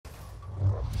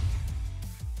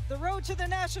The road to the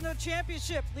national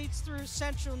championship leads through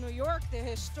central New York, the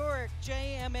historic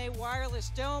JMA Wireless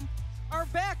Dome. Our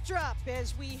backdrop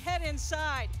as we head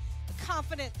inside, a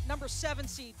confident number 7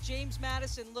 seed, James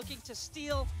Madison, looking to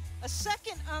steal a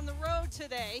second on the road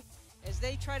today as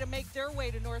they try to make their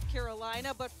way to North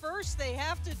Carolina. But first, they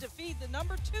have to defeat the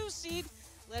number 2 seed,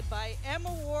 led by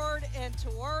Emma Ward and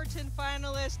Tewaaraton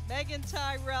finalist Megan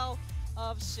Tyrell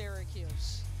of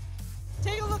Syracuse.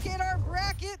 Take a look at our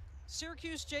bracket.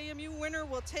 Syracuse JMU winner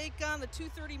will take on the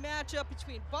 2:30 matchup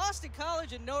between Boston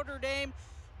College and Notre Dame.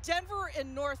 Denver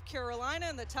and North Carolina,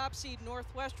 and the top seed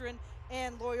Northwestern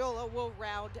and Loyola will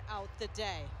round out the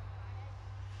day.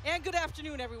 And good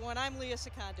afternoon, everyone. I'm Leah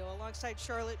Secondo alongside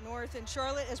Charlotte North. And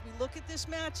Charlotte, as we look at this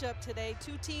matchup today,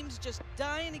 two teams just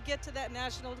dying to get to that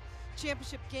national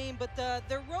championship game, but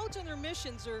their roads and their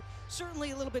missions are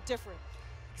certainly a little bit different.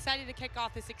 Excited to kick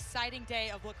off this exciting day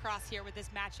of lacrosse here with this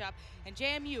matchup. And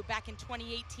JMU, back in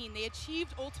 2018, they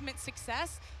achieved ultimate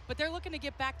success, but they're looking to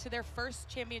get back to their first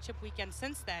championship weekend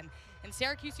since then. And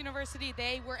Syracuse University,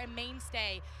 they were a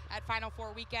mainstay at Final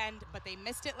Four weekend, but they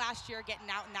missed it last year, getting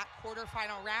out in that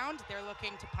quarterfinal round. They're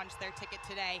looking to punch their ticket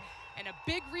today. And a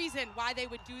big reason why they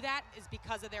would do that is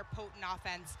because of their potent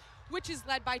offense, which is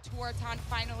led by Tewaaraton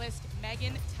finalist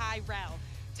Megan Tyrell.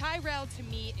 Tyrell, to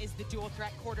me, is the dual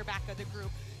threat quarterback of the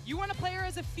group. You want to play her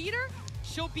as a feeder?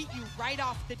 She'll beat you right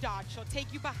off the dodge. She'll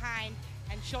take you behind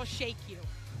and she'll shake you.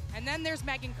 And then there's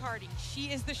Megan Carty.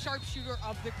 She is the sharpshooter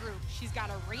of the group. She's got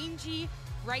a rangy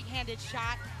right-handed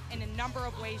shot. In a number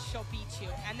of ways she'll beat you.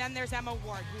 And then there's Emma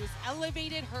Ward, who has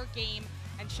elevated her game,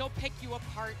 and she'll pick you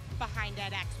apart behind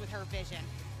that X with her vision.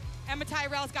 Emma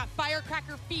Tyrell's got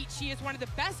firecracker feet. She is one of the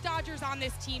best dodgers on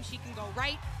this team. She can go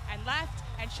right and left,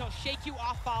 and she'll shake you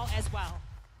off ball as well.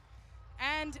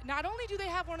 And not only do they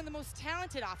have one of the most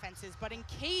talented offenses, but in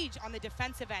cage on the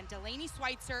defensive end, Delaney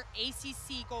Schweitzer,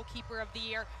 ACC Goalkeeper of the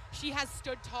Year, she has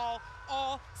stood tall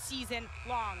all season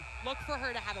long. Look for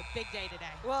her to have a big day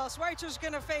today. Well, Schweitzer's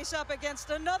going to face up against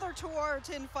another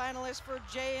Tewaaraton finalist for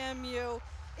JMU,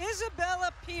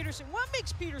 Isabella Peterson. What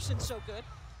makes Peterson so good?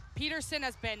 Peterson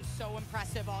has been so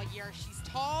impressive all year. She's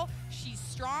tall, she's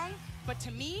strong, but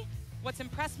to me, what's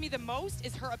impressed me the most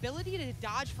is her ability to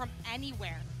dodge from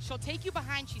anywhere. She'll take you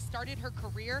behind. She started her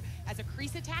career as a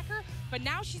crease attacker, but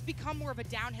now she's become more of a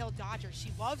downhill dodger.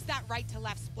 She loves that right to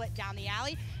left split down the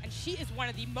alley, and she is one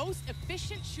of the most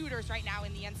efficient shooters right now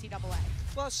in the NCAA.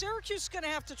 Well, Syracuse is going to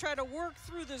have to try to work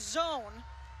through the zone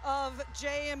of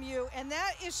JMU, and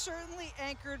that is certainly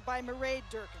anchored by Mairead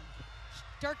Durkin.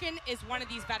 Durkin is one of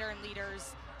these veteran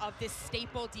leaders of this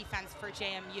staple defense for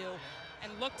JMU,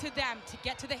 and look to them to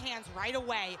get to the hands right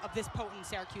away of this potent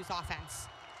Syracuse offense.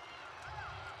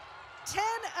 10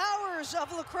 hours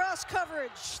of lacrosse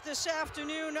coverage this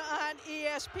afternoon on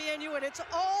ESPNU, and it's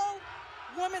all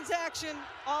women's action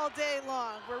all day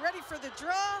long. We're ready for the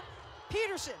draw.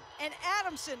 Peterson and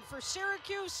Adamson for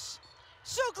Syracuse.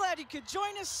 So glad you could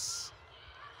join us.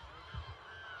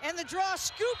 And the draw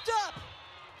scooped up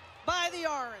by the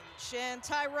orange and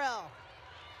Tyrell.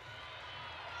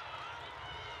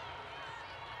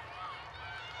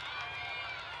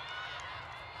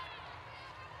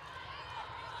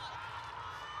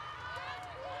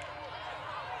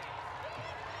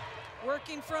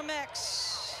 Working from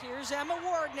X. Here's Emma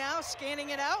Ward now, scanning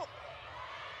it out.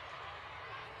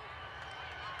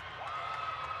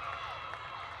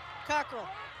 Cockrell.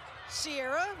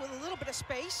 Sierra with a little bit of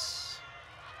space.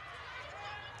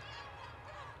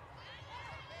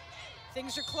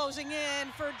 Things are closing in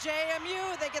for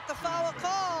JMU. They get the foul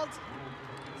called.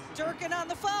 Durkin on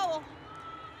the foul.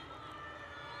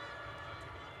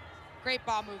 Great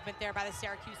ball movement there by the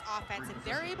Syracuse offense. If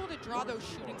they're able to draw those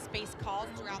shooting space calls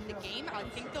throughout the game, I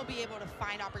think they'll be able to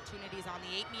find opportunities on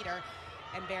the 8-meter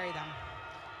and bury them.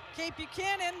 Kate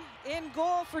Buchanan in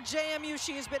goal for JMU.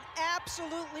 She has been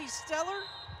absolutely stellar.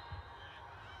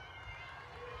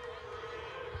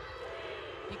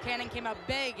 Buchanan came up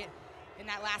big in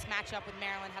that last matchup with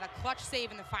Maryland, had a clutch save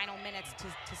in the final minutes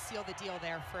to seal the deal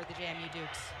there for the JMU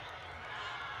Dukes.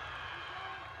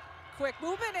 Quick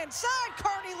movement inside,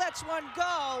 Carney lets one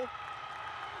go.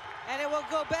 And it will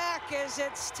go back as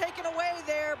it's taken away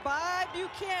there by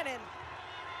Buchanan.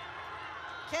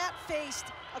 Cat faced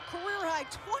a career-high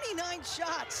 29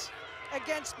 shots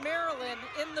against Maryland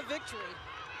in the victory.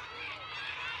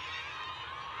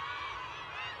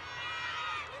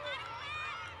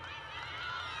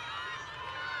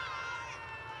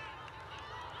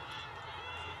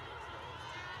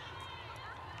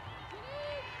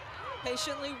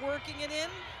 Patiently working it in.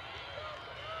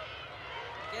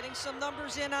 Getting some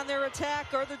numbers in on their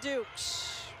attack are the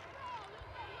Dukes.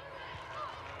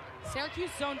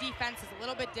 Syracuse zone defense is a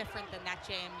little bit different than that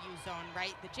JMU zone,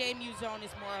 right? The JMU zone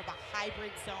is more of a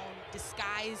hybrid zone,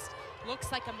 disguised,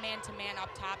 looks like a man-to-man up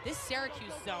top. This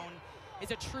Syracuse zone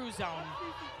is a true zone.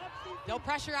 They'll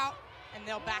pressure out and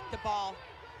they'll back the ball.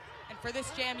 And for this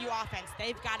JMU offense,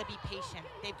 they've got to be patient.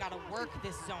 They've got to work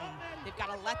this zone. They've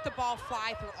got to let the ball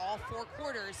fly through all 4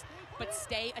 quarters, but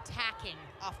stay attacking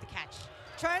off the catch.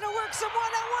 Trying to work some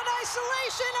one-on-one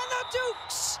isolation, and the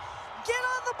Dukes get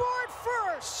on the board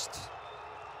first.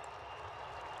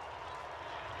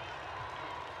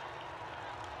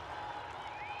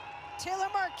 Taylor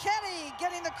Marchetti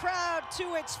getting the crowd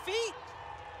to its feet.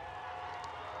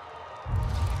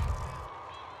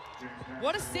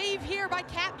 What a save here by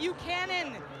Kat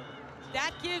Buchanan.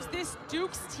 That gives this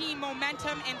Dukes team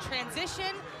momentum in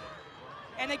transition.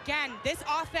 And again, this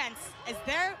offense, as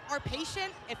they are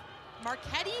patient, if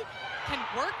Marchetti can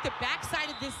work the backside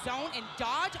of this zone and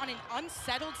dodge on an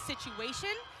unsettled situation,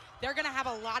 they're gonna have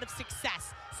a lot of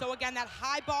success. So again, that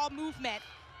high ball movement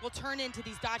will turn into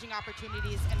these dodging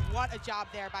opportunities, and what a job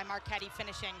there by Marchetti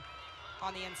finishing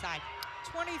on the inside.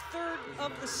 23rd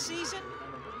of the season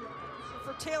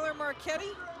for Taylor Marchetti.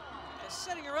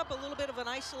 Setting her up a little bit of an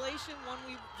isolation,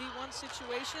 1v1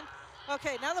 situation.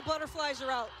 Okay, now the butterflies are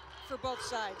out for both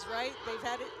sides, right? They've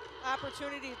had an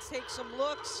opportunity to take some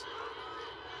looks.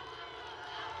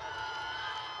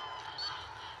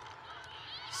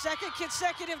 Second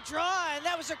consecutive draw, and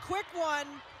that was a quick one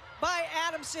by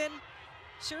Adamson.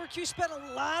 Syracuse spent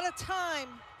a lot of time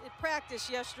in practice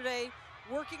yesterday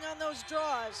working on those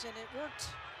draws, and it worked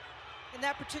in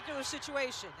that particular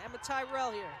situation. Emma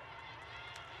Tyrell here.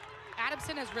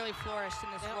 Adamson has really flourished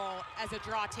in this role as a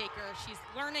draw taker. She's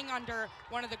learning under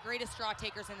one of the greatest draw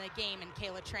takers in the game in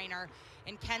Kayla Trainer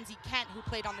and Kenzie Kent, who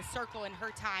played on the circle in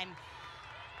her time.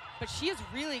 But she has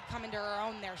really come into her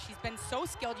own there. She's been so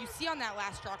skilled. You see on that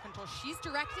last draw control, she's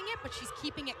directing it, but she's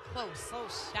keeping it close.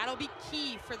 That'll be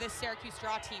key for this Syracuse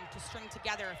draw team to string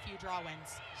together a few draw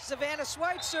wins. Savannah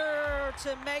Schweitzer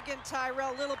to Megan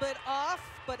Tyrell, a little bit off,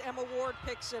 but Emma Ward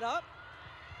picks it up.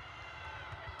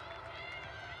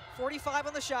 45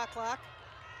 on the shot clock.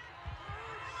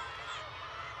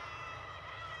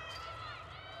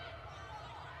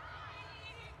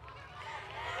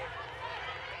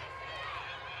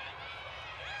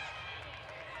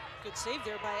 Good save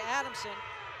there by Adamson.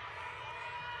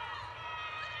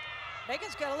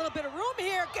 Megan's got a little bit of room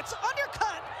here, gets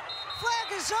undercut.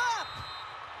 Flag is up.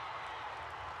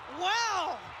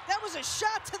 Wow, that was a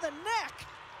shot to the neck.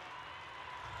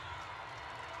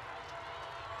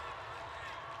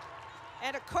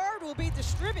 And a card will be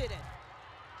distributed.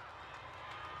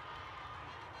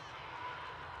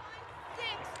 6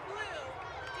 blue,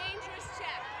 dangerous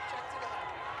check. Check to the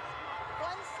head.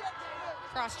 1 set.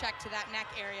 Cross check to that neck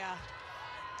area.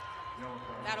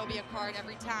 That'll be a card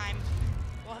every time.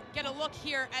 We'll get a look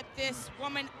here at this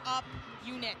woman up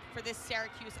unit for this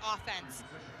Syracuse offense.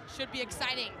 Should be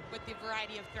exciting with the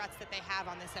variety of threats that they have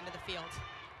on this end of the field.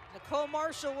 Nicole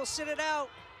Marshall will sit it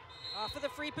out off of the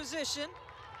free position.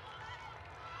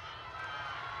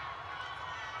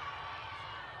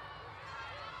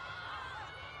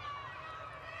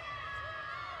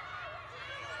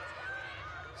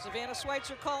 Savannah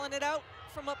Schweitzer calling it out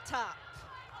from up top.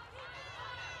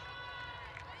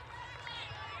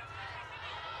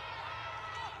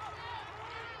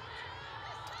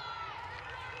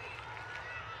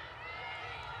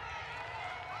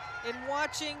 In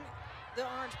watching the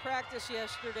Orange practice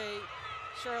yesterday,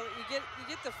 Charlotte, you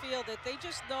get the feel that they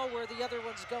just know where the other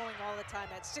one's going all the time.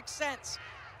 At 6 cents.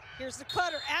 Here's the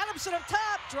cutter. Adamson up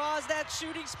top draws that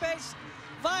shooting space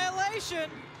violation.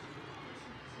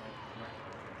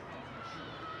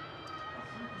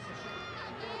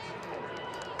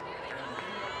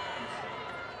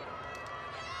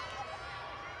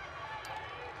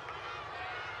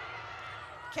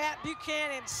 Kat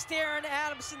Buchanan staring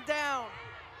Adamson down.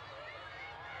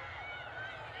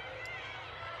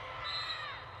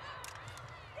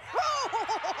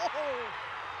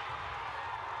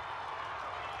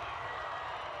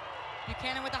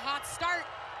 Buchanan with a hot start.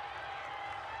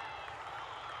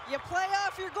 You play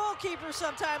off your goalkeeper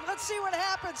sometime. Let's see what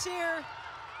happens here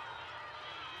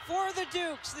for the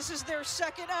Dukes. This is their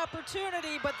second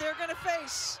opportunity, but they're going to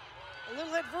face a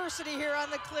little adversity here on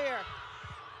the clear.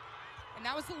 And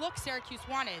that was the look Syracuse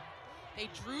wanted. They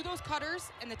drew those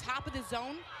cutters in the top of the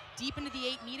zone, deep into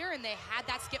the 8-meter, and they had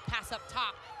that skip pass up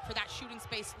top for that shooting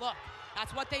space look.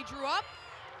 That's what they drew up.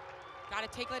 Got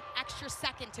to take an extra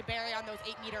second to bury on those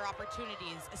 8-meter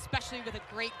opportunities, especially with a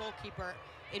great goalkeeper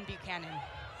in Buchanan.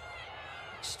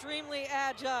 Extremely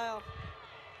agile,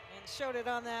 and showed it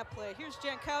on that play. Here's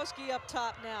Jankowski up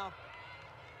top now.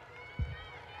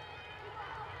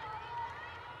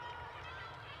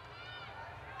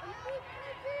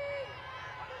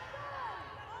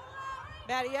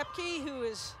 Maddie Epke, who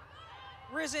has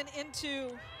risen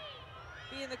into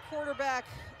being the quarterback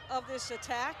of this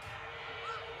attack.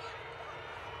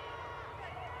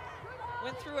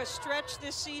 Went through a stretch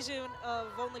this season of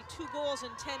only 2 goals in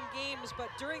 10 games, but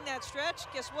during that stretch,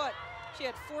 guess what? She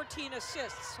had 14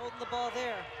 assists holding the ball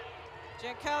there.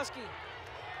 Jankowski.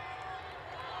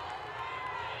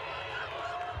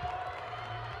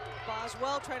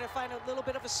 Boswell trying to find a little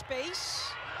bit of a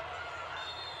space.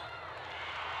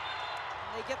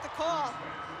 And they get the call.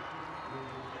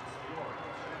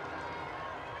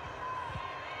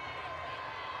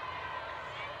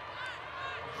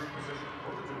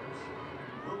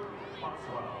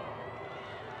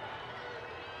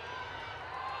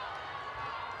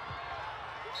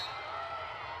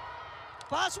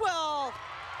 Boswell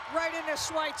right into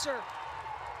Schweitzer.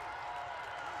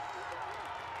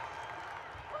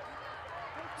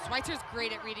 Schweitzer's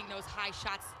great at reading those high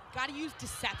shots. Got to use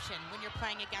deception when you're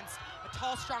playing against a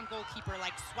tall, strong goalkeeper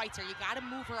like Schweitzer. You got to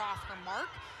move her off her mark.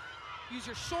 Use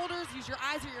your shoulders, use your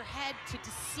eyes or your head to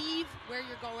deceive where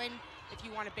you're going if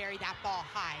you want to bury that ball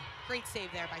high. Great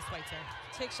save there by Schweitzer.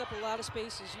 Takes up a lot of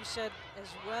space, as you said as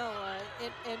well.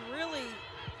 And really,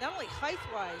 not only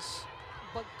height-wise,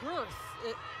 but girth.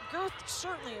 Girth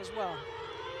certainly as well.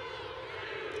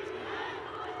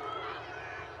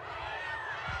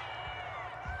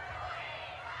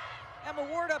 Emma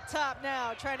Ward up top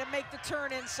now, trying to make the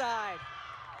turn inside.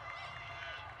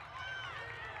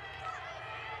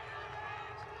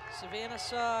 Savannah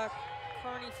saw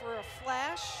Kearney for a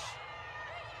flash.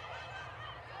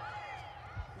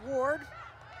 Ward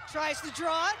tries to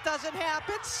draw it, doesn't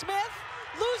happen. Smith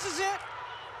loses it.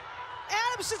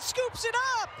 Adamson scoops it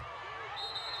up.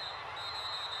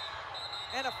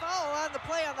 And a foul on the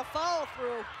play on the follow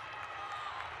through.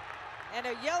 And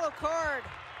a yellow card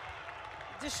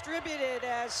distributed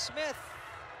as Smith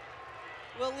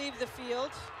will leave the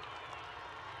field.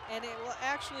 And it will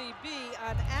actually be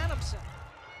on Adamson.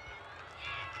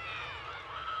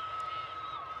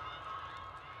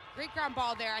 Great ground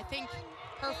ball there. I think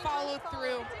her follow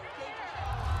through.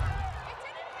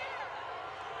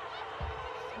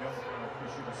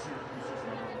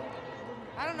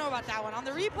 I don't know about that one. On the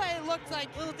replay, it looked like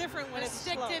a little different when the it's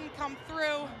stick slow. didn't come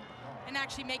through and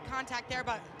actually make contact there,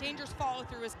 but dangerous follow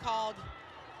through is called.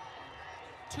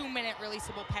 2-minute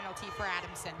releasable penalty for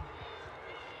Adamson.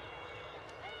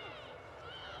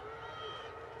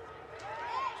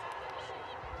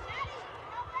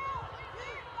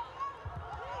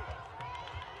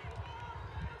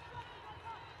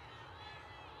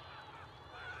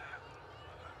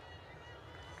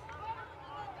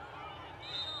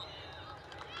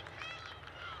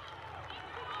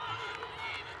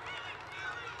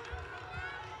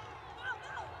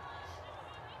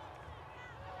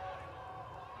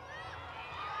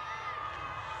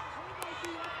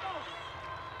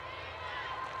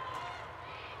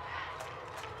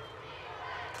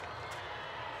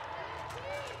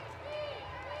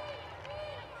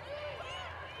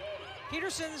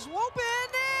 Peterson's whooping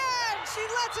in, she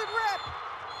lets it rip.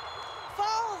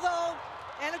 Foul though,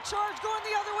 and a charge going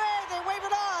the other way, they wave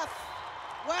it off.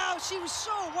 Wow, she was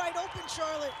so wide open,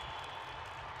 Charlotte.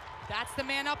 That's the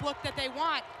man up look that they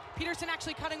want. Peterson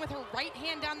actually cutting with her right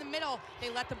hand down the middle. They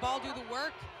let the ball do the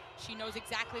work. She knows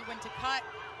exactly when to cut,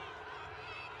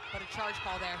 but a charge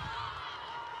call there.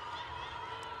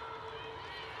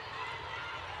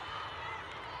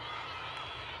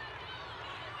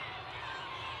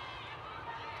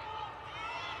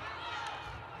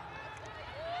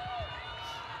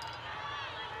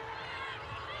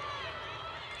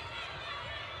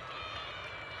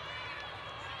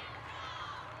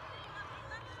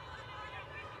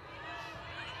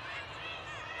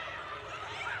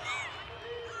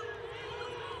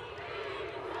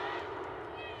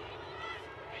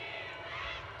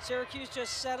 Syracuse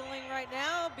just settling right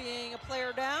now, being a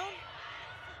player down.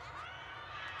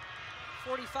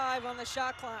 45 on the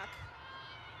shot clock.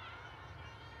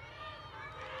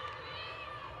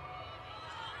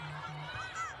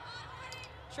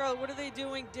 Charlotte, what are they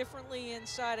doing differently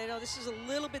inside? I know this is a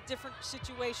little bit different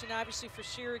situation, obviously, for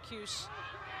Syracuse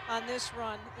on this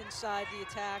run inside the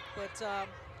attack, but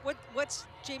what's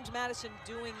James Madison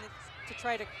doing to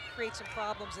try to create some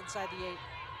problems inside the 8?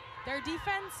 Their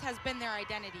defense has been their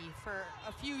identity for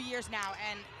a few years now,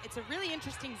 and it's a really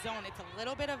interesting zone. It's a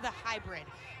little bit of the hybrid.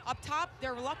 Up top,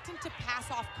 they're reluctant to pass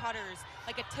off cutters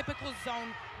like a typical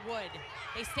zone would.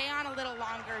 They stay on a little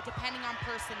longer depending on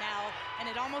personnel, and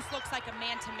it almost looks like a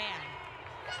man-to-man.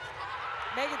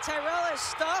 Megan Tyrell is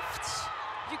stuffed.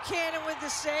 Buchanan with the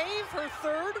save, her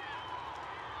third.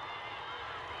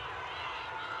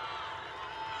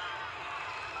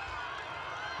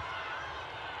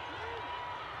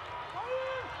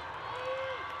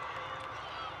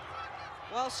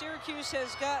 Syracuse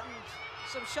has gotten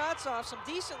some shots off, some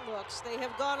decent looks. They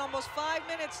have gone almost 5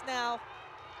 minutes now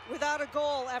without a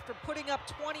goal after putting up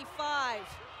 25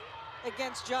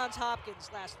 against Johns Hopkins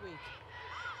last week.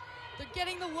 They're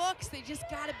getting the looks, they just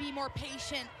gotta be more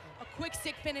patient. A quick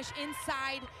stick finish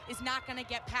inside is not gonna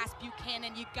get past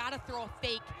Buchanan. You gotta throw a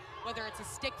fake, whether it's a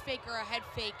stick fake or a head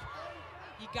fake.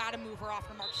 You gotta move her off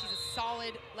her mark. She's a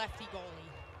solid lefty goalie.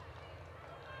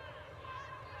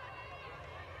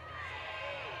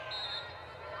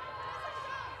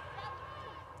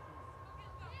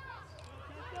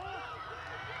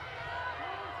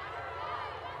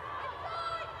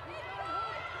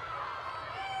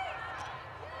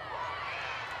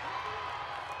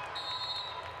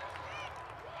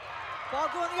 Ball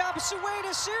going the opposite way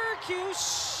to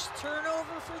Syracuse.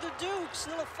 Turnover for the Dukes.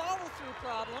 Little follow-through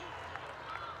problem.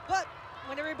 But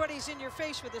when everybody's in your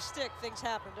face with a stick, things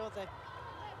happen, don't they?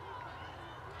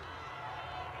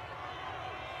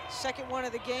 Second one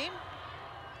of the game.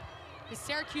 The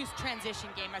Syracuse transition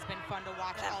game has been fun to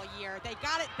watch all year. They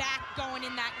got it back going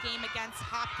in that game against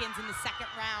Hopkins in the second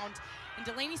round. And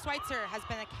Delaney Schweitzer has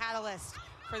been a catalyst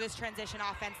for this transition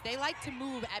offense. They like to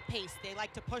move at pace. They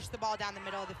like to push the ball down the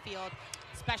middle of the field,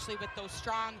 especially with those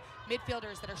strong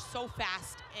midfielders that are so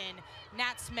fast in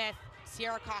Nat Smith,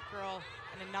 Sierra Cockrell,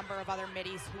 and a number of other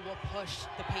middies who will push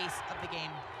the pace of the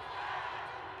game.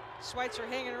 Schweitzer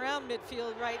hanging around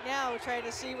midfield right now, trying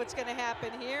to see what's going to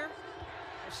happen here.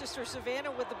 Her sister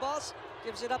Savannah with the ball,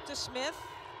 gives it up to Smith.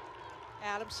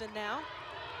 Adamson now.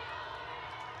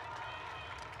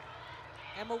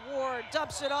 Emma Ward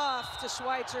dumps it off to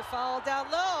Schweitzer, foul down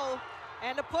low,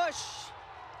 and a push.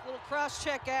 Little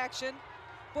cross-check action.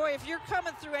 Boy, if you're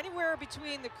coming through anywhere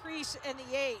between the crease and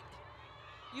the 8,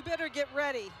 you better get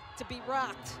ready to be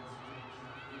rocked.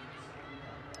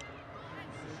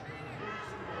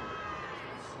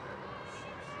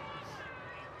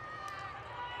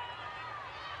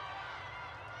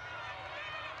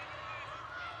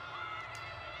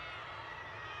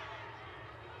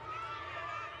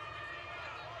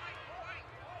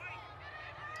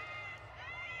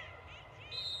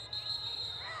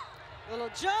 Little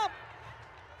jump,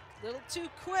 little too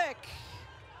quick.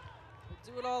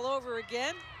 We'll do it all over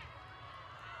again.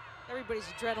 Everybody's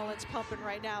adrenaline's pumping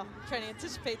right now, trying to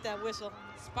anticipate that whistle.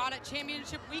 Spot at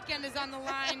championship weekend is on the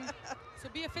line. So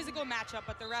be a physical matchup,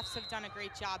 but the refs have done a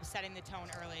great job setting the tone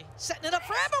early. Setting it up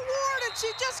for Emma Ward, and she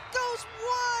just goes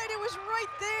wide. It was right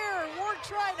there. Ward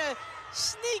trying to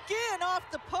sneak in off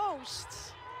the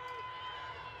post.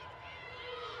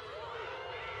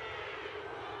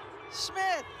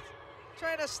 Smith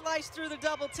trying to slice through the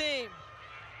double team.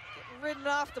 Getting ridden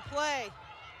off the play.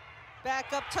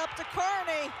 Back up top to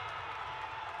Carney.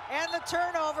 And the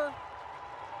turnover.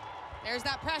 There's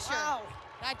that pressure. Wow.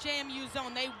 That JMU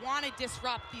zone, they want to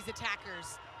disrupt these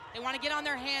attackers. They want to get on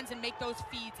their hands and make those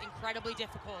feeds incredibly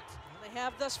difficult. They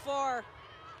have thus far.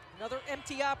 Another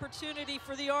empty opportunity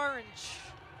for the Orange.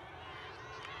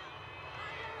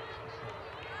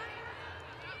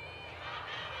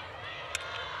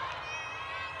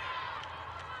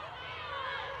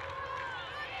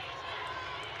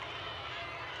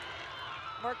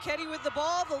 Marchetti with the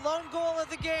ball, the lone goal of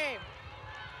the game.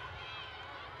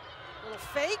 Little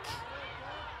fake.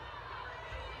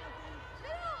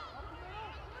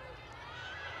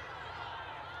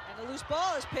 And the loose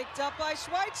ball is picked up by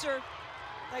Schweitzer.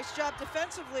 Nice job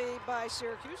defensively by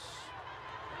Syracuse.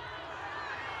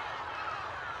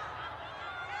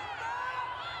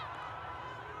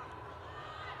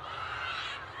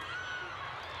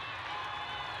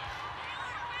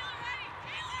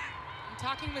 I'm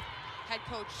talking with head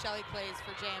coach Shelly Clays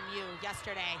for JMU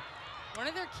yesterday. One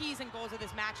of their keys and goals of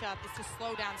this matchup is to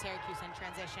slow down Syracuse in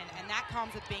transition, and that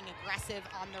comes with being aggressive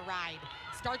on the ride.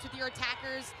 Starts with your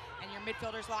attackers and your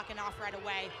midfielders locking off right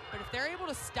away, but if they're able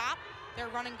to stop their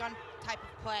run and gun type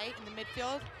of play in the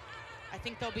midfield, I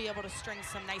think they'll be able to string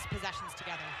some nice possessions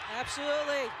together.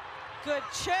 Absolutely. Good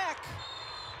check.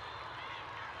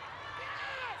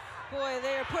 Boy,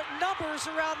 they are putting numbers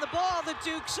around the ball, the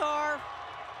Dukes are.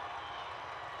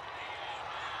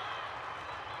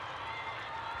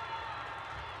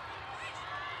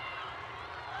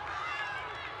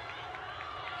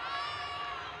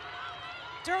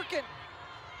 Durkin.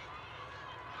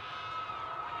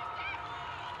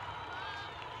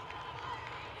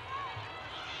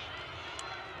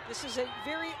 This is a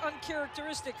very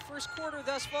uncharacteristic first quarter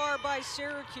thus far by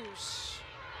Syracuse.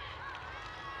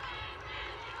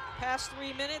 Past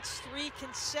 3 minutes, 3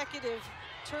 consecutive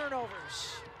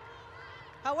turnovers.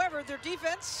 However, their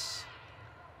defense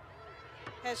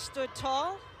has stood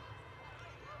tall.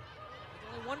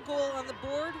 With only 1 goal on the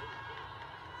board.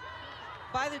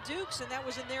 by the Dukes, and that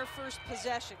was in their first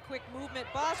possession. Quick movement.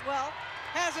 Boswell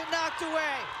has it knocked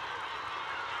away.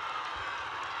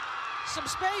 Some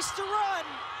space to run.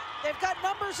 They've got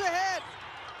numbers ahead.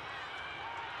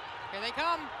 Here they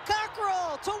come.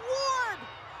 Cockrell to Ward.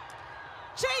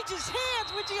 Changes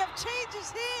hands. Would you have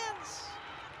changes hands?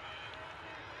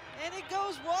 And it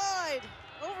goes wide.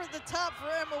 Over the top for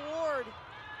Emma Ward.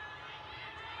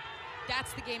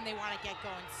 That's the game they want to get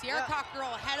going. Sierra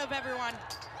Cockrell ahead of everyone.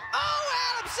 Oh,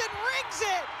 Adamson rings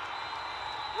it.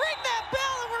 Ring that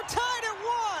bell and we're tied at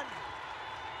 1.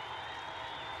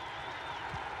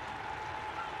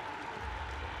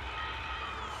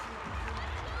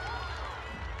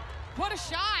 What a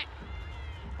shot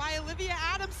by Olivia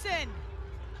Adamson.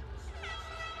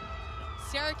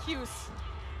 Syracuse,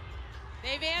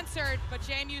 they've answered, but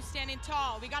JMU standing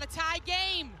tall. We got a tie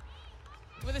game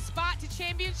with a spot to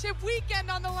championship weekend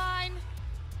on the line.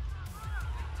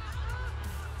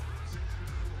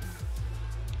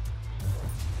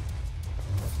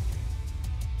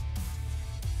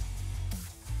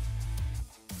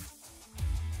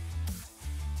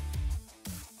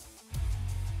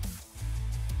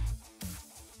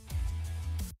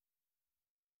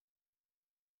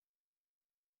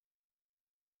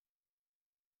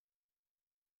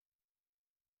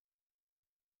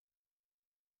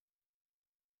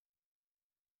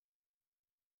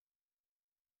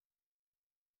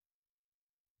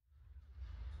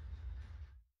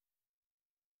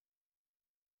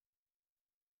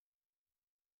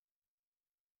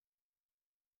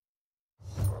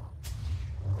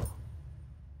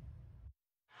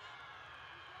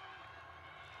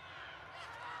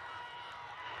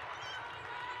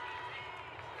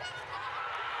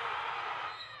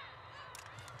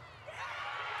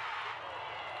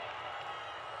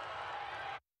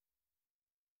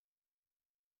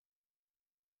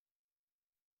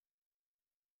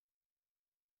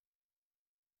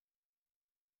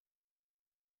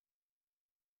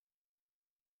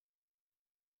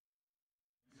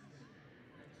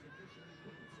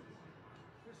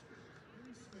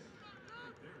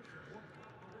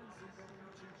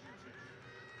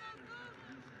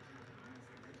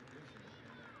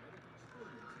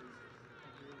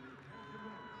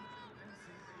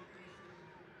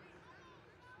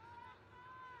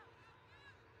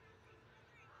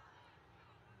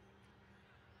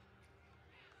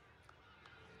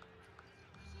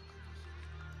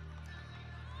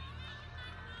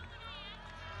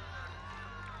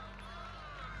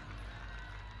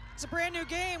 It's a brand new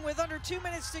game with under 2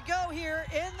 minutes to go here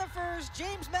in the first.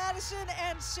 James Madison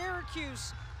and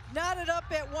Syracuse knotted up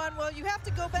at 1. Well, you have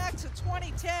to go back to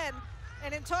 2010,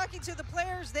 and in talking to the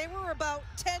players, they were about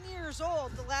 10 years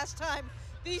old the last time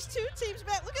these two teams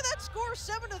met. Look at that score,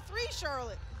 7-3,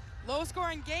 Charlotte. Low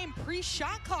scoring game,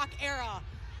 pre-shot clock era.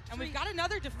 And we've got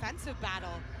another defensive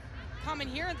battle coming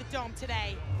here in the Dome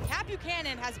today. Kat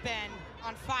Buchanan has been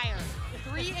on fire.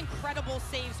 3 incredible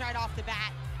saves right off the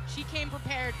bat. She came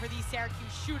prepared for these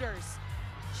Syracuse shooters.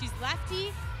 She's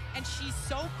lefty, and she's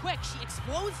so quick. She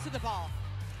explodes to the ball.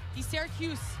 These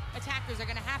Syracuse attackers are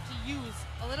gonna have to use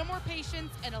a little more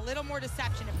patience and a little more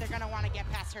deception if they're gonna wanna get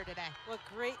past her today. What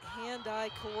great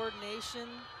hand-eye coordination.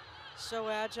 So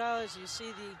agile as you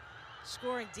see the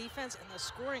scoring defense and the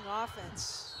scoring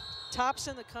offense. Tops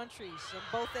in the country on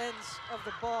both ends of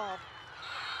the ball.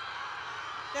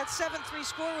 That 7-3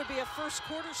 score would be a first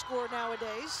quarter score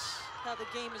nowadays. How the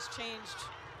game has changed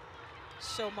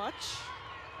so much.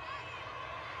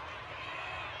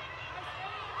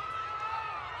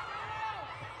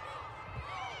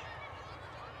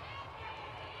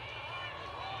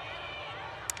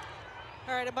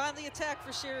 All right, I'm on the attack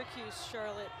for Syracuse,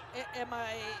 Charlotte. Am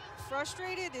I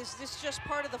frustrated? Is this just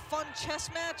part of the fun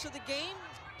chess match of the game,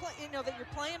 that you're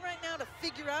playing right now to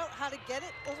figure out how to get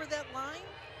it over that line?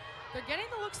 They're getting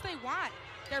the looks they want.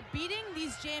 They're beating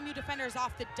these JMU defenders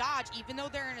off the dodge, even though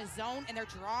they're in a zone, and they're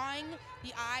drawing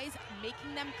the eyes,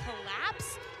 making them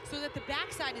collapse so that the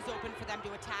backside is open for them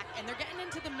to attack, and they're getting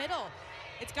into the middle.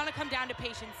 It's gonna come down to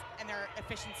patience and their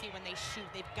efficiency when they shoot.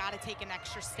 They've gotta take an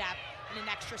extra step and an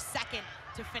extra second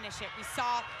to finish it. We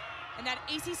saw in that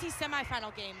ACC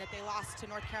semifinal game that they lost to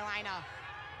North Carolina,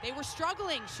 they were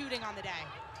struggling shooting on the day.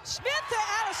 Smith to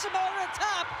Addison over the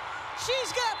top.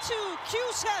 She's got 2,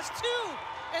 Cuse has 2,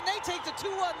 and they take the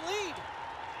 2-1 lead.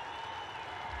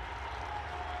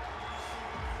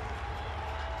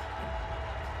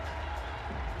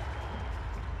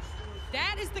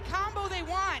 That is the combo they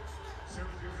want.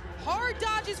 Hard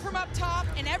dodges from up top,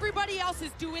 and everybody else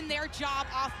is doing their job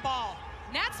off ball.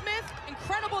 Nat Smith,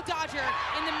 incredible dodger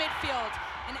in the midfield,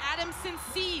 and Adamson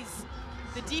sees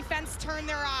the defense turn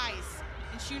their eyes,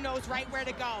 and she knows right where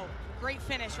to go. great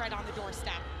finish right on the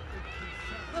doorstep.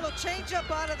 Little change up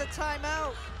out of the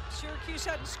timeout. Syracuse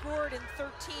hadn't scored in 13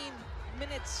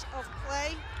 minutes of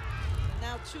play. And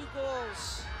now 2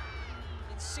 goals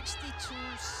in 62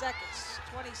 seconds.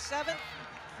 27th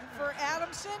for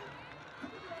Adamson.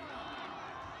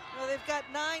 Well, they've got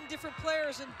 9 different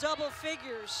players in double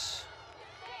figures.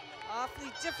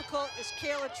 Awfully difficult as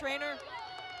Kayla Trainer,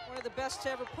 one of the best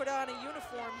to ever put on a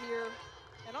uniform here,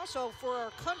 and also for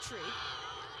our country,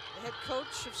 the head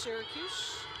coach of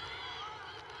Syracuse.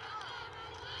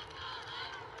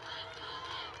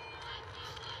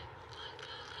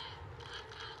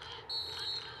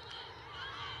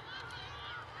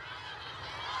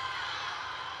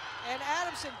 And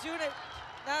Adamson doing it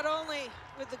not only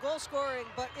with the goal scoring,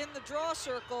 but in the draw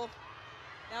circle.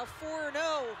 Now 4-0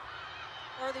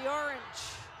 are the Orange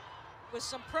with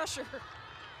some pressure.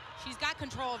 She's got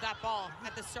control of that ball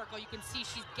at the circle. You can see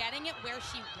she's getting it where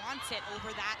she wants it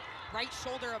over that right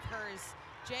shoulder of hers.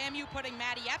 JMU putting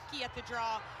Maddie Epke at the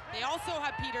draw. They also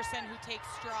have Peterson who takes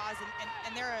draws,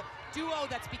 and they're a duo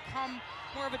that's become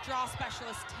more of a draw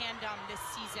specialist tandem this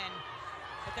season.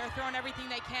 But they're throwing everything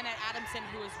they can at Adamson,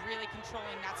 who is really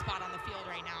controlling that spot on the field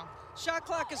right now. Shot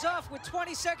clock is off with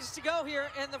 20 seconds to go here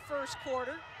in the first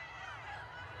quarter.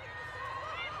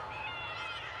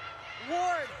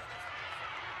 Ward.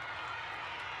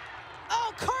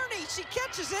 Oh, Kearney, she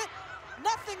catches it.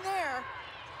 Nothing there.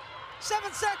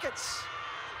 7 seconds.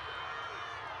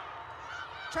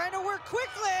 Trying to work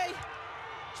quickly.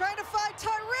 Trying to find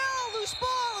Tyrell, loose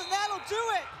ball, and that'll do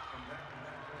it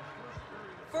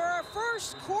for our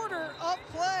first quarter of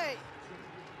play.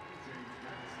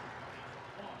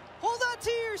 Hold on to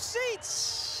your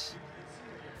seats.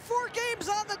 4 games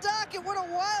on the docket. What a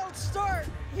wild start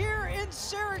here in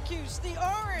Syracuse. The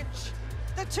Orange,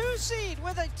 the 2 seed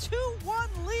with a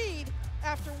 2-1 lead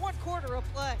after 1 quarter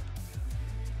of play.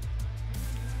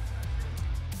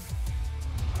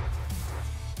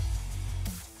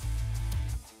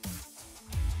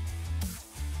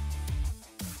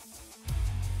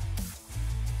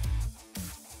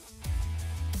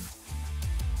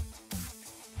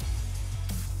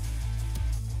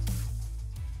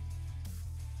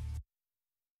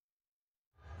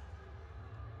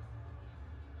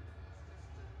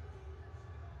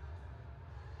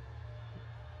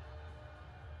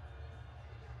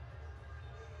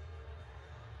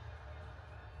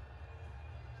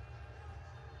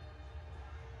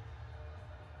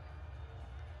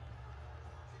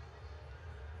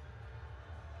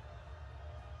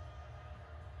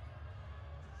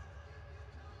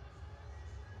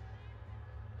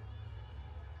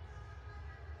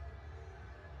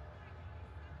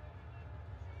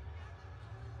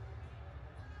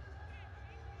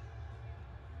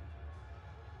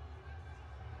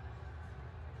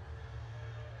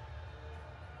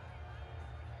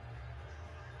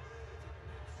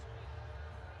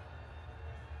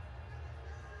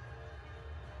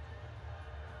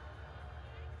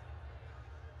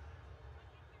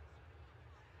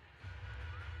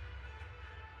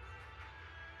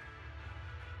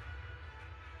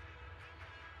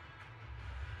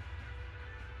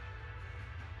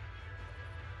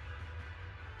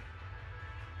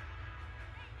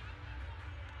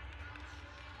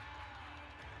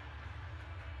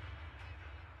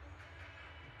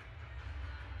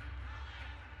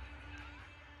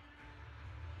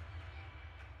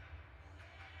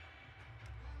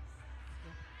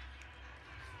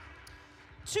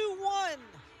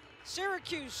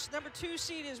 Syracuse, number 2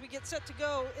 seed, as we get set to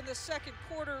go in the second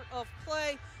quarter of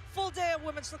play. Full day of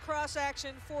women's lacrosse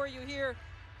action for you here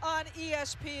on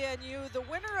ESPNU. The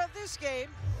winner of this game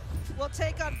will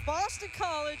take on Boston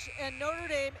College and Notre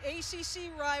Dame,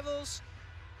 ACC rivals.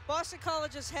 Boston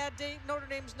College has had Notre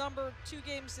Dame's number 2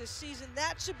 games this season.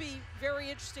 That should be very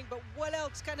interesting, but what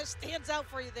else kind of stands out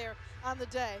for you there on the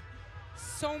day?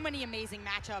 So many amazing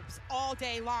matchups all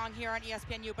day long here on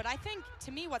ESPNU, but I think,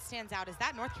 to me, what stands out is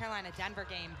that North Carolina-Denver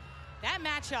game. That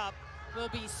matchup will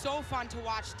be so fun to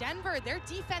watch. Denver, their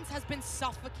defense has been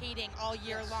suffocating all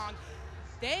year long.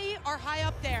 They are high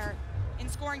up there in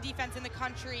scoring defense in the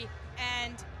country,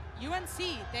 and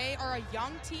UNC, they are a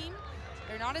young team.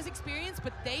 They're not as experienced,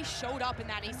 but they showed up in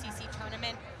that ACC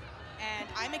tournament, and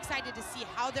I'm excited to see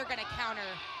how they're gonna counter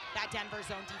that Denver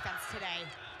zone defense today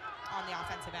on the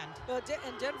offensive end. Well,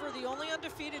 and Denver, the only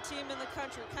undefeated team in the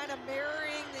country, kind of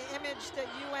mirroring the image that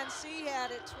UNC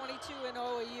had at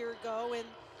 22-0 a year ago. And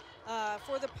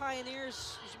for the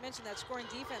Pioneers, as you mentioned, that scoring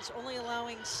defense, only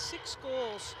allowing 6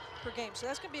 goals per game. So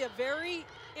that's going to be a very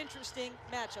interesting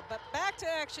matchup. But back to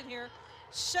action here.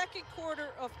 Second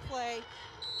quarter of play.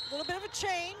 A little bit of a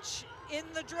change in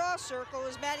the draw circle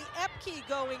is Maddie Epke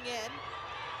going in.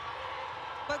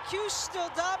 But Cuse still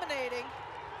dominating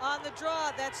on the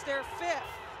draw. That's their 5th.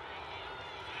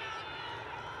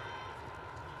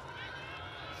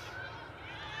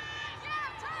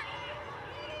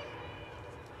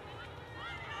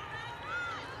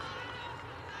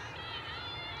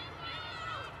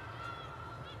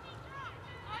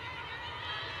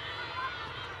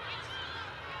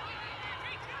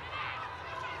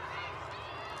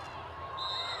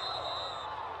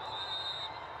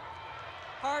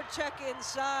 Hard check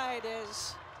inside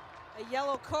as a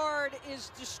yellow card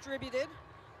is distributed.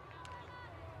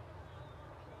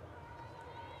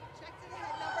 Check to the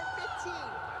head, number 15.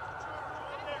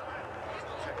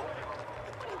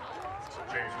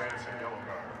 James Madison, yellow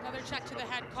card. Another check to the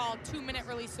head called, 2-minute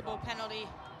releasable penalty.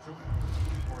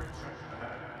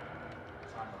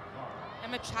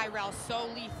 Emma Chirel, so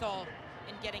lethal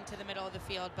in getting to the middle of the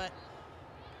field, but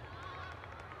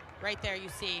right there you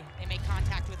see they make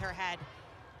contact with her head,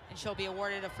 and she'll be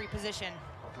awarded a free position.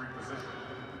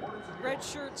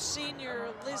 Redshirt senior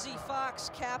Lizzie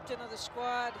Fox, captain of the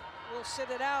squad, will sit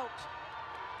it out.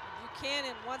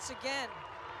 Buchanan once again.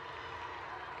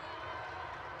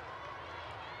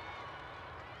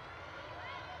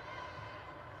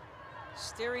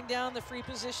 Staring down the free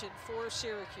position for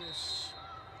Syracuse.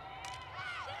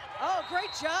 Oh,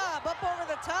 great job, up over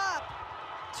the top.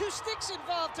 2 sticks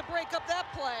involved to break up that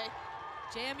play.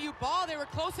 JMU ball, they were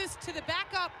closest to the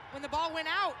backup when the ball went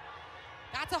out.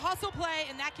 That's a hustle play,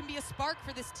 and that can be a spark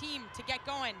for this team to get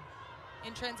going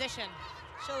in transition.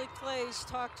 Shelly Clays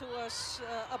talked to us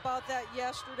about that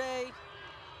yesterday.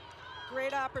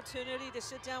 Great opportunity to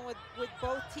sit down with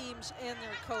both teams and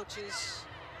their coaches.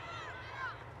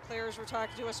 Players were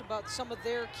talking to us about some of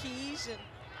their keys, and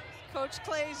Coach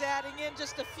Clay's adding in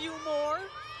just a few more.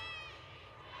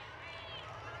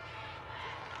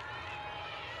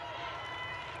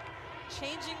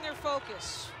 Changing their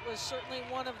focus was certainly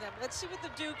one of them. Let's see what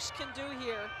the Dukes can do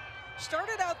here.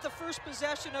 Started out the first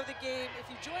possession of the game. If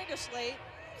you joined us late,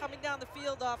 coming down the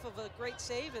field off of a great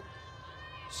save and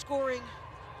scoring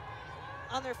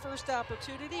on their first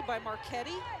opportunity by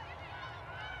Marchetti.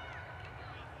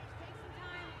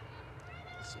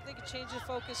 Let's see if they can change the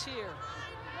focus here.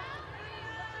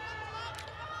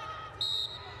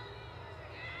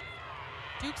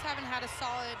 Dukes haven't had a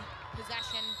solid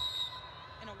possession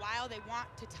in a while. They want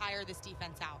to tire this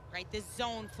defense out, right? This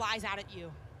zone flies out at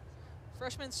you.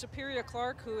 Freshman Superior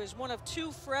Clark, who is one of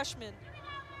 2 freshmen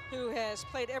who has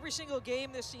played every single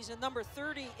game this season, number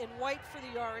 30 in white for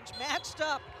the Orange, matched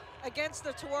up against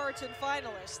the Tewaaraton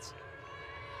finalists.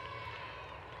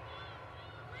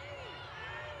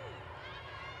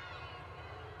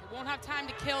 They won't have time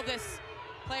to kill this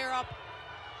player up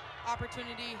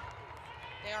opportunity.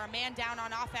 They are a man down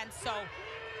on offense, so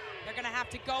they're gonna have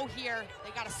to go here.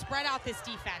 They gotta spread out this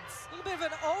defense. A little bit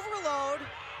of an overload.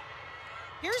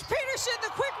 Here's Peterson, the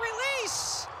quick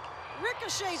release.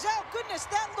 Ricochets out. Goodness,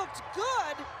 that looked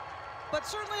good, but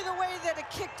certainly the way that it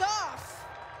kicked off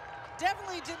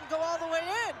definitely didn't go all the way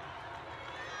in.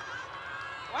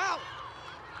 Wow.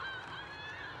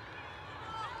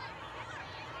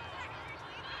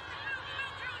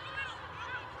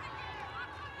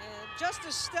 And just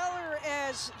as stellar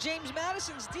as James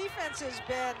Madison's defense has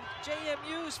been,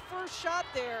 JMU's first shot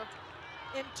there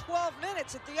in 12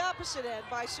 minutes at the opposite end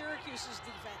by Syracuse's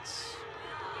defense.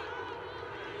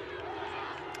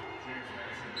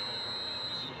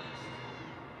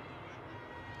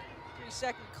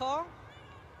 Three-second call.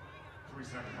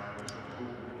 3-second violation.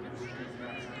 James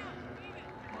Madison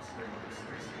must stay with the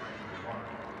space line one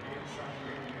inside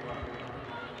the 8 line.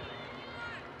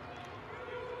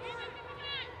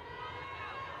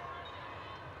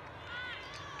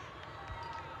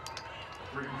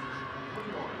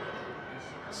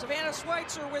 Savannah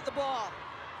Schweitzer with the ball.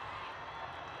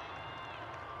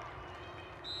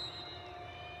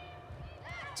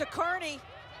 To Carney,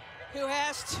 who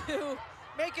has to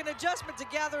make an adjustment to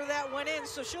gather that one in,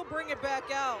 so she'll bring it back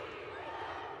out.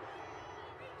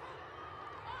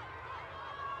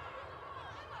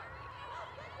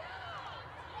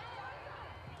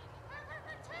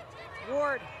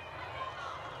 Ward.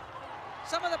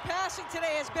 Some of the passing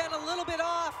today has been a little bit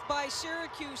off by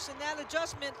Syracuse, and that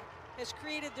adjustment has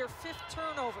created their 5th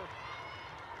turnover.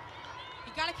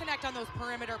 You gotta connect on those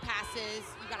perimeter passes.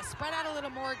 You gotta spread out a little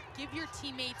more, give your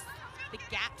teammates the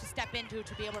gap to step into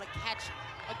to be able to catch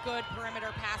a good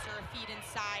perimeter pass or a feed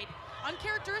inside.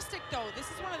 Uncharacteristic though, this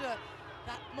is one of the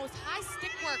most high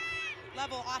stick work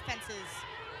level offenses,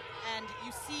 and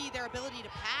you see their ability to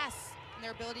pass and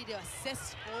their ability to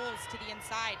assist goals to the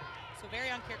inside. So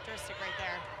very uncharacteristic right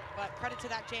there. but credit to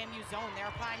that JMU zone. They're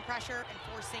applying pressure and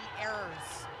forcing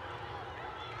errors.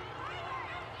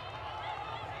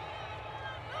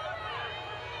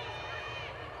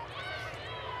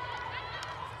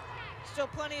 Still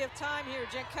plenty of time here.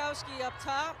 Jankowski up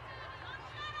top.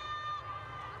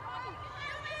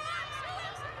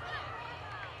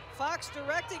 Fox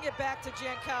directing it back to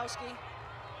Jankowski.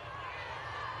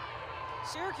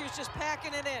 Syracuse just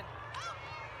packing it in.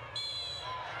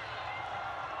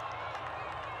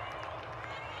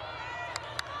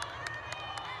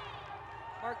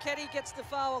 Marchetti gets the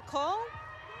foul call.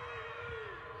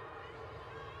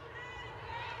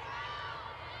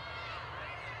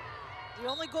 The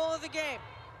only goal of the game.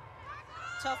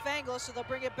 Tough angle, so they'll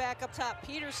bring it back up top.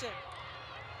 Peterson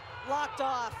locked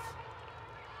off.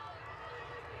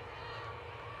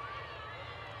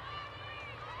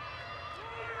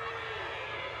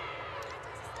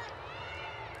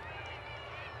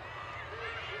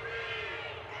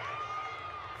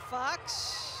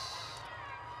 Fox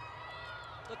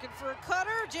looking for a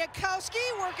cutter.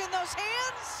 Jankowski working those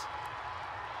hands.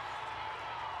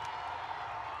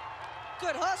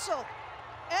 Good hustle.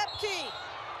 Epke,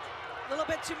 a little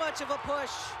bit too much of a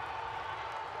push.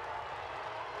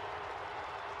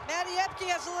 Maddie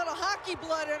Epke has a little hockey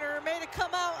blood in her, made it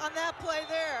come out on that play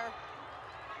there.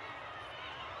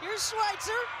 Here's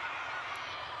Schweitzer.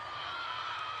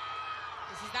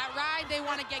 This is that ride they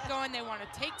want to get going. They want to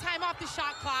take time off the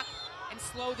shot clock and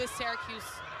slow this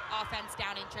Syracuse offense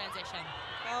down in transition.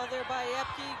 Foul there by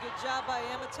Epke. Good job by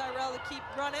Emma Tyrell to keep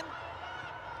running.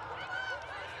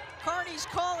 Carney's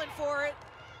calling for it.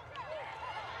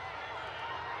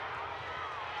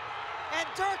 And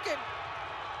Durkin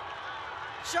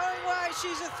showing why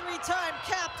she's a three-time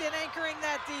captain anchoring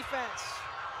that defense.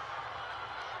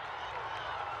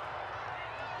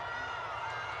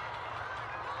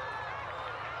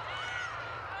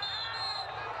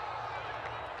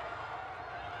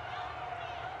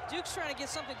 Duke's trying to get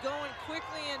something going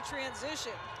quickly in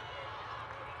transition.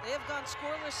 They have gone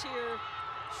scoreless here,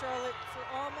 Charlotte, for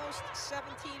almost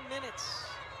 17 minutes.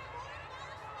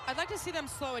 I'd like to see them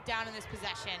slow it down in this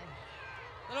possession.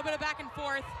 A little bit of back and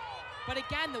forth, but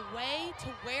again, the way to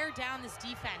wear down this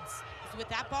defense is with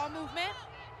that ball movement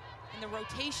and the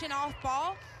rotation off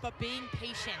ball, but being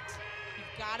patient.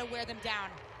 You've got to wear them down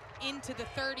into the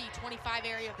 30-25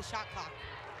 area of the shot clock.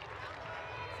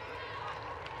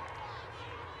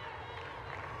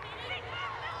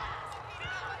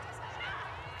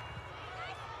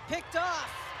 Picked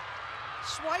off.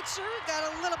 Schweitzer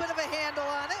got a little bit of a handle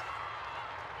on it.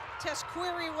 Tess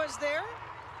Query was there.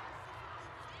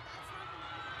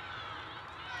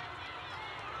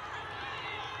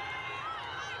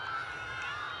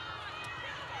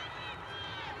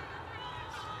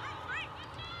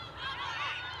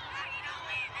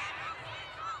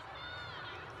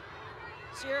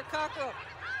 Sierra Cockrell.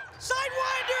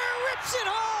 Sidewinder rips it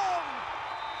home.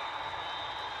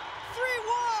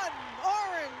 3-1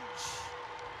 Orange.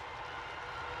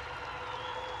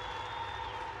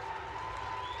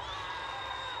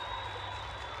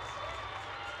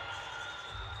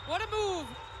 What a move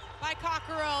by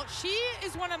Cockerell. She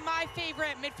is one of my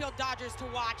favorite midfield Dodgers to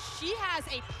watch. She has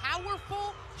a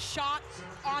powerful shot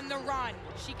on the run.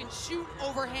 She can shoot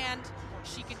overhand,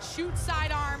 she can shoot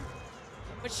sidearm,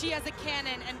 but she has a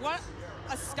cannon, and what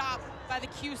a stop by the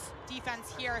Cuse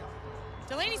defense here.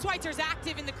 Delaney Schweitzer's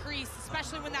active in the crease,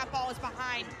 especially when that ball is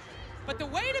behind. But the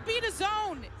way to beat a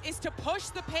zone is to push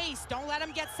the pace. Don't let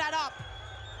them get set up.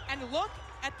 And look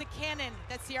at the cannon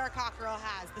that Sierra Cockerell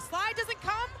has. The slide doesn't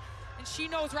come, and she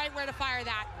knows right where to fire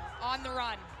that on the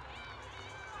run.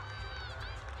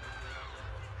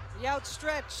 The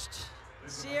outstretched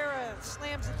Sierra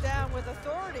slams it down with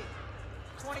authority.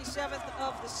 27th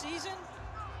of the season.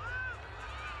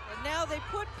 And now they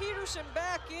put Peterson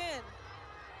back in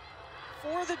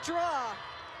for the draw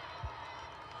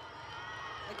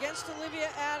against Olivia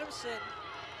Adamson.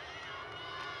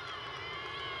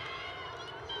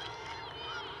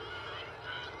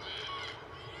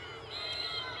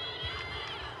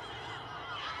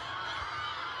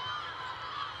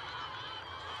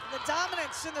 The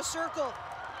dominance in the circle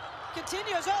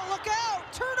continues. Oh, look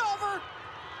out! Turnover!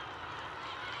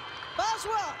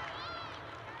 Boswell.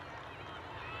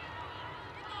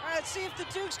 All right, let's see if the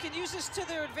Dukes can use this to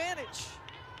their advantage.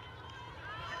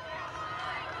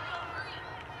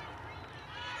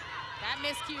 That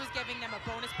miscue is giving them a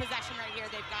bonus possession right here.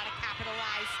 They've got to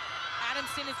capitalize.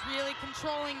 Adamson is really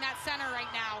controlling that center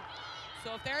right now.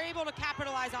 So if they're able to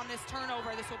capitalize on this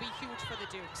turnover, this will be huge for the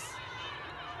Dukes.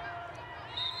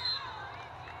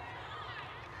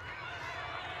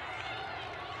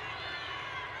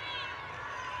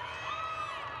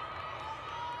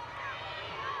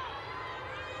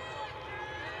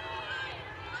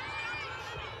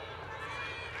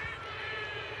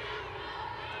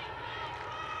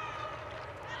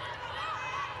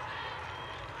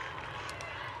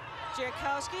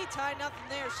 Jankowski, tie nothing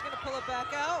there. She's gonna pull it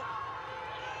back out.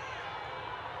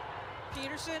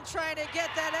 Peterson trying to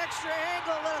get that extra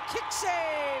angle. Little kick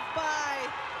save by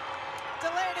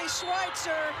Delaney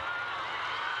Schweitzer.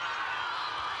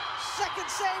 Second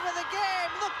save of the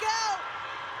game. Look out!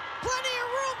 Plenty of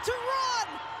room to run.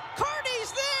 Carney's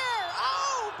there.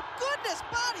 Oh goodness,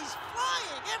 bodies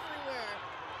flying everywhere.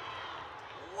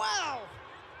 Wow.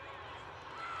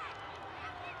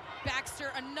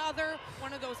 Baxter, another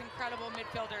one of those incredible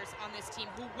midfielders on this team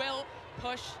who will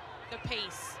push the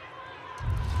pace.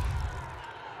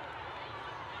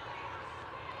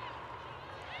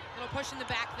 Little push in the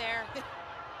back there.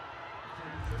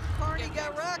 Carney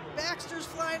got rocked. Baxter's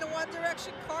flying in one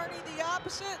direction. Carney the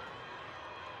opposite.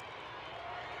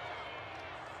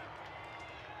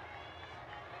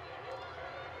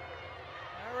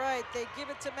 All right, they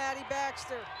give it to Maddie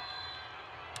Baxter.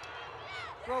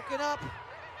 Broken up.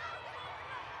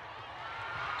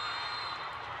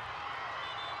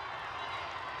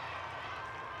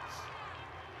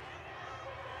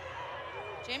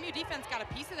 JMU defense got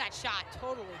a piece of that shot.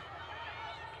 Totally.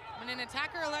 When an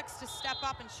attacker elects to step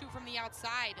up and shoot from the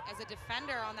outside, as a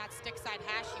defender on that stick side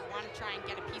hash, you want to try and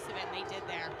get a piece of it, and they did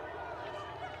there.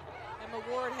 Emma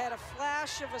Ward had a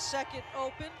flash of a second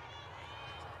open.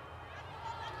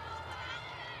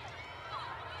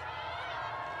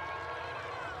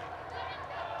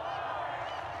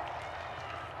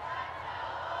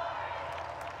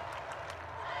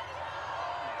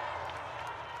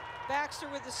 Baxter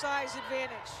with the size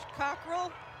advantage.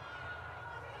 Cockrell.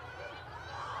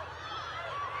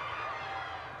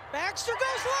 Baxter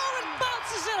goes low and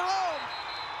bounces it home.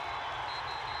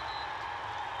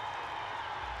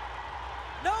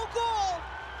 No goal,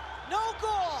 no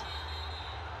goal.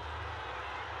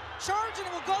 Charging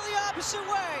it will go the opposite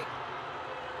way.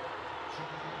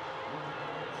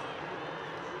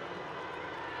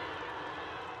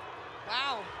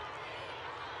 Wow.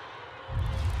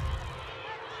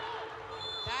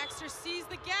 Baxter sees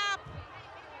the gap.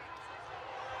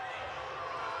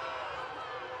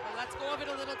 Well, let's go of it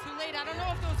a little too late. I don't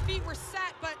know if those feet were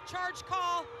set, but charge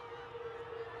call.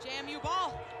 JMU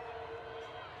ball.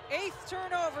 8th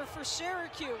turnover for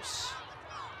Syracuse.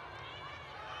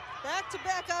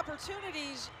 Back-to-back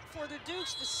opportunities for the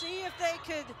Dukes to see if they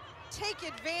could take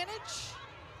advantage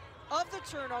of the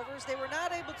turnovers. They were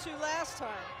not able to last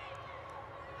time.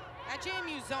 At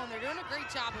JMU zone, they're doing a great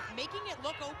job of making it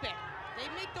look open. They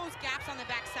make those gaps on the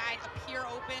backside appear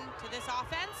open to this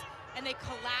offense, and they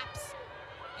collapse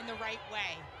in the right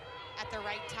way at the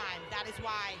right time. That is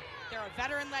why they're a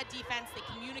veteran-led defense. They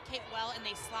communicate well, and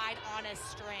they slide on a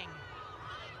string.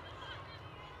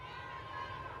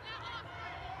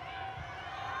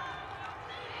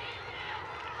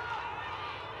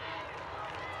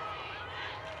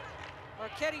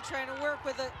 Marchetti trying to work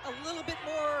with a little bit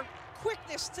more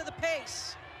quickness to the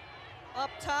pace. Up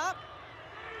top.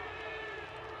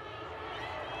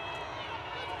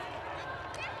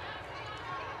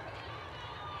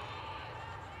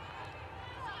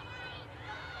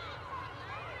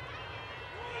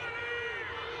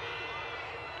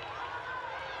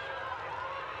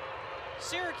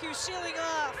 Syracuse sealing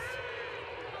off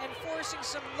and forcing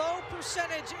some low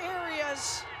percentage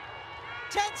areas.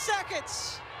 10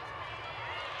 seconds.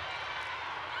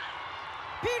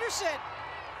 Peterson.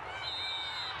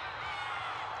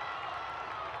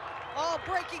 All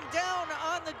breaking down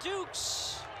on the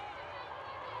Dukes.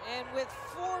 And with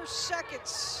 4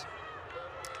 seconds,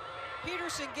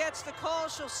 Peterson gets the call.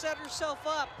 She'll set herself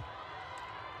up.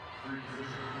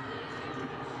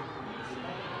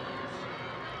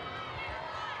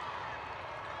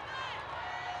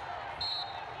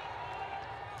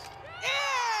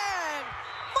 And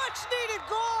much needed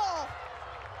goal.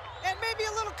 And maybe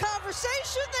a little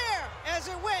conversation there as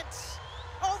it went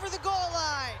over the goal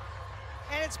line.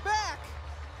 And it's back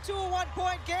to a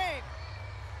 1-point game.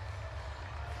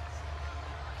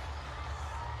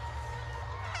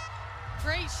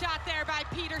 Great shot there by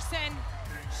Peterson,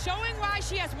 showing why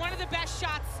she has one of the best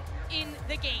shots in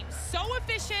the game. So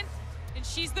efficient, and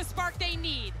she's the spark they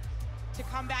need to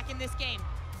come back in this game.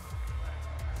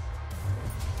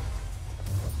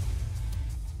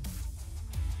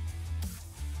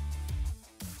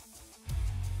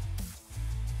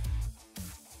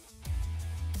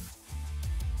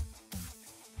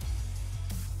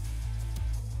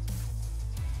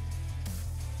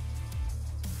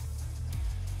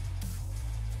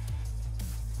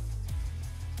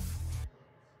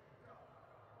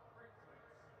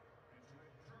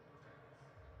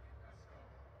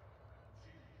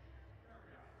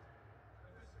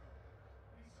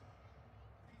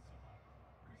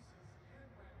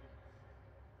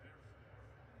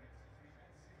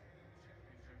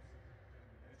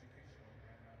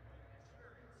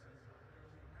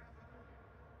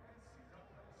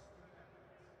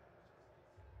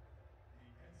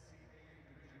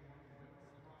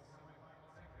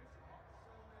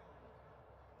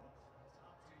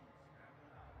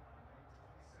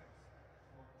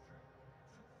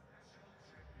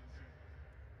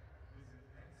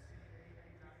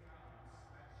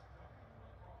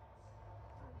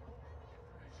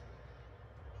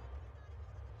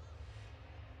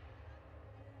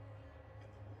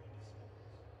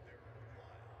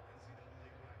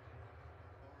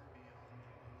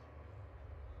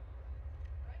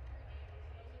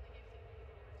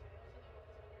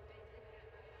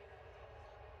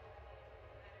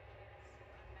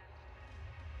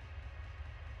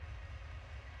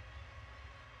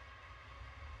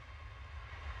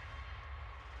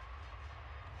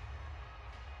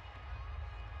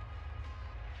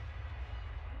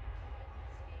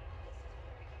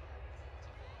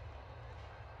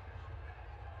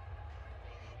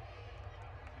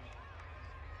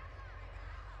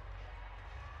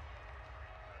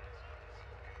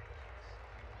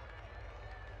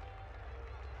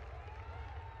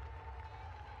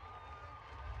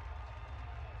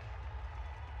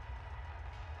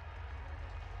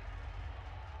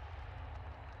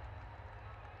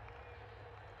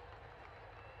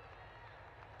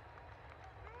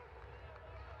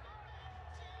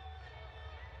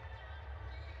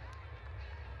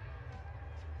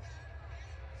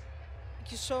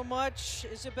 Thank you so much,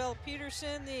 Isabel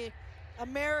Peterson, the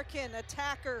American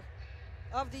Attacker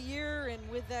of the Year, and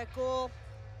with that goal,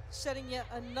 setting yet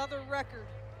another record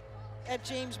at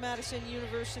James Madison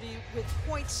University with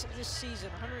points this season,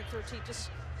 113. Just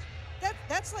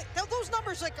that's like those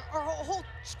numbers, like our whole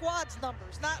squad's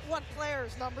numbers, not one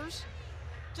player's numbers.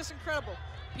 Just incredible.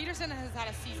 Peterson has had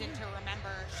a season to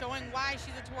remember, showing why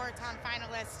she's a Tour-a-Thon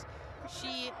finalist.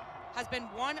 She has been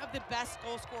one of the best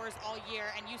goal scorers all year,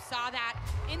 and you saw that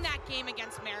in that game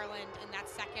against Maryland in that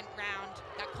second round,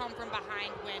 that come from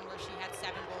behind win where she had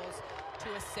 7 goals, 2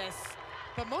 assists.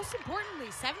 But most importantly,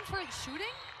 7 for 8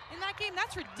 shooting in that game,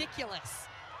 that's ridiculous.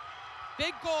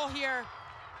 Big goal here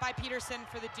by Peterson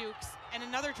for the Dukes, and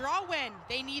another draw win.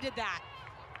 They needed that.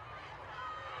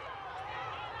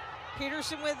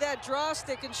 Peterson with that draw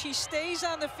stick, and she stays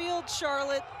on the field,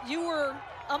 Charlotte. You were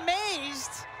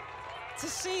amazed to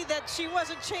see that she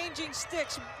wasn't changing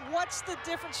sticks. What's the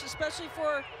difference, especially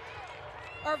for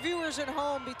our viewers at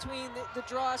home, between the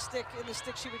draw stick and the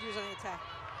stick she would use on the attack?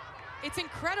 It's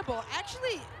incredible.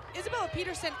 Actually, Isabella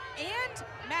Peterson and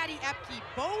Maddie Epke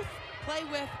both play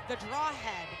with the draw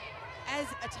head as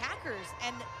attackers,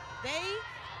 and they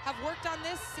have worked on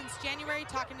this since January,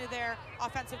 talking to their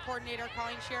offensive coordinator,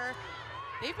 Colleen Shearer.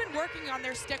 They've been working on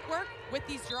their stick work with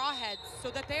these draw heads so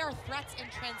that they are threats in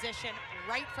transition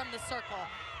right from the circle.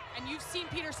 And you've seen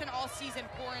Peterson all season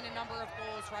pour in a number of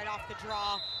goals right off the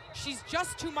draw. She's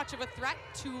just too much of a threat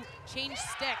to change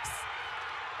sticks.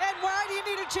 And why do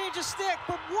you need to change a stick?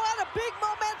 But what a big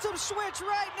momentum switch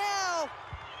right now.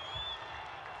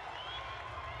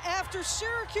 After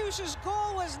Syracuse's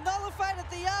goal was nullified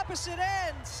at the opposite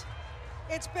end,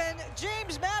 it's been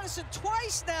James Madison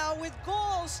twice now with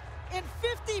goals in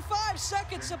 55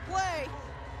 seconds of play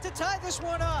to tie this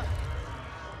one up.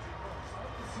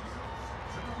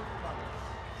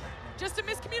 Just a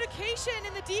miscommunication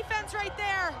in the defense right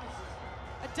there.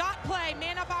 A dot play,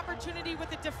 man-up opportunity with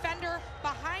the defender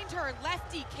behind her.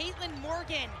 Lefty, Caitlin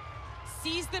Morgan,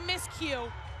 sees the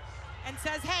miscue and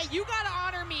says, hey, you gotta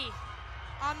honor me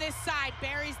on this side.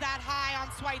 Buries that high on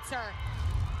Schweitzer.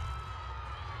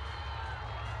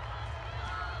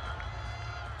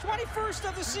 21st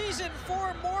of the season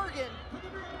for Morgan,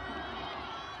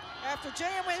 after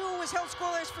JMU was held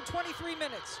scoreless for 23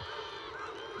 minutes.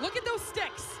 Look at those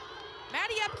sticks.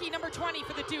 Maddie Epke, number 20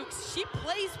 for the Dukes. She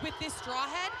plays with this draw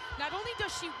head. Not only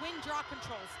does she win draw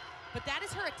controls, but that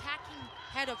is her attacking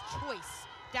head of choice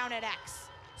down at X.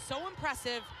 So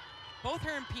impressive, both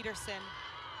her and Peterson.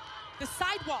 The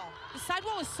sidewall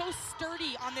is so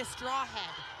sturdy on this draw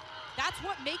head. That's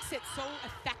what makes it so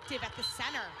effective at the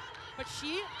center. But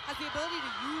she has the ability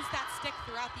to use that stick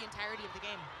throughout the entirety of the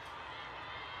game.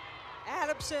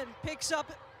 Adamson picks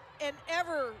up an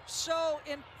ever so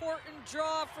important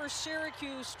draw for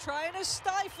Syracuse, trying to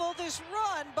stifle this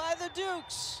run by the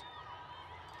Dukes.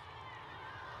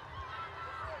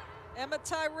 Emma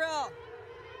Tyrell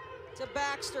to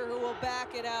Baxter, who will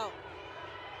back it out.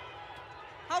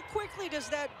 How quickly does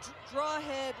that draw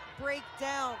head break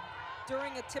down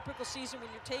during a typical season when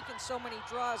you're taking so many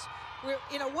draws?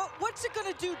 You know, what's it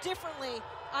going to do differently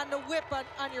on the whip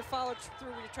on your follow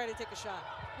through when you try to take a shot?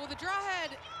 Well, the draw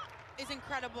head is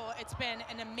incredible. It's been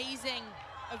an amazing,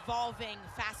 evolving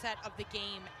facet of the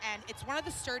game, and it's one of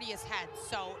the sturdiest heads,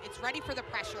 so it's ready for the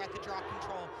pressure at the draw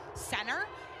control center.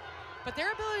 But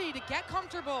their ability to get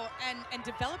comfortable and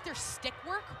develop their stick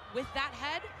work with that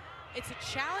head, it's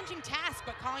a challenging task,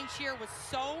 but Colleen Shearer was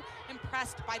so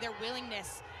impressed by their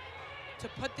willingness to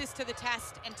put this to the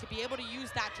test and to be able to use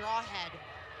that draw head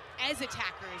as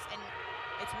attackers, and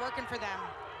it's working for them,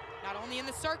 not only in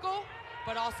the circle,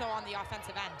 but also on the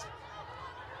offensive end.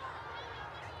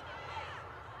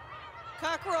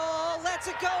 Cockrell lets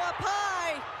it go up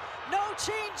high. No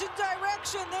change in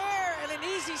direction there, and an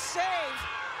easy save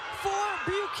for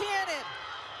Buchanan.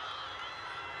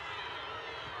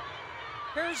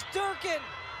 Here's Durkin,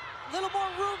 a little more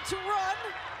room to run.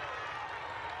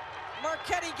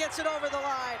 Marchetti gets it over the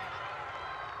line.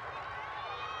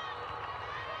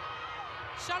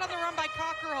 Shot on the run by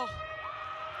Cockrell.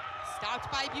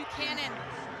 Stopped by Buchanan.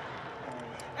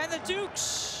 And the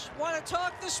Dukes want to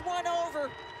talk this one over.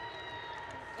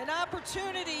 An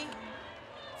opportunity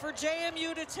for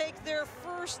JMU to take their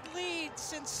first lead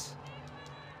since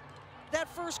that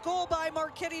first goal by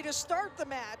Marchetti to start the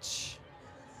match.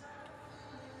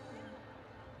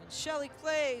 And Shelly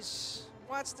Clays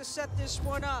wants to set this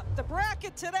one up. The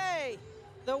bracket today,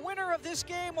 the winner of this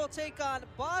game will take on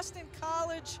Boston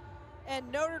College and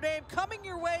Notre Dame. Coming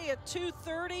your way at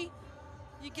 2:30.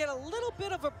 You get a little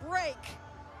bit of a break.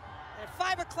 At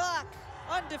 5 o'clock,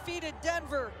 undefeated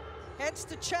Denver heads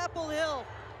to Chapel Hill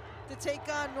to take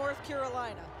on North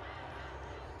Carolina.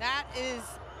 That is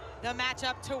the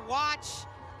matchup to watch.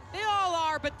 They all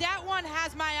are, but that one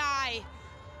has my eye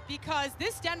because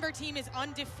this Denver team is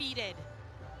undefeated.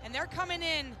 And they're coming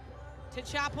in to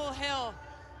Chapel Hill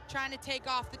trying to take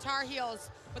off the Tar Heels.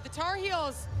 But the Tar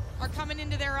Heels are coming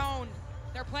into their own.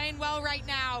 They're playing well right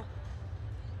now,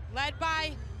 led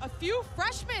by a few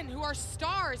freshmen who are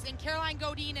stars in Caroline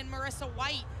Godin and Marissa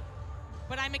White.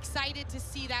 But I'm excited to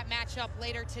see that matchup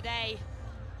later today,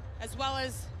 as well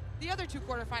as the other two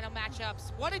quarterfinal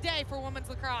matchups. What a day for women's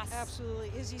lacrosse.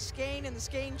 Absolutely. Izzy Skane and the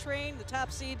Skane train, the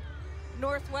top seed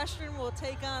Northwestern will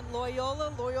take on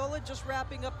Loyola. Loyola just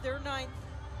wrapping up their 9th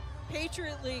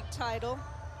Patriot League title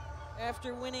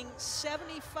after winning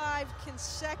 75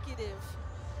 consecutive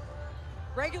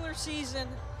regular season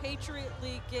Patriot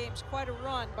League games. Quite a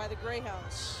run by the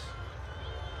Greyhounds.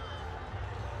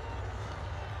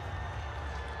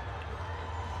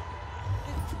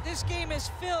 This game is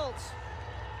filled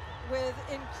with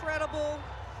incredible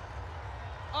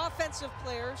offensive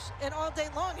players, and all day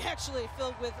long actually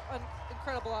filled with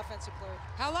incredible offensive players.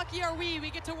 How lucky are we? We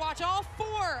get to watch all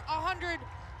 4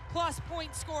 100-plus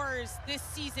point scorers this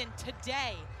season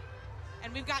today.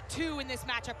 And we've got 2 in this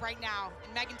matchup right now,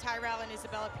 in Megan Tyrell and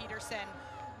Isabella Peterson.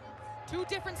 2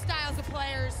 different styles of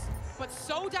players, but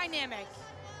so dynamic.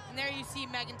 And there you see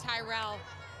Megan Tyrell.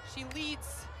 She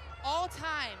leads all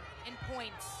time in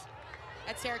points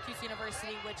at Syracuse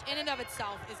University, which in and of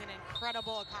itself is an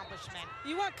incredible accomplishment.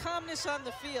 You want calmness on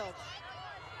the field.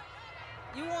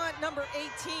 You want number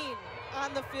 18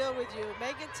 on the field with you.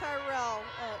 Megan Tyrell,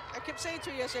 I kept saying to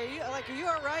her yesterday, are you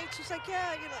all right? She's like,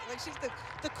 yeah, like she's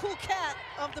the cool cat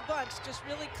of the bunch, just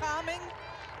really calming.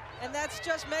 And that's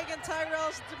just Megan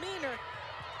Tyrell's demeanor.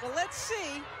 But let's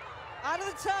see, out of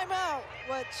the timeout,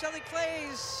 what Shelly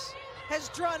Clays has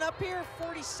drawn up here,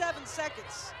 47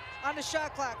 seconds on the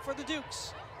shot clock for the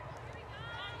Dukes.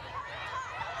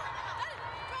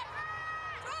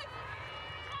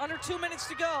 Under 2 minutes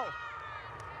to go.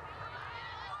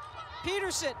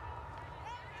 Peterson.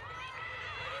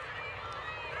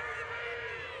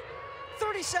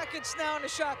 30 seconds now on the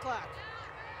shot clock.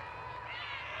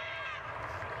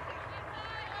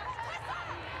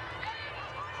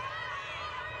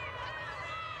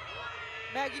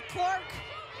 Maggie Clark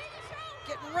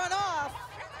getting run off.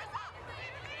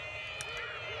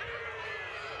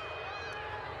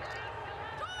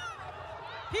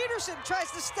 Peterson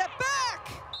tries to step back.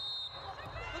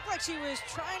 Looked like she was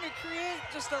trying to create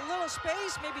just a little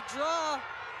space, maybe draw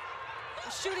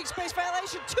a shooting space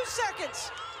violation. 2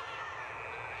 seconds.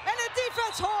 And the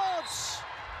defense holds.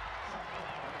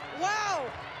 Wow.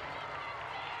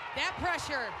 That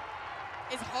pressure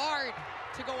is hard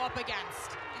to go up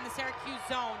against in the Syracuse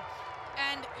zone.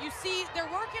 And you see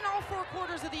they're working all 4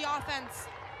 quarters of the offense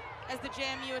as the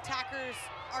JMU attackers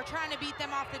are trying to beat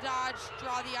them off the dodge,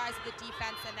 draw the eyes of the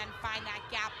defense, and then find that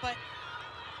gap. But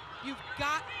you've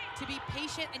got to be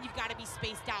patient and you've got to be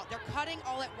spaced out. They're cutting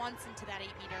all at once into that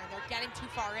 8-meter and they're getting too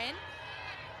far in.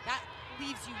 That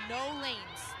leaves you no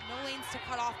lanes to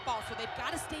cut off balls. So they've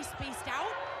got to stay spaced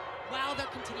out while they're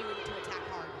continuing to attack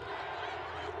hard.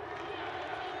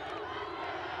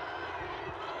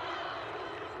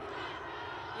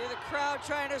 Yeah, the crowd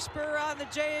trying to spur on the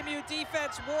JMU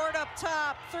defense. Ward up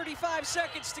top, 35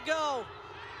 seconds to go.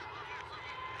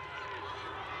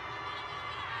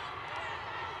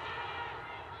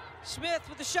 Smith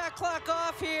with the shot clock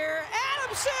off here.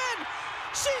 Adamson!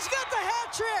 She's got the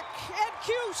hat trick! And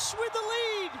Cuse with the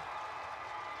lead.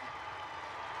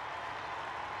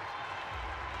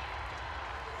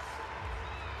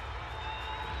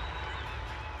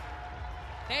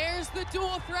 There's the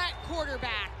dual threat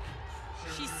quarterback.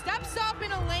 She steps up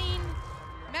in a lane.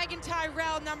 Megan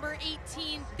Tyrell, number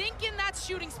 18, thinking that's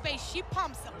shooting space. She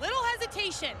pumps, a little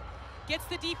hesitation, gets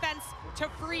the defense to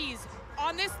freeze.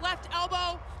 On this left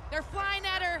elbow, they're flying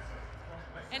at her.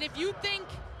 And if you think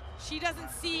she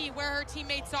doesn't see where her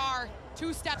teammates are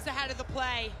 2 steps ahead of the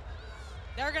play,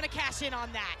 they're gonna cash in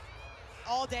on that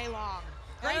all day long.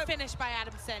 Great finish by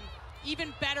Adamson.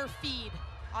 Even better feed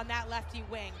on that lefty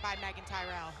wing by Megan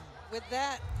Tyrell. With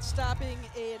that, stopping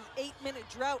an 8-minute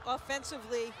drought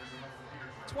offensively.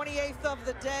 28th of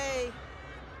the day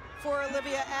for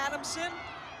Olivia Adamson.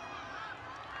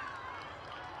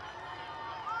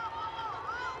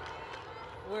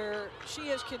 Where she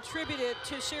has contributed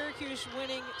to Syracuse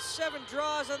winning 7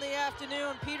 draws on the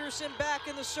afternoon. Peterson back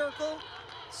in the circle.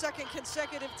 2nd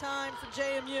consecutive time for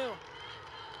JMU.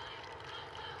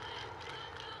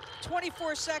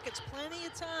 24 seconds, plenty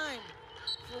of time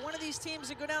for one of these teams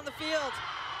to go down the field.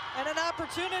 And an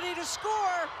opportunity to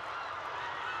score.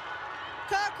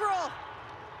 Cockrell.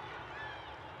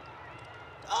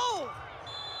 Oh,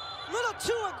 a little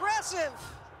too aggressive.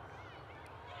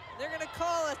 They're gonna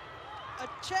call a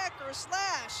check or a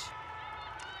slash.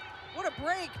 What a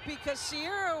break, because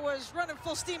Sierra was running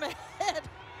full steam ahead.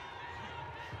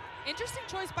 Interesting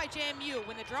choice by JMU.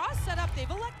 When the draw is set up, they've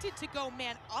elected to go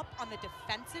man up on the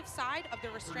defensive side of the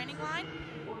restraining line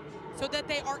so that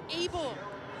they are able,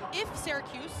 if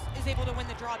Syracuse is able to win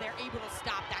the draw, they're able to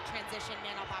stop that transition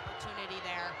man up opportunity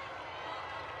there.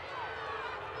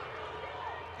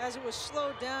 As it was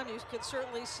slowed down, you could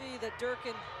certainly see that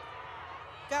Durkin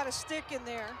got a stick in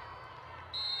there.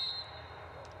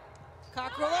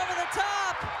 Cockrell over the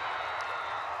top.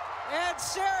 And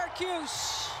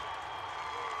Syracuse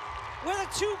with a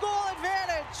 2-goal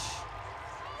advantage.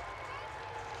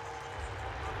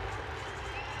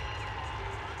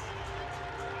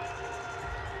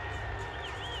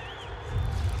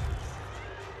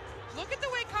 Look at the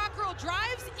way Cockrell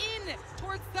drives in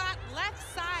towards that left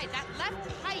side, that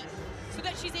left pipe, so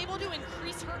that she's able to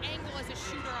increase her angle as a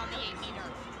shooter on the 8-meter.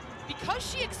 Because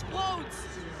she explodes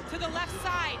to the left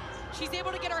side, she's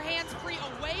able to get her hands free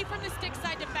away from the stick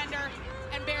side defender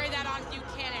and bury that on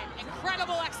Buchanan.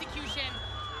 Incredible execution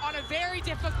on a very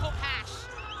difficult hash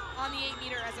on the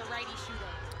 8-meter as a righty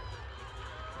shooter.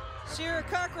 Sierra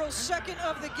Cockrell's second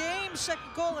of the game,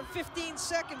 second goal in 15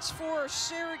 seconds for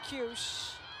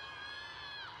Syracuse.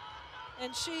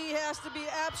 And she has to be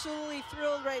absolutely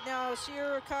thrilled right now.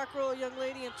 Sierra Cockrell, a young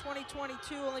lady in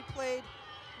 2022, only played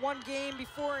 1 game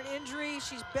before an injury.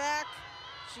 She's back,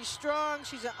 she's strong,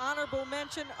 she's an honorable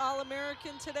mention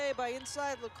All-American today by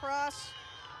Inside Lacrosse.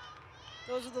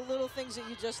 Those are the little things that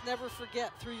you just never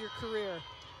forget through your career.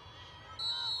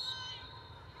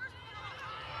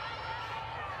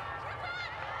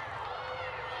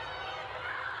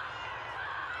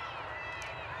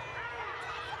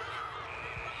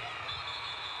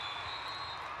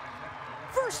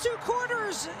 First 2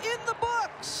 quarters in the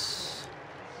books.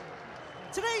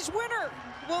 Today's winner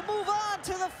will move on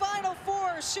to the Final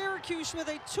Four. Syracuse with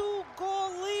a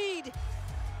 2-goal lead.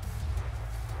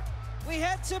 We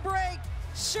head to break.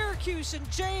 Syracuse and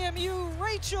JMU,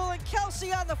 Rachel and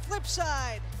Kelsey on the flip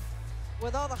side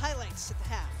with all the highlights at the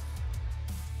half.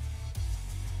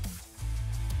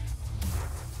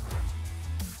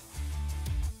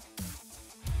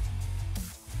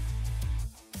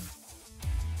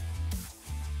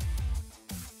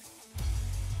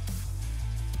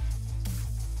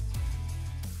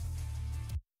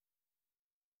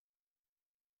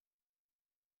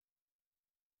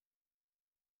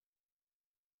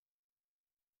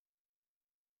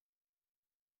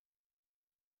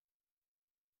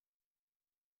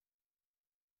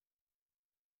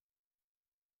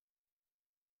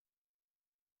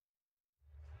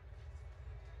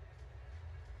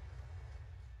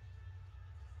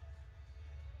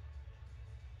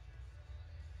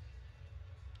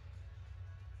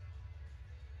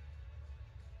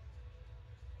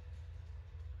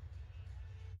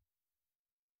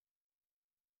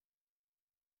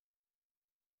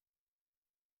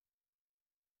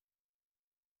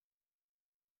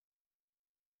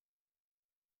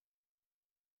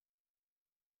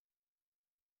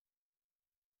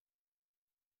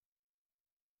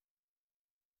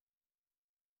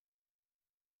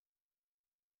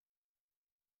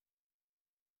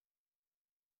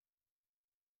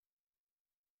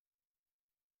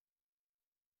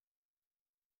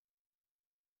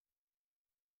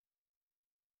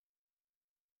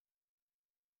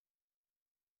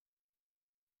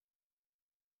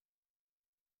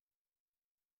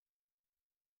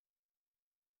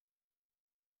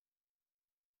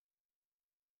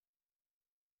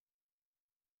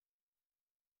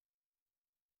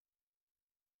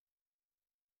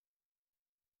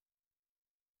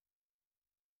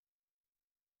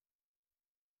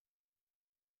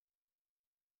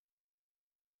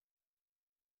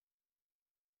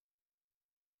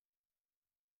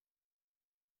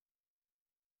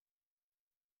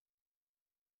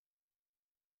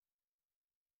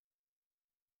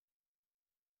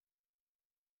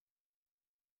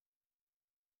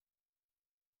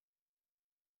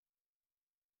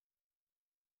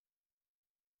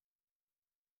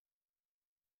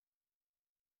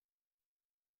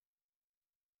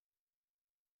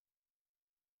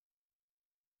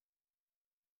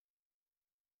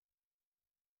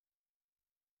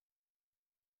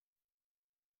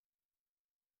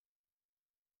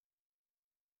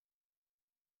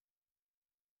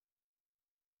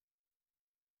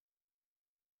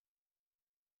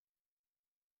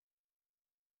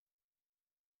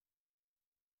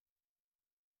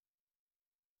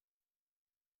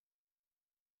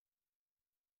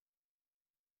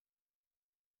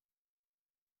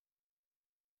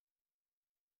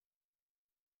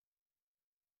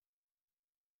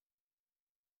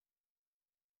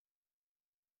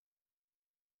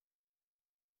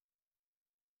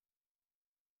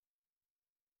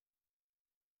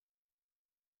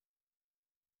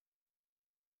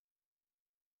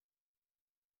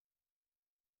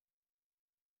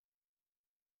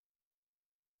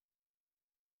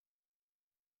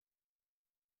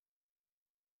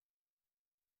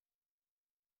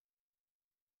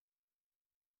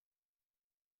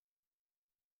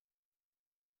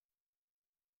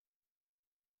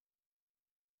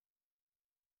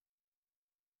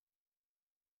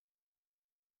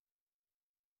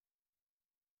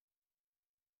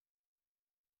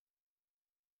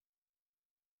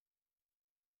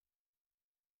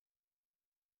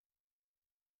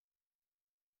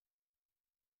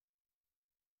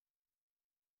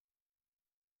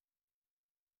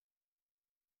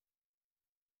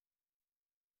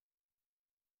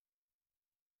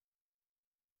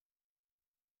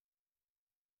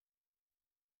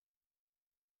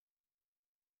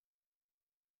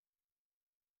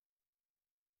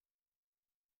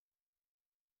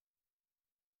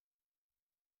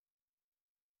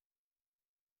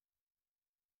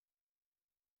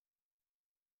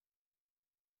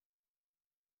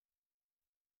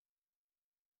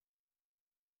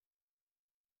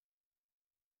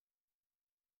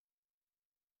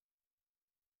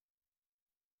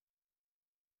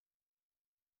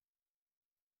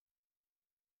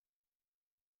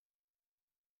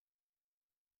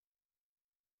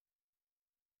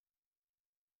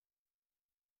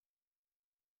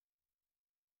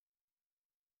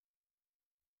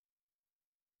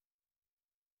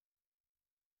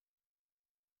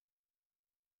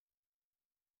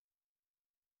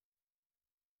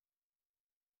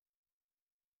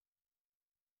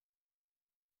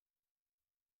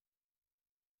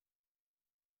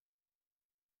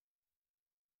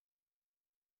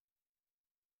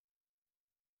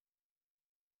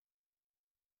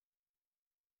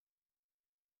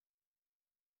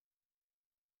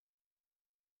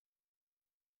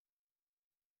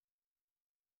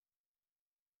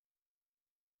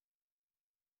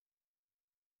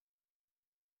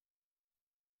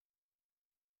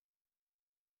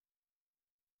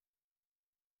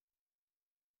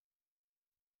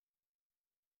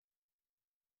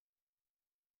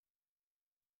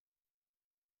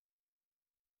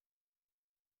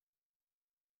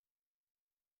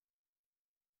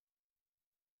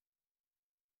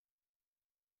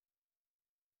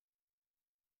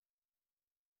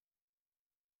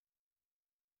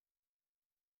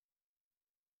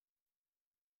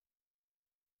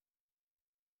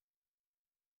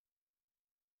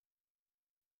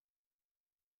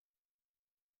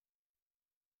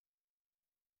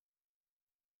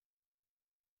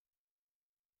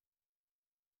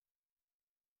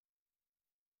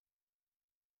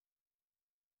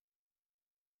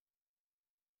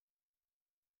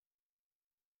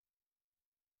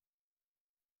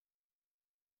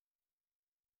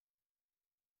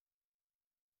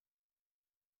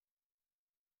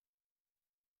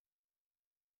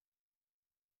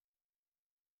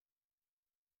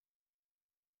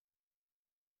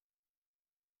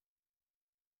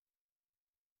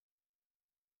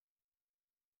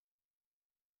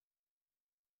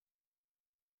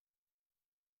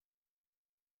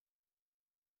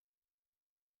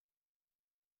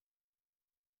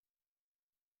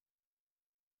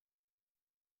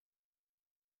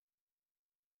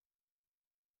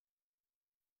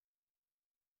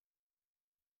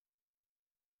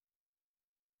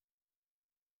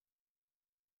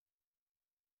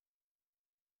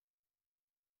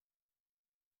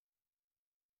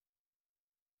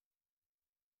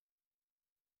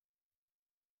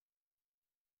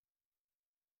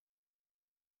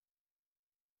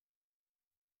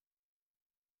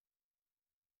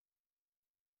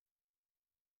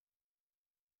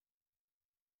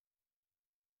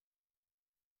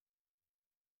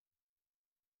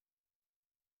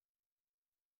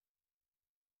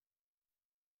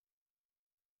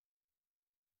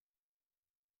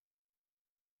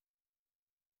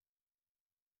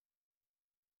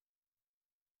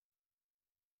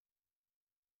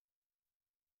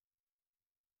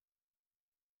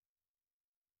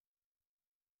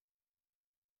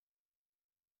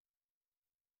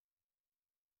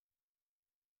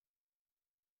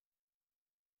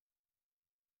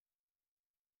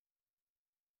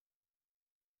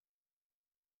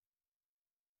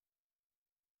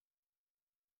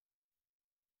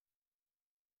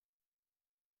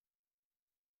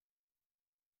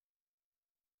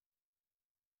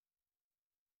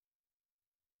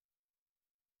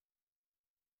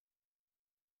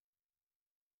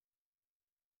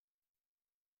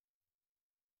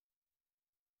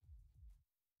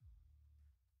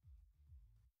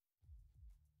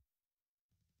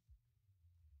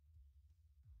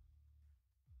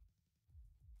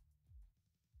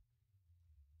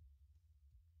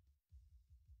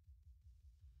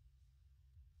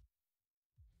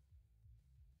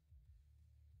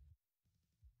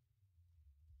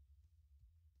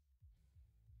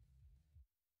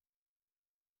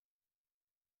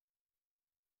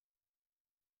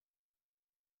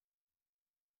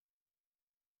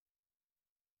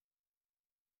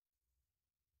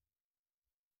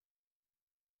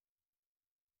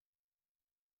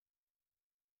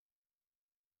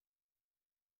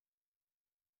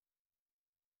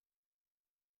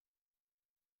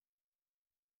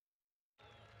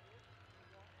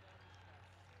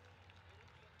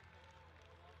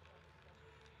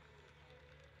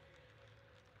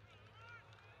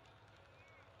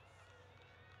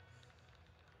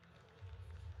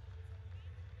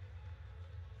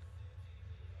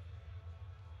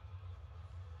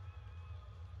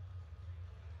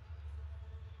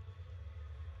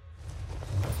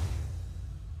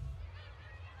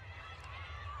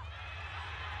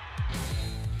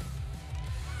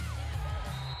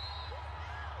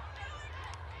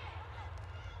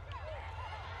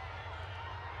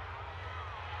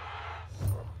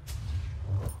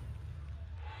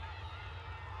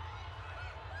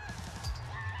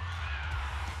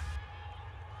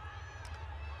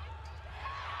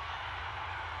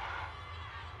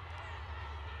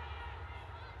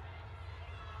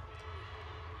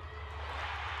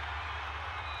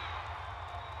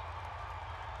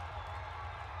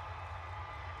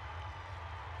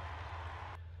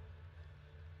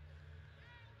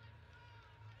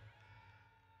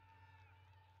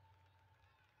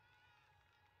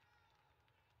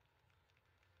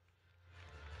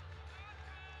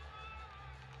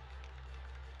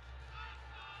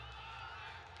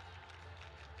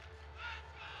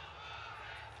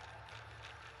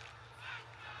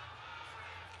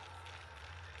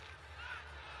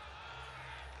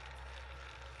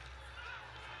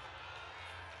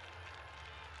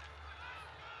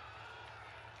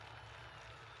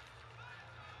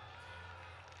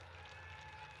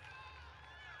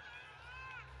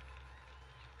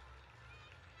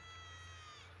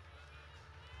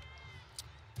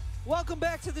 Welcome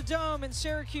back to the Dome in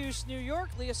Syracuse, New York.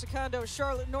 Leah Secondo,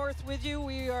 Charlotte North with you.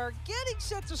 We are getting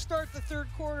set to start the third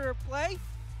quarter of play.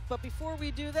 But before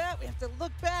we do that, we have to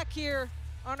look back here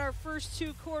on our first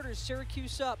two quarters.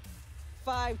 Syracuse up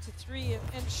 5-3.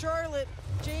 And Charlotte,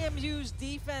 JMU's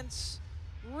defense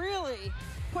really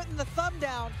putting the thumb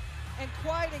down and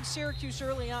quieting Syracuse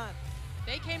early on.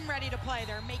 They came ready to play.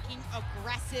 They're making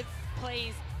aggressive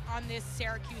plays on this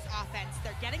Syracuse offense.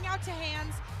 They're getting out to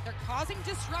hands, they're causing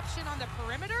disruption on the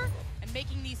perimeter and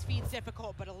making these feeds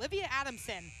difficult. But Olivia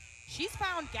Adamson, she's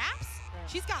found gaps.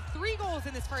 She's got 3 goals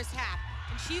in this first half,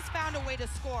 and she's found a way to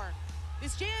score.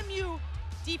 This JMU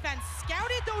defense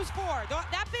scouted those 4.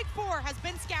 That big 4 has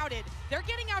been scouted. They're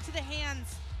getting out to the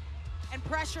hands and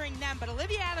pressuring them, but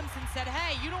Olivia Adamson said,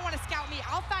 hey, you don't want to scout me,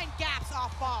 I'll find gaps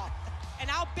off ball, and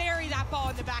I'll bury that ball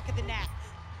in the back of the net.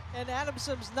 And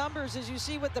Adamson's numbers, as you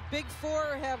see what the big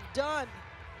 4 have done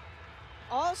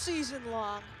all season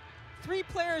long. 3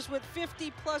 players with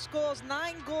 50-plus goals,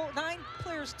 9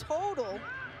 players total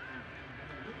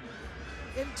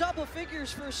in double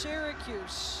figures for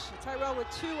Syracuse. Tyrell with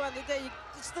 2 on the day.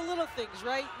 It's the little things,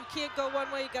 right? You can't go one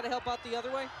way, you got to help out the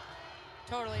other way.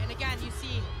 Totally, and again, you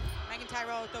see Megan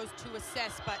Tyrell with those 2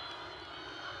 assists, but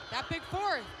that big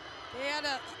 4, they had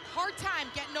a hard time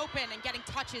getting open and getting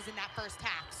touches in that first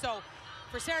half. So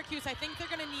for Syracuse, I think they're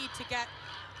going to need to get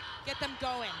them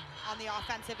going on the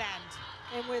offensive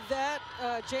end. And with that,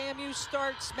 JMU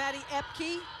starts Maddie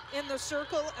Epke in the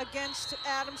circle against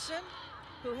Adamson,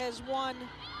 who has won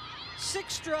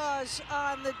 6 draws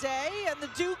on the day. And the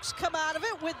Dukes come out of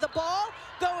it with the ball,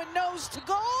 going nose to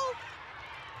goal.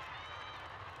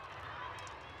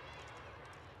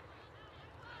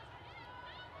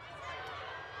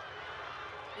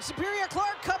 Superior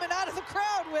Clark coming out of the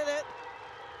crowd with it.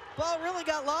 Ball really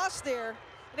got lost there.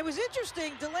 And it was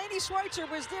interesting, Delaney Schweitzer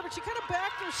was there, but she kind of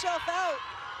backed herself out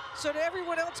so that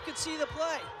everyone else could see the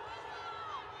play.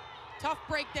 Tough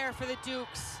break there for the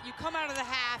Dukes. You come out of the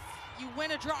half, you win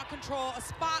a draw control, a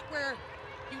spot where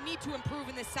you need to improve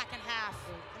in the second half,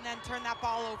 and then turn that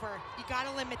ball over. You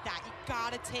gotta limit that. You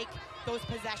gotta take those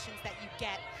possessions that you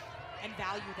get and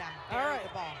value them. All right, the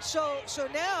ball. So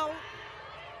now,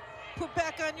 put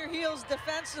back on your heels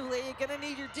defensively. You're gonna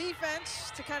need your defense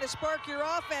to kind of spark your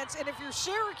offense. And if you're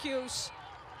Syracuse,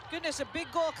 goodness, a big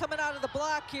goal coming out of the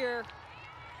block here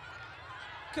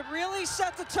could really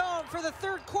set the tone for the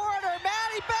third quarter.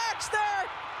 Maddie Baxter,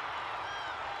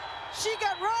 she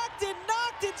got rocked and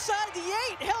knocked inside the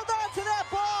 8, held on to that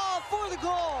ball for the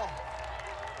goal.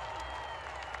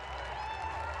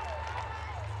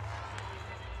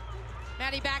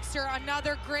 Maddie Baxter,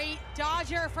 another great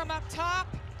dodger from up top.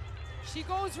 She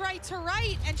goes right to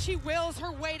right, and she wills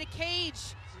her way to cage.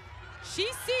 She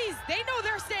sees, they know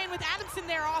they're staying with Adamson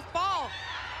there off ball,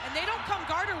 and they don't come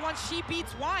guard her once she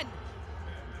beats 1.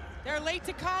 They're late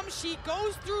to come. She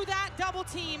goes through that double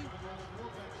team,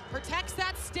 protects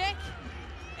that stick,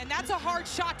 and that's a hard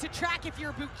shot to track if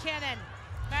you're Buchanan.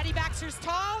 Maddie Baxter's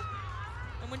tall,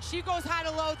 and when she goes high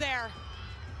to low there,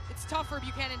 it's tough for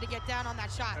Buchanan to get down on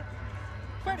that shot.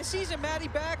 Quite a season Maddie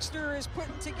Baxter is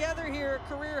putting together here,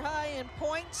 career high in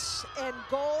points and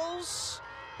goals.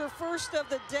 Her first of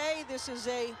the day. This is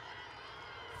a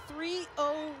 3-0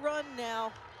 run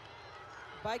now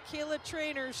by Kayla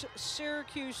Trainor's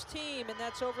Syracuse team, and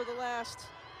that's over the last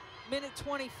minute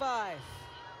 25.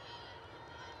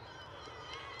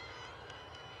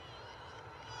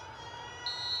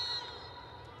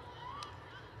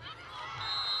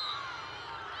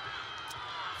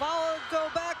 Go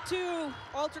back to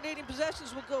alternating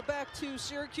possessions. Will go back to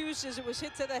Syracuse as it was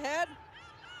hit to the head.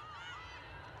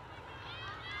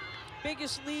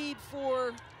 Biggest lead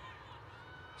for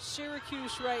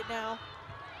Syracuse right now.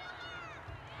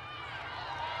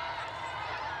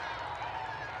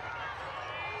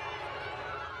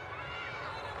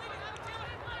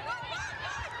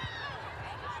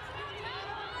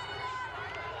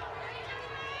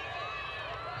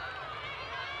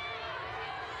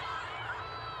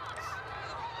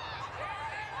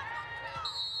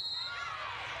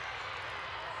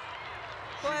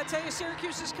 Well, I tell you,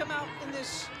 Syracuse has come out in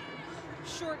this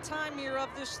short time here of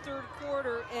this third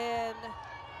quarter and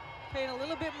paying a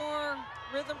little bit more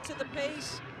rhythm to the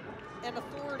pace and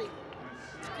authority.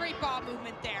 It's great ball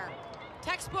movement there.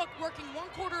 Textbook working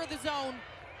 1/4 of the zone,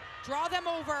 draw them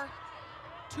over,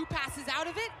 2 passes out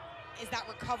of it is that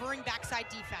recovering backside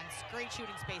defense. Great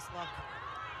shooting space look.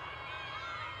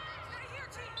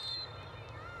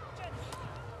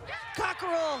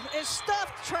 Cockerell is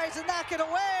stuffed, tries to knock it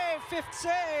away, 5th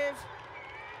save.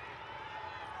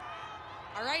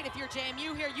 All right, if you're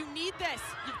JMU here, you need this.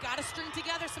 You've got to string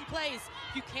together some plays.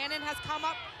 Buchanan has come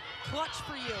up clutch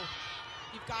for you.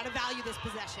 You've got to value this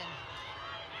possession.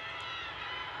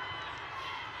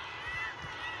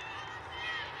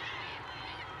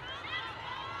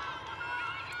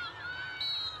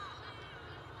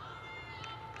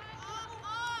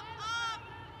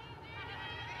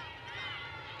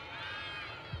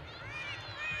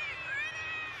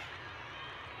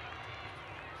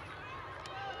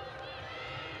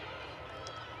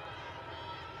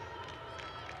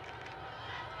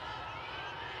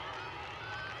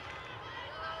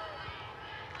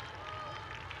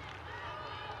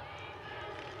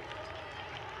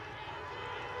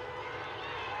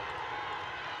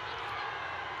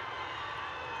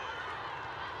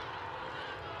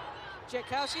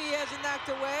 Jankowski has it knocked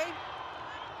away.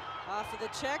 Off of the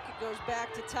check, it goes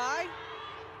back to tie.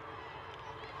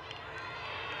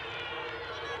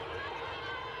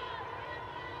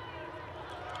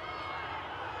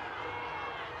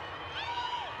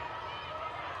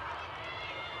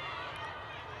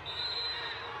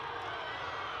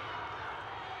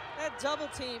 That double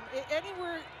team,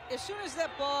 anywhere, as soon as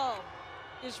that ball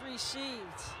is received,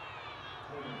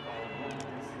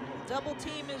 double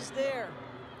team is there.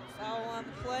 Foul on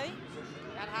the play.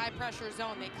 That high pressure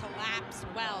zone, they collapse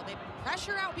well. They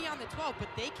pressure out beyond the 12, but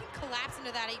they can collapse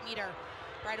into that 8-meter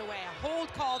right away. A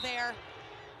hold call there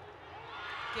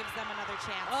gives them another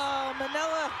chance. Oh,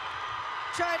 Manila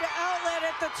tried to outlet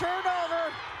at the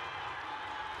turnover.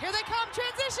 Here they come,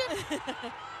 transition.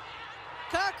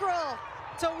 Cockrell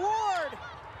to Ward.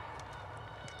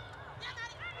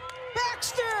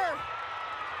 Baxter,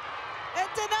 and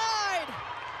denied.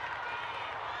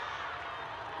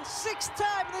 The 6th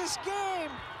time this game.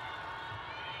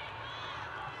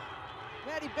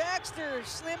 Maddie Baxter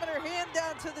slamming her hand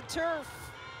down to the turf.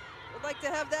 Would like to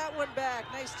have that one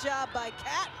back. Nice job by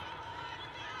Kat.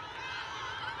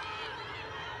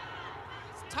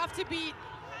 It's tough to beat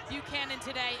Buchanan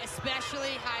today,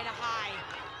 especially high to high.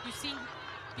 You've seen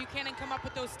Buchanan come up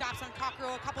with those stops on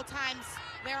Cockrell a couple times.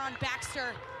 There on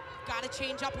Baxter. Got to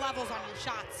change up levels on your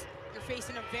shots. You're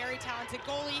facing a very talented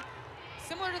goalie.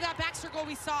 Similar to that Baxter goal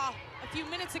we saw a few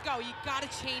minutes ago, you got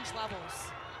to change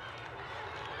levels.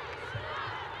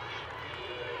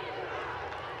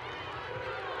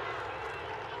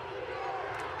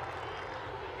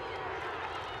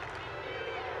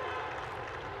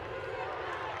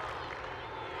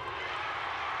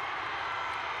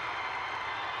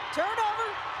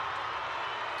 Turnover.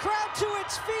 Crowd to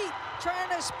its feet, trying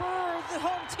to spur the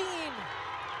home team.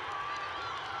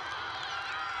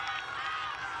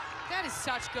 That is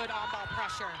such good on-ball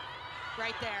pressure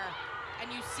right there. And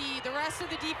you see the rest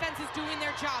of the defense is doing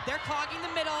their job. They're clogging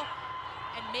the middle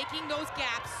and making those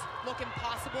gaps look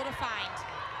impossible to find.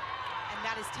 And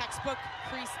that is textbook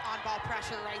crease on-ball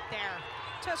pressure right there.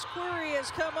 Tusqueary has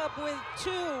come up with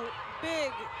 2 big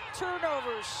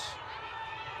turnovers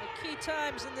at key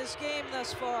times in this game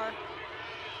thus far.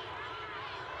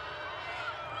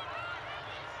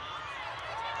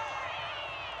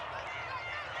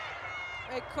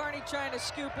 Meg Carney trying to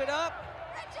scoop it up.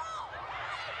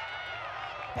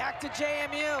 Back to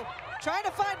JMU. Trying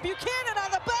to find Buchanan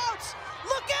on the bounce.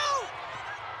 Look out!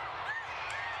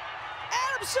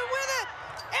 Adamson with it.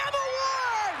 Emma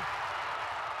Ward!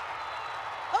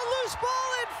 A loose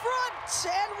ball in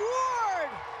front, and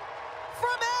Ward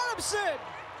from Adamson.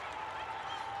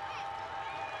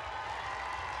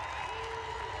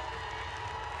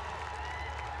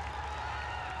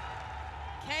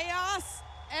 Chaos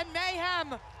and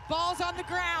mayhem, balls on the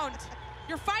ground.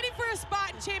 You're fighting for a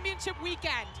spot in championship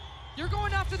weekend. You're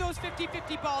going after those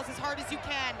 50-50 balls as hard as you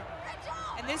can.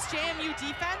 And this JMU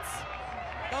defense,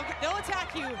 they'll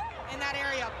attack you in that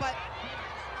area, but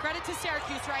credit to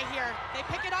Syracuse right here. They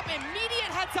pick it up,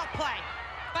 immediate heads-up play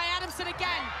by Adamson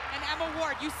again, and Emma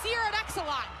Ward. You see her at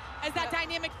Exelon as that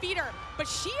dynamic feeder, but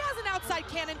she has an outside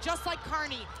cannon just like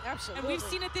Carney. Absolutely. And we've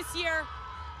seen it this year.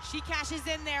 She cashes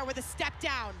in there with a step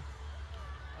down.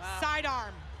 Wow.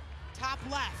 Sidearm, top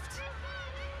left.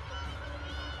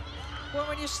 Well,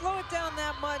 when you slow it down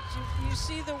that much, you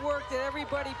see the work that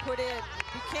everybody put in.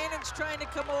 Buchanan's trying to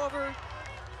come over.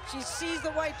 She sees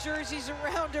the white jerseys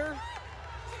around her.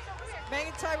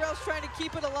 Megan Tyrell's trying to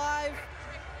keep it alive.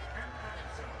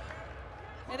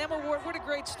 And Emma Ward, what a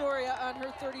great story on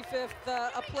her 35th.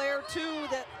 A player, too,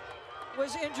 that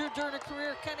was injured during her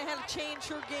career, kind of had to change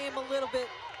her game a little bit.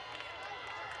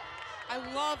 I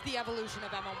love the evolution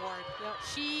of Emma Ward. Yep.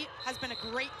 She has been a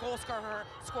great goal scorer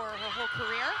her whole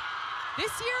career.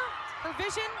 This year, her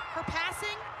vision, her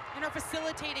passing, and her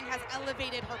facilitating has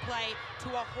elevated her play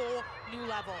to a whole new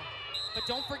level. But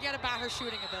don't forget about her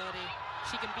shooting ability.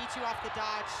 She can beat you off the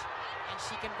dodge, and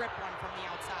she can rip one from the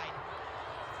outside.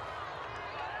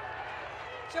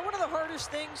 Is that one of the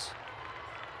hardest things?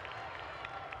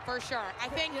 For sure. I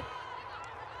think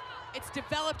it's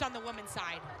developed on the women's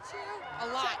side a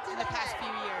lot in the past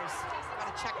few years. Got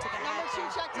a check to the head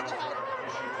there. Check to the head.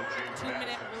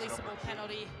 2-minute releasable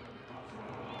penalty.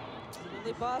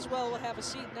 Lily Boswell will have a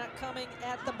seat not coming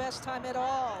at the best time at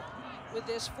all with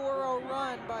this 4-0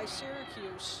 run by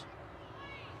Syracuse.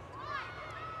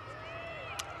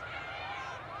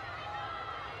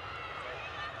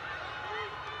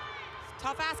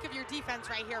 Tough ask of your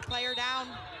defense right here. Player down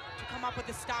to come up with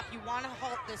a stop. You want to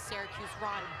halt this Syracuse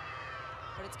run,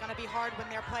 but it's going to be hard when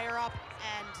they're player up,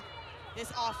 and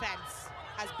this offense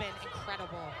has been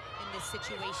incredible in this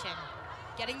situation.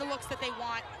 Getting the looks that they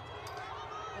want.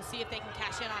 We'll see if they can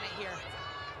cash in on it here.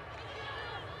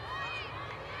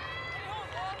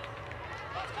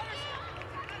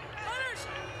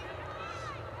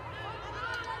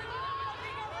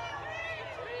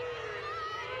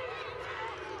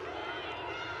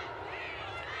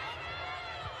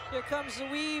 Here comes the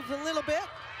weave a little bit.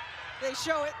 They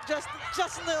show it just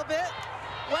a little bit.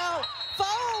 Well,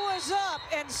 foul was up,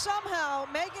 and somehow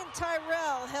Megan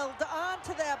Tyrell held on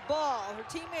to that ball. Her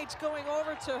teammates going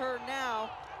over to her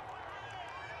now.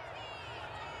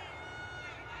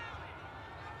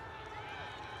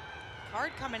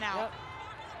 Card coming out. Yep.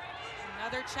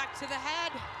 Another check to the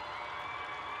head.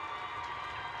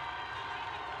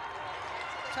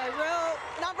 Tyrell,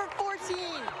 Number 14.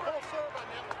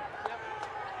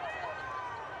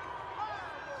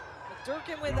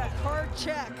 Durkin with that card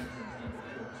check.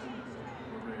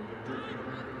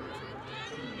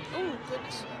 Oh,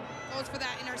 goodness. Goes for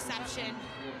that interception.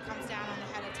 Comes down on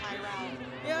the head of Tyrell.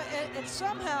 Yeah, and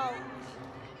somehow,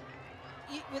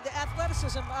 with the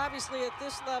athleticism, obviously, at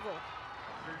this level,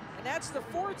 and that's the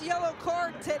 4th yellow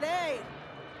card today.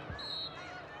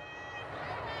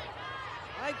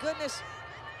 My goodness.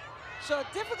 So a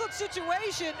difficult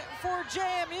situation for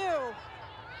JMU.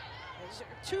 There's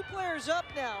 2 players up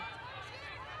now.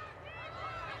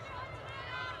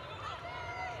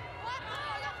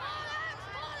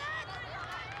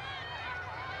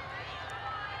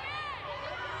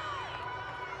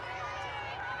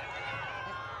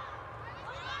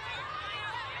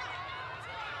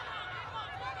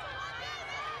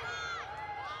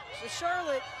 So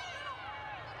Charlotte,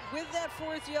 with that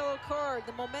 4th yellow card,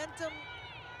 the momentum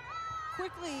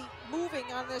quickly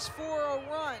moving on this 4-0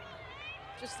 run.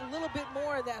 Just a little bit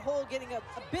more of that hole getting a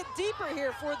bit deeper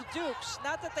here for the Dukes.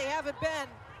 Not that they haven't been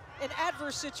in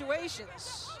adverse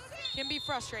situations. Can be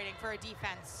frustrating for a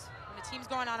defense. When a team's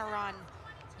going on a run,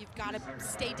 you've got to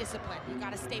stay disciplined. You've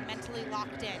got to stay mentally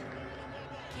locked in.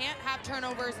 You can't have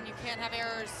turnovers and you can't have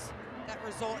errors that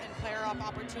result in player up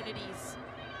opportunities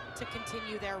to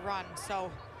continue their run.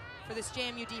 So for this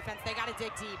JMU defense, they got to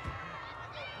dig deep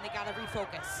and they got to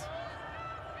refocus.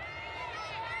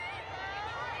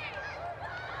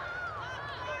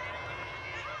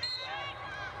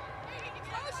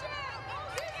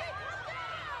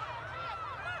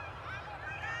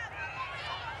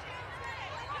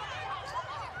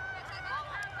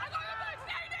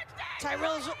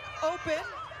 Tyrell's open,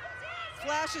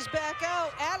 flashes back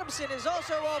out. Adamson is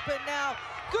also open now.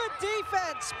 Good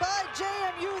defense by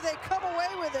JMU, they come away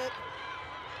with it.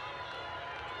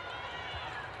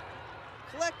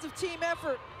 Collective team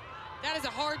effort. That is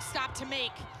a hard stop to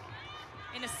make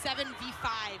in a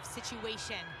 7v5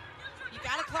 situation. You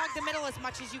gotta clog the middle as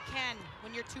much as you can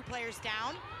when you're 2 players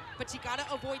down, but you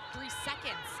gotta avoid 3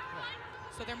 seconds.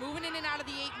 So they're moving in and out of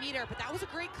the 8-meter, but that was a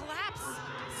great collapse.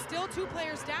 Still 2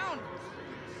 players down.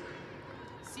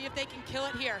 See if they can kill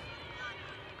it here.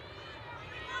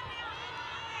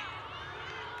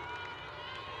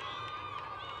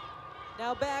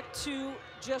 Now back to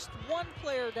just 1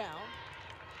 player down.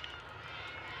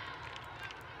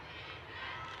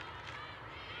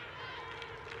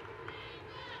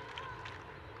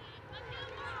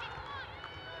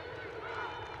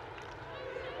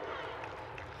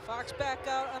 Fox back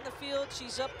out on the field,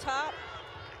 she's up top.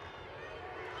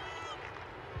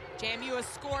 JMU has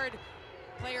scored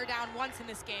player down once in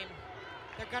this game.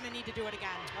 They're gonna need to do it again.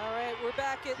 All right, we're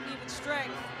back at even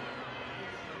strength.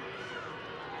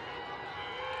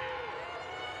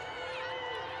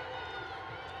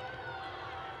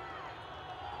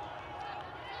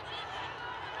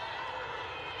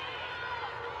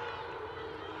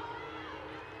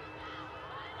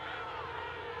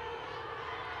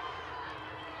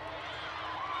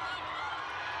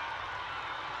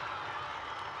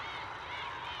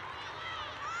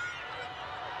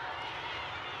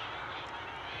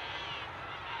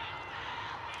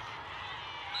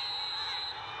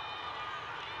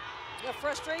 Yeah,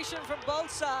 frustration from both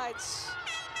sides.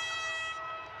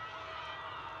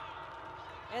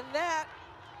 And that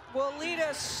will lead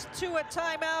us to a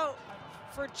timeout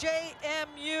for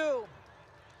JMU.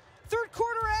 Third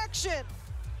quarter action.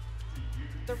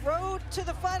 The road to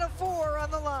the Final Four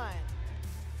on the line.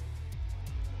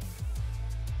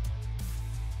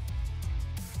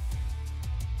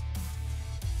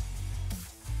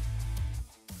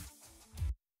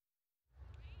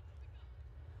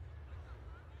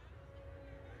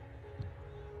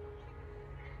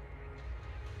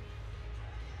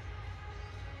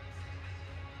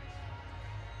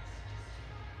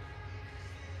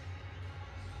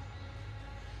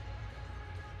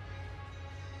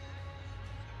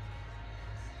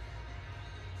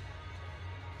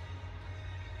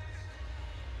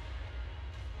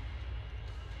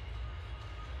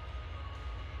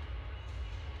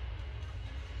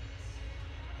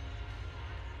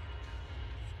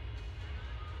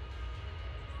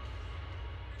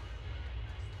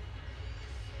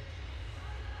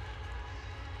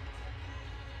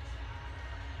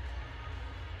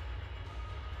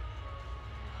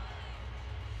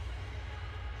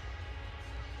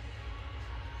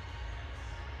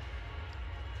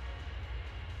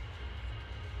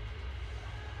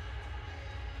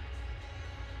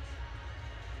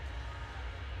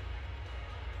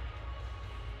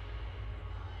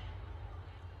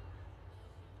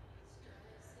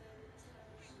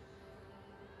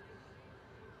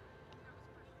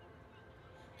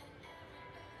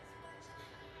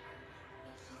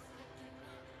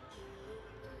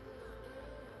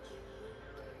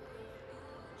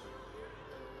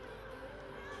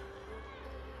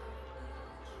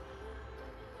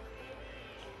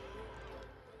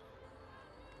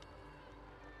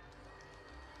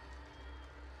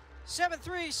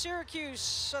 (7-3)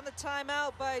 Syracuse on the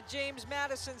timeout by James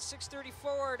Madison.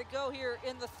 6:34 to go here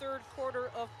in the third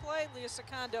quarter of play. Leah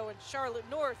Secondo and Charlotte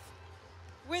North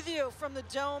with you from the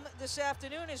Dome this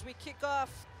afternoon as we kick off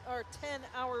our 10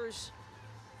 hours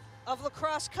of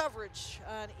lacrosse coverage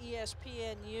on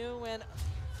ESPNU. And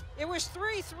it was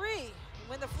 3-3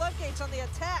 when the floodgates on the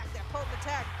attack, that potent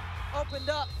attack, opened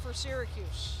up for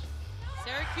Syracuse.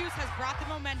 Syracuse has brought the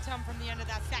momentum from the end of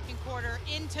that second quarter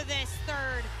into this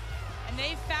third, and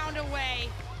they've found a way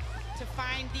to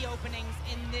find the openings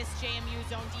in this JMU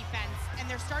zone defense, and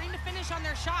they're starting to finish on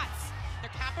their shots.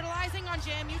 They're capitalizing on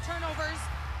JMU turnovers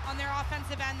on their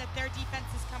offensive end that their defense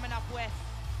is coming up with,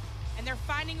 and they're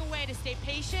finding a way to stay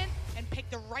patient and pick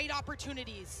the right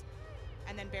opportunities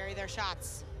and then bury their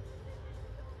shots.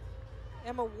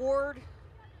 Emma Ward,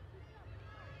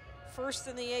 first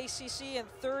in the ACC and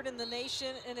third in the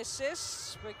nation in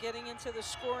assists, but getting into the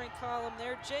scoring column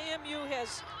there. JMU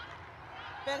has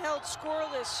been held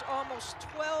scoreless almost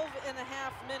 12 and a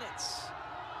half minutes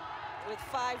with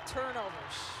 5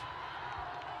 turnovers.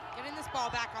 Getting this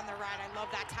ball back on the right. I love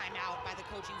that timeout by the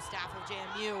coaching staff of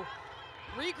JMU.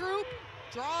 Regroup,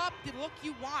 draw up the look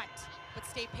you want, but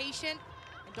stay patient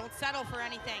and don't settle for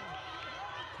anything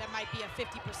that might be a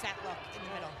 50% look in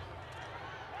the middle.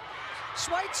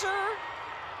 Schweitzer,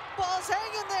 ball's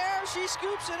hanging there, she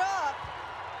scoops it up.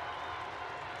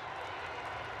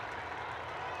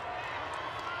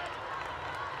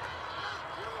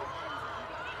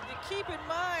 You keep in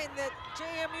mind that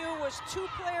JMU was 2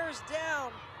 players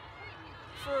down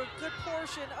for a good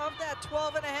portion of that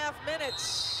 12 and a half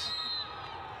minutes.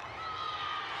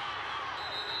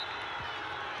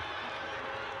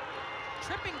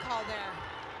 Tripping call there.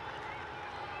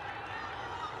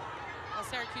 Well,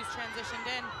 Syracuse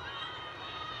transitioned in.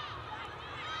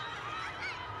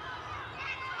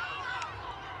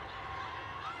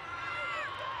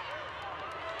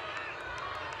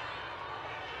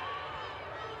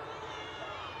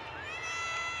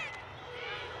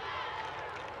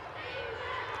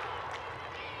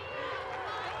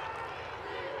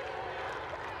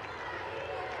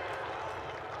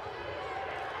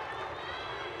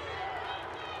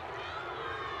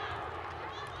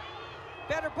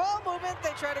 Better ball movement,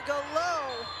 they try to go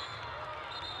low.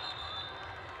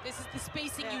 This is the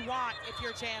spacing you want if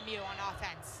you're JMU on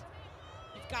offense.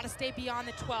 You've got to stay beyond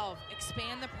the 12,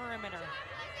 expand the perimeter.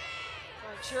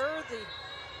 Sure,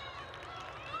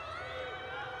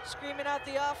 screaming out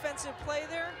the offensive play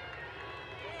there.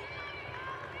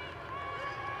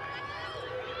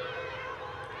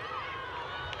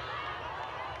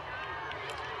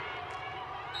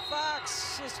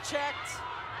 Fox is checked.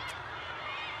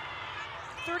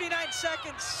 39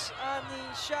 seconds on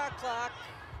the shot clock.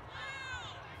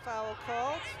 Foul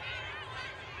called.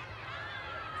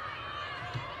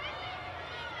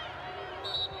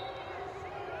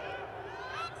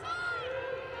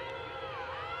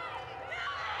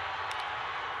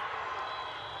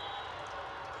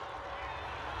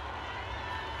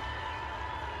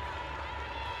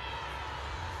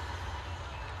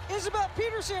 Isabel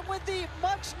Peterson with the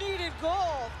much-needed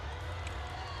goal.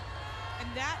 And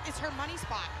that is her money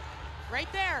spot.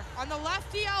 Right there, on the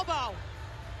lefty elbow.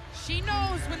 She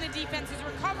knows when the defense is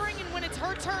recovering and when it's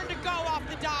her turn to go off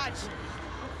the dodge.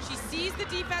 She sees the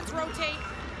defense rotate.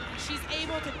 She's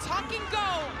able to tuck and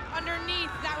go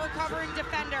underneath that recovering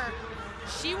defender.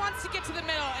 She wants to get to the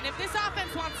middle, and if this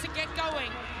offense wants to get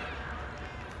going,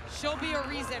 she'll be a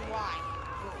reason why.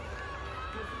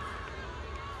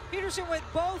 Peterson with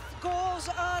both goals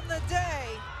on the day.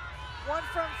 One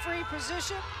from free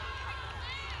position,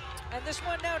 and this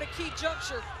one now at a key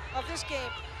juncture of this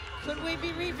game. Could we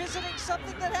be revisiting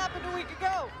something that happened a week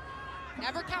ago?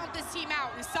 Never count this team out.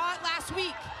 We saw it last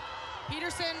week.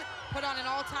 Peterson put on an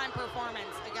all-time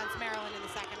performance against Maryland in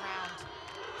the second round.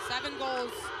 7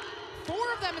 goals, 4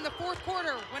 of them in the fourth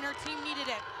quarter when her team needed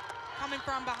it, coming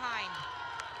from behind.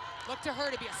 Look to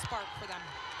her to be a spark for them.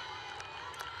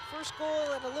 First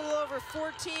goal in a little over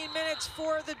 14 minutes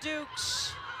for the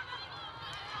Dukes.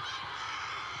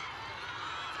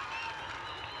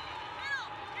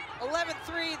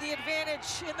 (11-3) the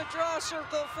advantage in the draw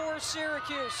circle for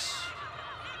Syracuse.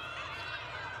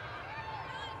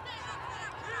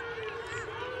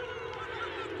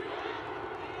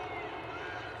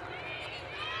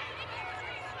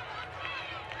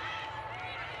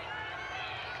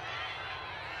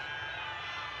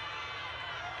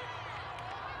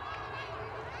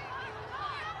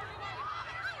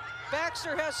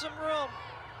 Baxter has some room.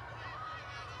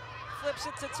 Flips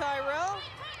it to Tyrell.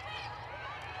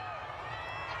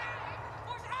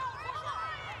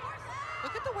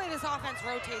 Look at the way this offense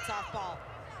rotates off ball.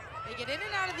 They get in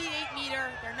and out of the 8-meter.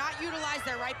 They're not utilized.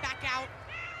 They're right back out,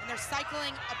 and they're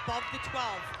cycling above the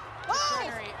 12.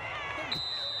 Oh!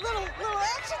 Little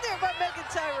action there by Megan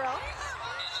Tyrell.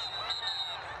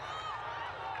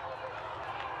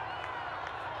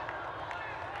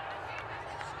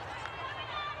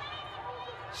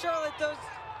 Charlotte, those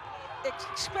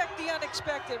expect the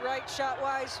unexpected, right,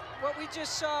 shot-wise? What we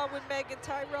just saw with Megan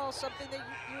Tyrell, something that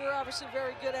you were obviously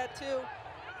very good at, too.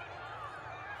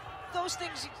 Those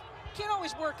things you can't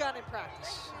always work on in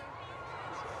practice.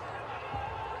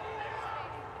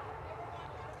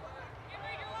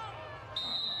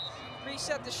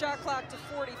 Reset the shot clock to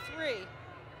 43.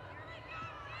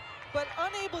 But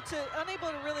unable to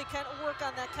really kind of work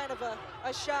on that kind of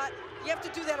a shot. You have to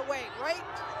do that away, right?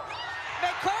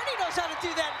 Meg Carney knows how to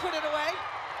do that and put it away.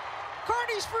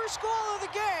 Carney's first goal of the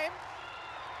game.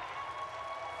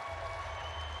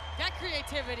 That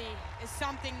creativity is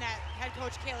something that head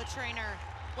coach Kayla Trainer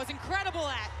was incredible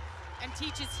at and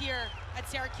teaches here at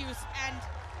Syracuse. And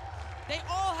they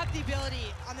all have the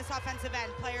ability on this offensive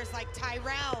end, players like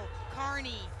Tyrell,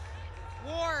 Carney,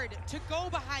 Ward, to go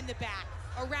behind the back,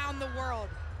 around the world,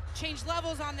 change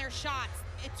levels on their shots.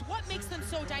 It's what makes them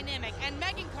so dynamic. And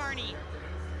Megan Carney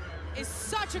is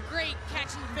such a great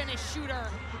catch and finish shooter,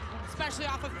 especially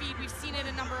off of feed. We've seen it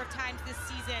a number of times this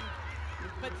season,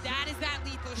 but that is that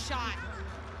lethal shot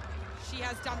she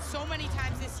has done so many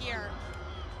times this year.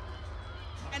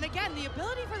 And again, the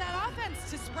ability for that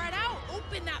offense to spread out,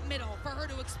 open that middle for her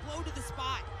to explode to the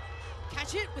spot,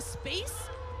 catch it with space,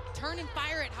 turn and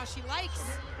fire it how she likes.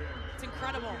 It's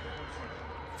incredible.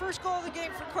 First goal of the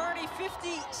game for Carney,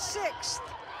 56th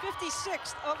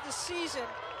of the season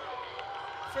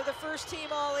for the first team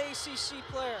All-ACC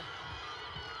player.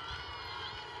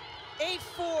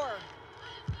 8-4.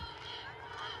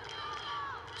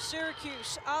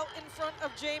 Syracuse out in front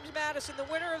of James Madison. The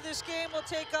winner of this game will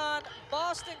take on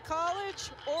Boston College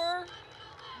or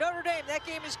Notre Dame. That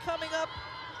game is coming up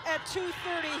at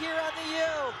 2:30 here on the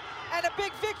U. And a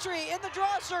big victory in the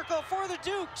draw circle for the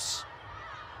Dukes.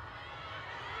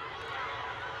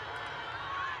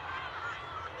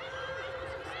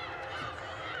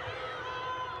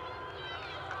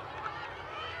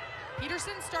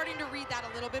 Peterson's starting to read that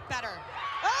a little bit better.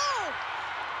 Oh!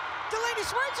 Delaney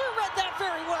Schweitzer read that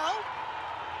very well.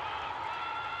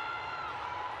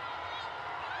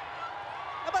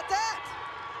 How about that?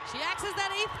 She acts as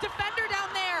that 8th defender down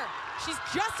there. She's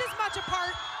just as much a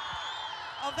part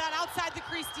of that outside the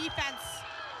crease defense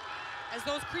as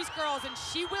those crease girls, and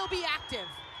she will be active.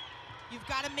 You've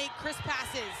got to make crisp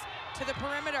passes to the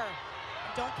perimeter.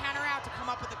 And don't counter out to come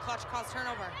up with a clutch cause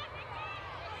turnover.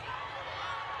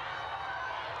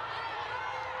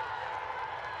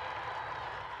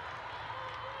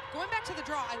 Going back to the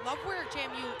draw, I love where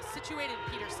JMU situated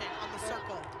Peterson on the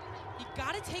circle. You've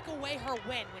got to take away her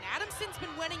win. When Adamson's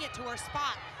been winning it to her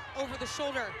spot over the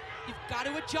shoulder, you've got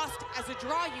to adjust as a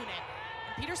draw unit.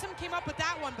 And Peterson came up with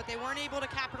that one, but they weren't able to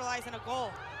capitalize on a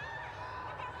goal.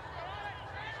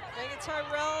 Megan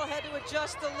Tyrell had to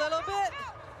adjust a little bit.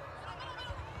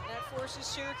 that forces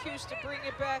Syracuse to bring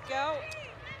it back out.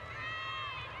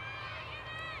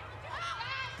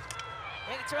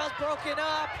 And throw's broken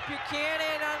up.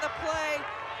 Buchanan on the play.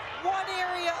 One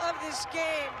area of this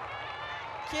game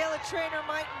Kayla Trainer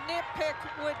might nitpick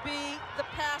would be the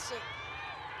passing.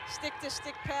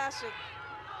 Stick-to-stick passing.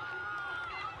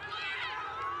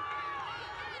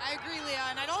 I agree, Leah,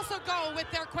 and I'd also go with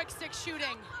their quick stick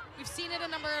shooting. We've seen it a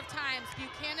number of times.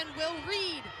 Buchanan will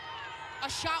read a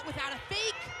shot without a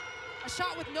fake, a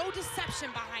shot with no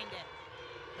deception behind it.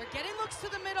 They're getting looks to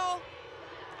the middle,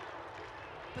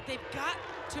 but they've got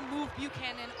to move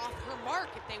Buchanan off her mark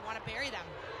if they want to bury them.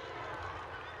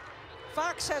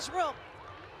 Fox has room.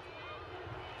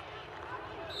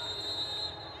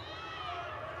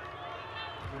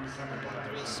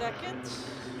 Three seconds.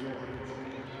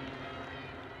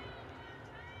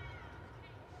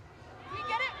 We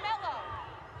get it, Mello.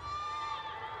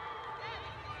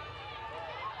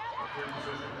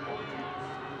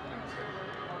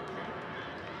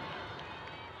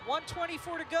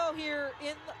 1:24 to go here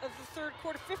in the third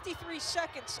quarter. 53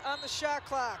 seconds on the shot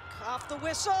clock. Off the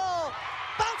whistle.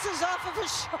 Bounces off of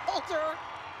his shoulder.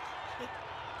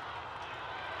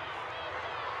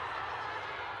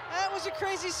 That was a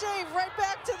crazy save. Right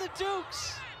back to the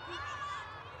Dukes.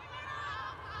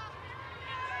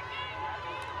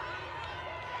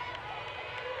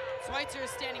 Schweitzer is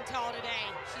standing tall today.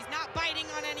 She's not biting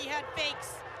on any head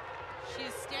fakes. She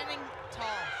is standing tall.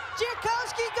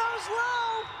 Jankowski goes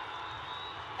low,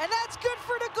 and that's good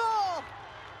for the goal.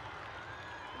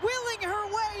 Willing her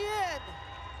way in.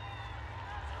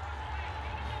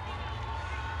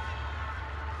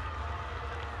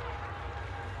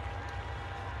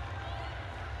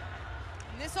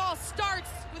 And this all starts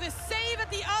with a save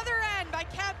at the other end by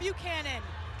Kat Buchanan,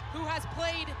 who has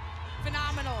played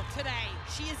phenomenal today.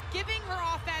 She is giving her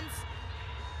offense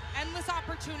endless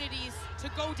opportunities to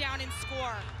go down and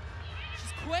score.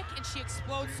 She's quick and she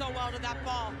explodes so well to that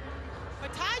ball.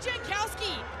 But Ty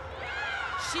Jankowski,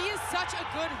 she is such a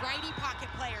good righty pocket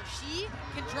player. She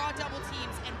can draw double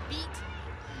teams and beat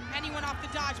anyone off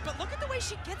the dodge. But look at the way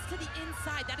she gets to the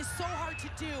inside. That is so hard to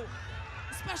do,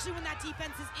 especially when that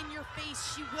defense is in your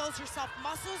face. She wills herself,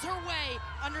 muscles her way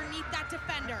underneath that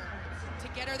defender to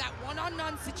get her that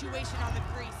one-on-none situation on the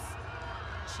crease.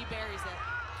 She buries it.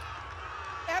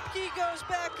 Epke goes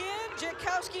back in.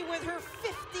 Jankowski with her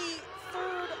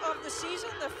 53rd of the season,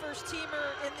 the first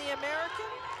teamer in the American.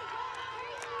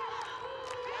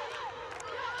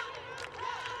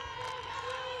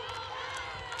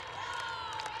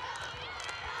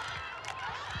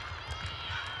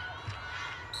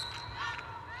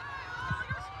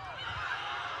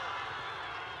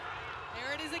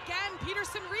 There it is again.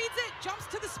 Peterson reads it, jumps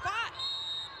to the spot.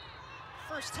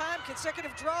 First time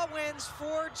consecutive draw wins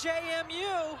for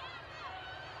JMU.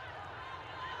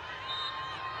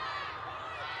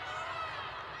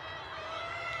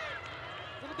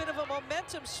 A little bit of a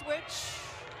momentum switch.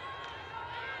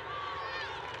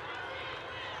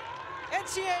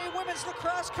 NCAA women's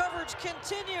lacrosse coverage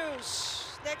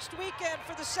continues next weekend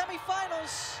for the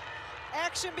semifinals.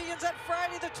 Action begins at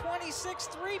Friday the 26th,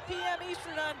 3 p.m.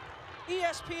 Eastern on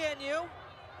ESPNU.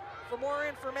 For more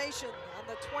information on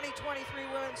the 2023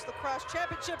 Women's Lacrosse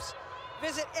Championships,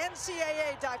 visit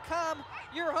ncaa.com,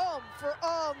 your home for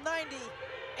all 90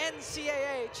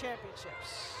 NCAA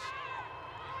championships.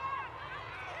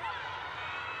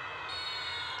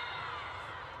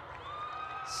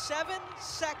 Seven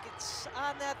seconds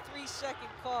on that 3-second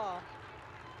call.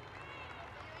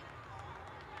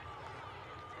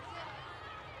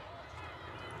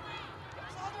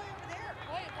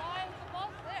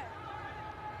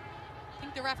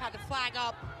 The ref had the flag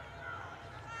up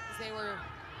as they were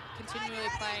continually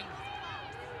playing.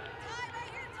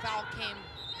 Foul came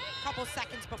a couple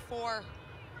seconds before.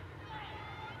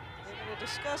 They're going to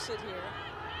discuss it here.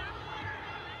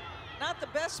 Not the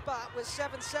best spot with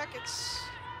 7 seconds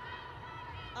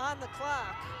on the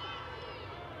clock.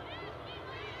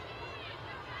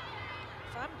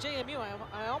 If I'm JMU,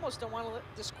 I almost don't want to let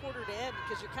this quarter to end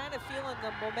because you're kind of feeling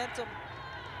the momentum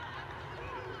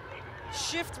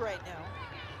shift right now.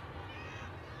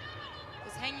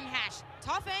 This hanging hash,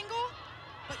 tough angle,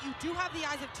 but you do have the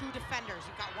eyes of 2 defenders.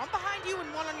 You've got one behind you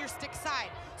and one on your stick side.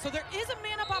 So there is a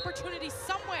man-up opportunity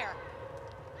somewhere.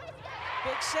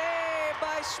 Big save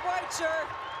by Schweitzer.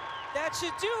 That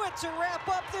should do it to wrap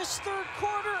up this third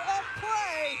quarter of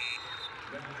play.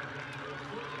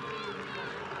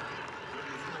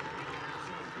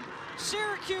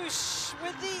 Syracuse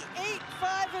with the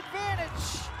 8-5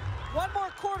 advantage. One more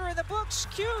quarter in the books.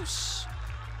 Cuse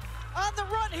on the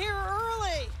run here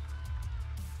early.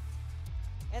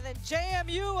 And then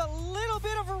JMU a little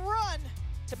bit of a run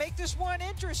to make this one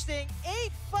interesting.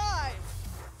 8-5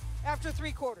 after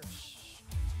 3 quarters.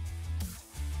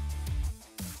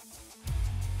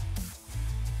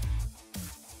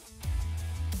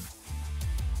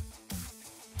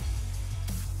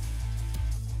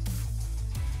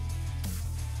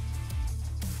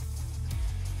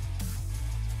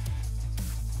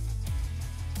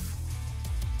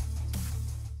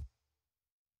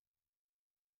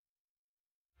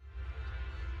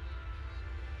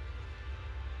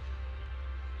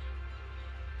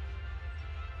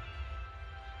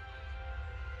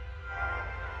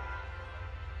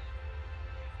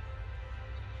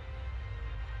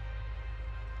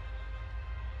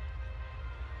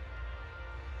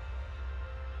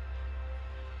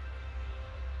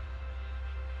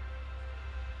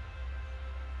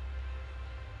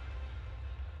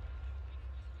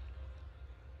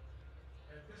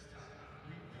 At this time,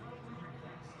 we proudly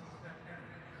request that any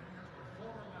current or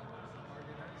former members of our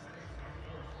United States Armed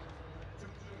Forces to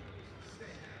please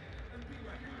stand and be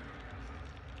recognized.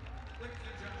 Ladies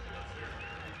and gentlemen, it's here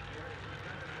to declare the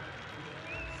gentlemen who have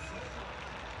been so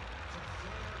honored to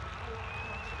join our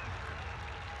country.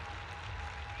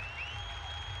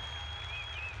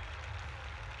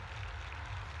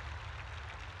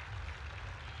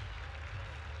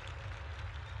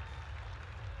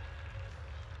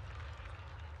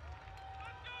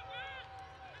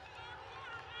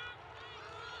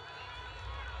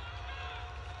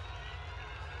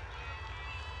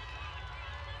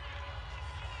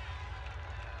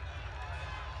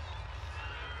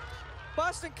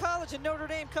 Boston College and Notre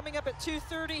Dame coming up at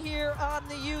 2:30 here on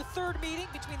the U. Third meeting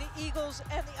between the Eagles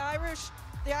and the Irish.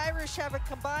 The Irish have it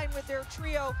combined with their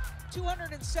trio,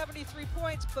 273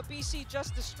 points, but BC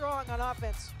just as strong on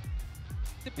offense.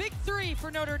 The big three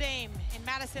for Notre Dame in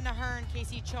Madison Ahern,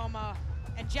 Casey Choma,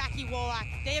 and Jackie Wolak,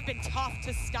 they have been tough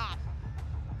to stop.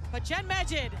 But Jen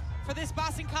Medjid for this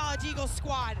Boston College Eagles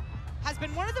squad has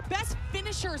been one of the best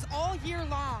finishers all year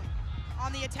long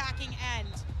on the attacking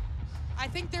end. I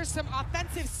think there's some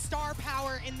offensive star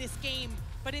power in this game,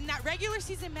 but in that regular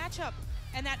season matchup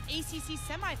and that ACC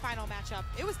semifinal matchup,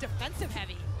 it was defensive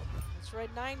heavy. That's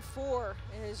right, 9-4,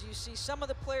 as you see some of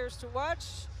the players to watch.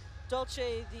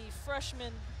 Dolce, the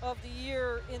freshman of the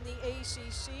year in the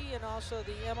ACC, and also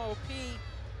the MOP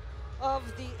of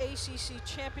the ACC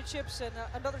championships, and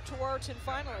another Tewaaraton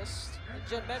finalist,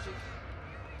 Jen Medjid.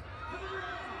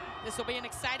 This will be an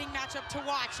exciting matchup to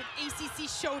watch, an ACC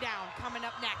showdown coming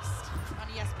up next on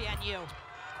ESPNU.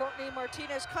 Courtney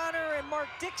Martinez-Connor and Mark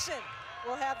Dixon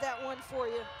will have that one for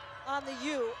you on the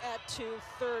U at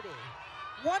 2:30.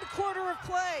 1 quarter of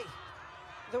play.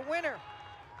 The winner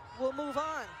will move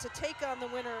on to take on the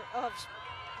winner of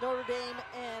Notre Dame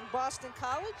and Boston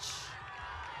College.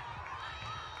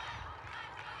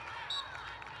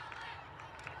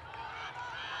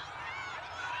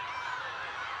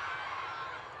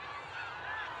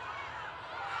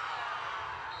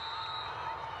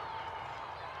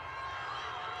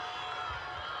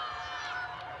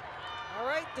 All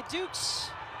right, the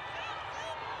Dukes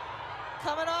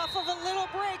coming off of a little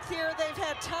break here. They've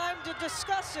had time to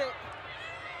discuss it.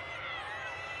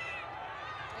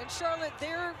 And Charlotte,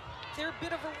 their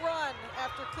bit of a run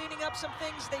after cleaning up some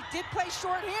things. They did play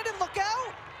shorthanded, look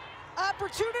out.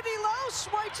 Opportunity low,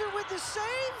 Schweitzer with the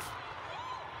save.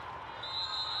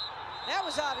 That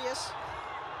was obvious.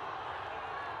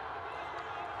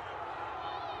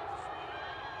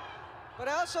 But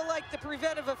I also like the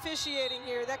preventive officiating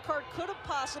here. That card could have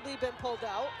possibly been pulled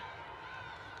out.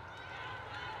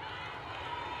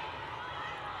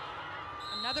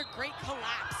 Another great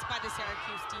collapse by the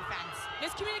Syracuse defense.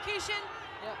 Miscommunication,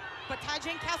 Yep. but Ty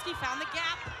Jankowski found the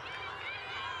gap.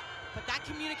 But that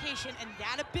communication and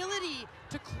that ability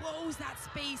to close that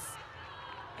space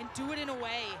and do it in a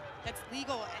way that's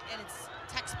legal and it's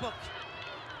textbook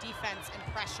defense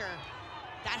and pressure,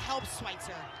 that helps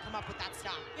Schweitzer come up with that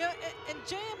stop. Yeah, and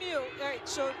JMU, all right,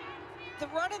 so the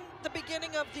run in the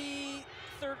beginning of the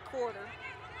third quarter,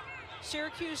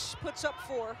 Syracuse puts up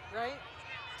 4, right?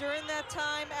 During that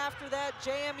time, after that,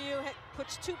 JMU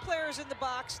puts 2 players in the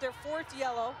box, their 4th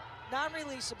yellow,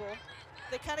 non-releasable.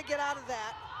 They kind of get out of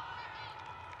that.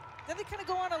 Then they kind of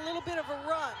go on a little bit of a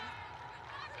run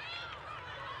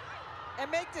and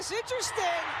make this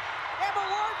interesting.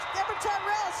 Emma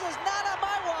Tyrell says, not on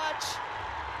my watch.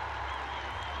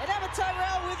 And Emma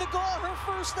Tyrell with the goal, her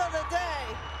first of the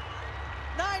day.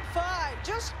 9-5,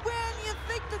 just when you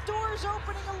think the door is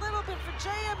opening a little bit for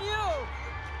JMU.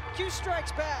 Q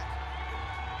strikes back.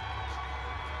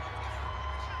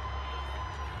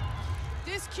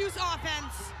 This Q's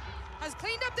offense has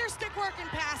cleaned up their stick work and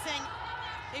passing.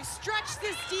 They've stretched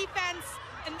this defense,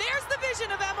 and there's the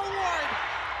vision of Emma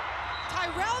Ward.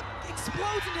 Tyrell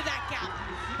explodes into that gap.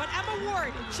 But Emma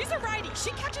Ward, she's a righty. She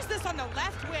catches this on the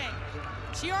left wing.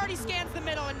 She already scans the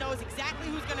middle and knows exactly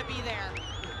who's gonna be there.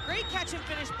 Great catch and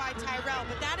finish by Tyrell,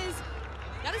 but that is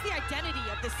the identity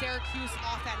of the Syracuse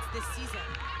offense this season.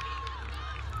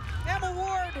 Emma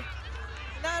Ward,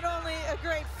 not only a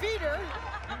great feeder,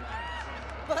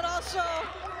 but also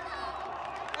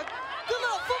a good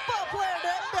little football player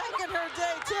back in her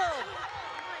day too.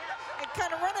 And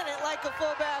kind of running it like a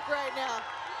fullback right now.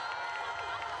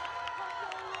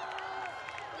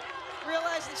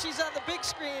 Realizing she's on the big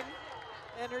screen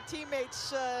and her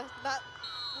teammates not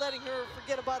letting her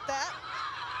forget about that.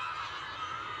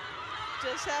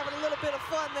 Just having a little bit of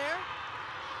fun there.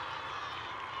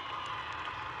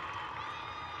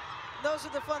 Those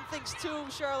are the fun things too,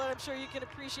 Charlotte, I'm sure you can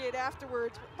appreciate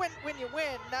afterwards. When you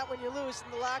win, not when you lose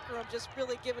in the locker room, just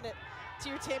really giving it to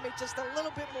your teammate just a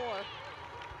little bit more.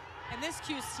 And this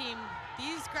Q's team,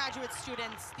 these graduate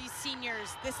students, these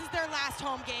seniors, this is their last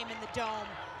home game in the Dome,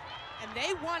 and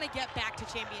they want to get back to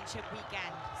championship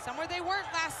weekend. Somewhere they weren't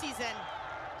last season,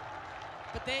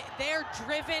 but they're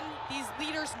driven. These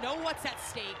leaders know what's at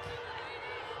stake,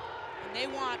 and they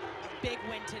want a big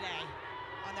win today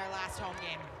on their last home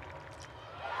game.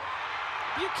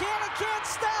 Buchanan can't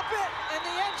stop it, and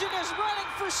the engine is running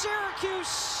for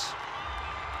Syracuse.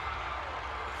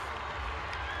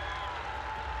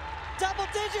 Double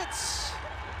digits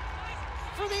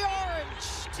for the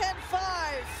Orange,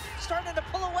 10-5, starting to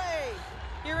pull away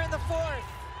here in the fourth.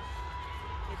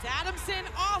 It's Adamson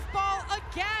off ball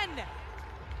again.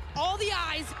 All the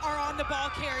eyes are on the ball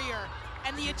carrier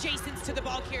and the adjacents to the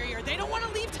ball carrier. They don't want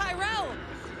to leave Tyrell.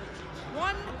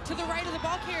 One to the right of the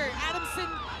ball carrier. Adamson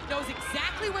knows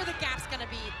exactly where the gap's gonna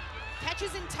be.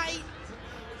 Catches in tight,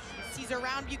 sees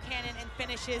around Buchanan and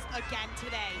finishes again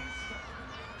today.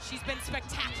 She's been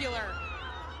spectacular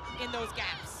in those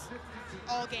gaps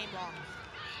all game long.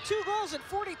 2 goals in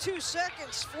 42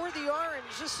 seconds for the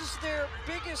Orange. This is their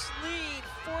biggest lead,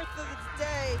 4th of the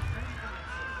day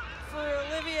for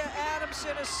Olivia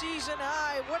Adamson, a season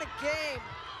high. What a game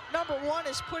number 1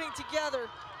 is putting together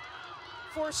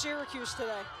for Syracuse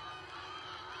today.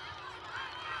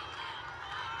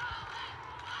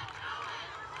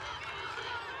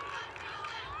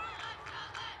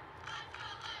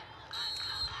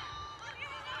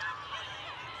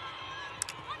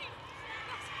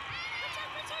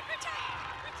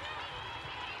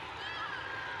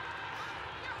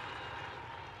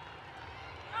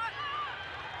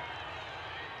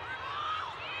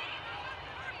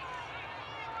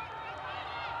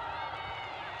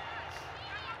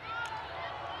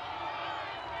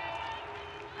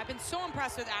 I've been so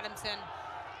impressed with Adamson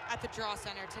at the draw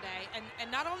center today.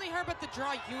 And not only her, but the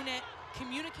draw unit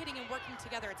communicating and working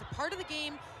together. It's a part of the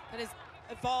game that has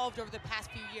evolved over the past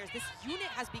few years. This unit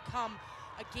has become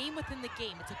a game within the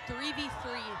game. It's a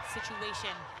 3v3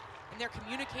 situation. And they're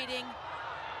communicating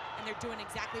and they're doing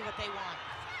exactly what they want.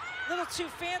 A little too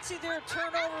fancy there,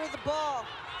 turnover of the ball.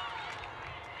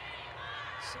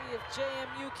 See if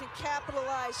JMU can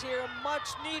capitalize here. A much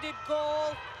needed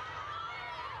goal.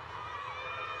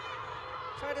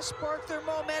 Try to spark their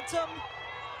momentum.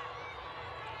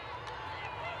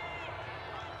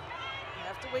 You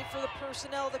have to wait for the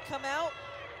personnel to come out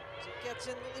as it gets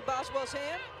in Lily Boswell's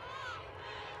hand.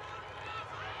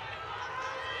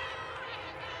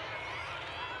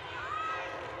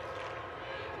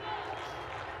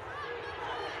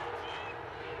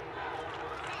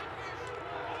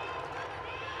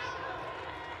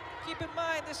 Keep in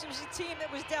mind, this was a team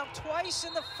that was down twice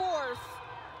in the fourth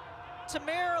to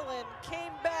Maryland,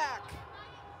 came back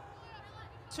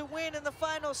to win in the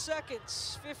final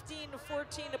seconds,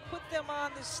 15-14, to put them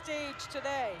on the stage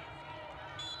today.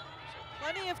 So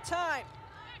plenty of time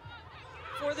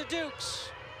for the Dukes,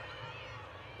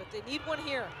 but they need one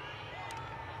here.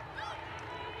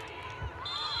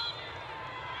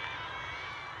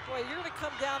 Boy, you're gonna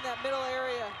come down that middle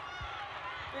area.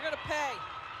 You're gonna pay.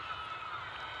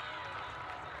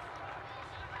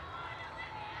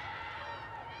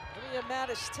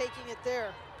 Madison taking it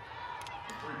there.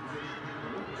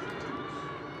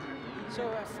 So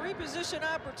a free position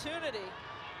opportunity.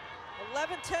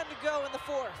 11-10 to go in the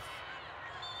fourth.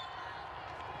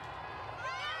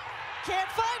 Can't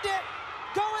find it,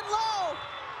 going low.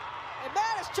 And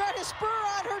Madison trying to spur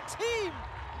on her team.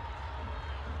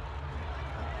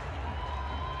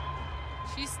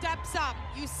 She steps up.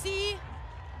 You see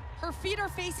her feet are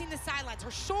facing the sidelines.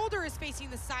 Her shoulder is facing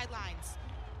the sidelines.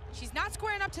 She's not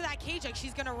squaring up to that cage like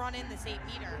she's gonna run in this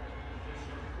 8-meter.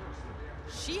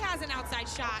 She has an outside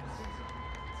shot,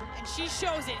 and she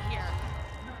shows it here.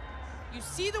 You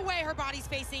see the way her body's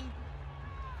facing,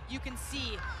 you can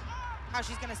see how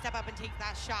she's gonna step up and take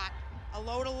that shot. A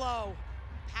low to low,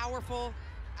 powerful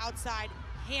outside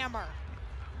hammer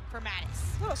for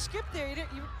Madison. Little skip there.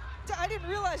 I didn't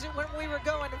realize it when we were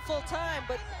going in full time,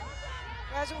 but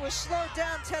as it was slowed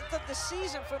down, 10th of the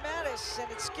season for Madison,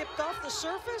 and it skipped off the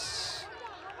surface.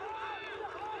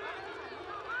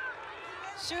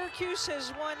 Syracuse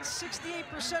has won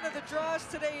 68% of the draws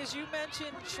today, as you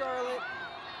mentioned, Charlotte.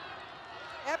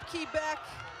 Epke back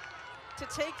to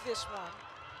take this one.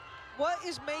 What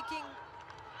is making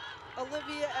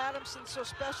Olivia Adamson so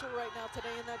special right now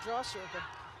today in that draw circle?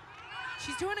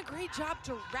 She's doing a great job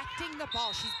directing the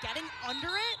ball. She's getting under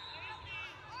it.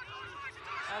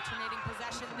 Alternating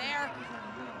possession there.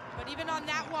 But even on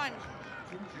that one,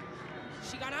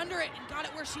 she got under it and got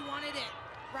it where she wanted it.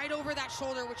 Right over that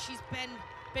shoulder, which she's been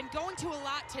going to a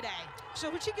lot today. So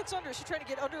when she gets under, is she trying to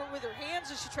get under it with her hands?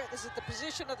 Is it the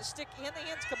position of the stick and the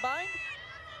hands combined?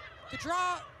 The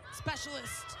draw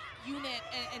specialist unit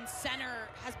and center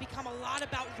has become a lot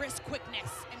about wrist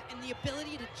quickness and the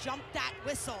ability to jump that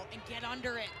whistle and get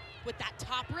under it with that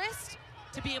top wrist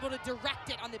to be able to direct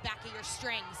it on the back of your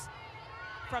strings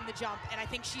from the jump. And I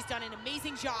think she's done an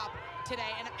amazing job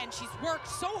today, and she's worked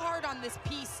so hard on this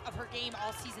piece of her game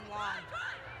all season long,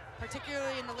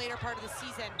 particularly in the later part of the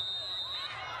season.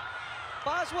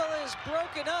 Boswell is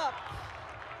broken up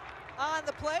on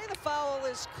the play. The foul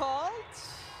is called.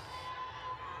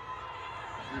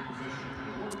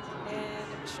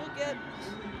 And she'll get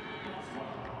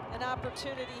an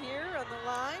opportunity here on the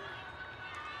line.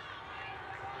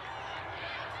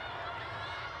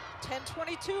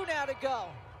 10:22 now to go.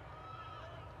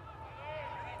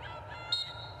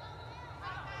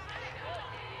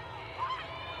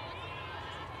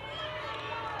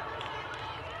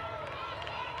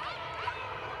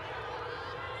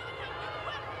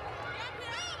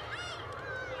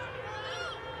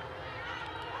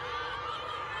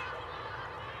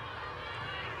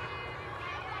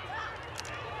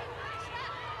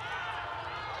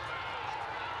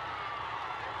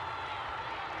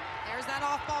 There's that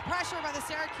off-ball pressure by the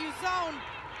Syracuse zone.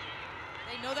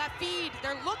 They know that feed.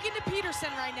 They're looking to Peterson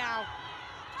right now.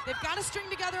 They've got to string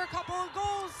together a couple of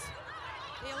goals.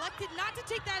 They elected not to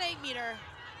take that 8-meter,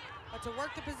 but to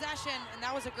work the possession, and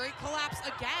that was a great collapse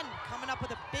again, coming up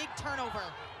with a big turnover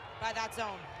by that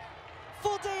zone.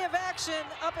 Full day of action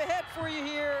up ahead for you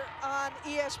here on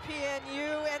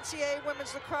ESPNU. NCAA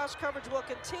women's lacrosse coverage will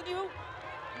continue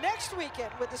next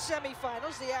weekend with the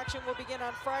semifinals. The action will begin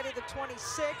on Friday the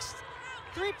 26th,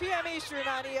 3 p.m. Eastern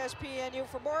on ESPNU.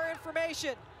 For more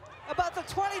information about the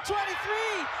 2023,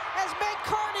 as Meg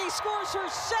Carney scores her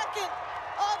second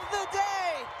of the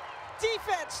day.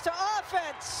 Defense to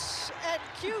offense, and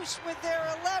Cuse with their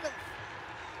 11th.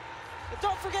 But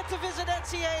don't forget to visit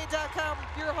NCAA.com,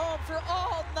 your home for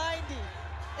all 90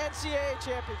 NCAA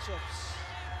championships.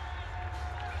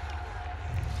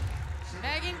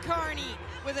 Megan Carney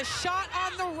with a shot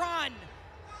on the run.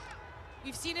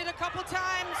 We've seen it a couple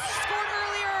times. Scored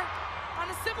earlier on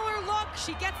a similar look.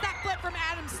 She gets that flip from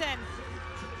Adamson.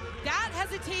 That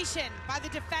hesitation by the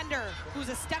defender, who's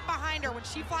a step behind her when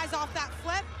she flies off that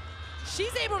flip,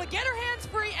 she's able to get her hands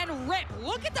free and rip.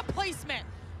 Look at the placement.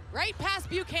 Right past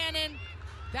Buchanan.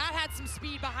 That had some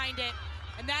speed behind it.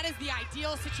 And that is the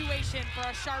ideal situation for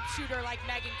a sharpshooter like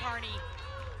Megan Carney,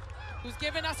 who's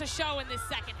given us a show in this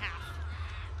second half.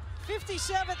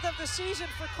 57th of the season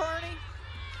for Carney.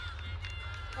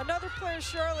 Another player,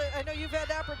 Charlotte, I know you've had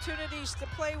opportunities to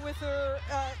play with her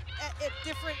at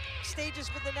different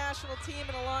stages with the national team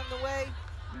and along the way.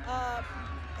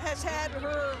 Has had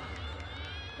her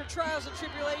trials and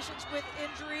tribulations with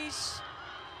injuries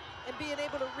and being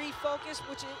able to refocus,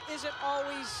 which isn't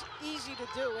always easy to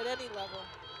do at any level.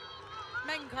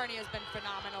 Megan Carney has been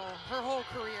phenomenal her whole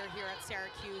career here at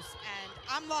Syracuse, and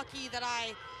I'm lucky that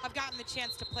I have gotten the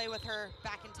chance to play with her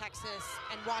back in Texas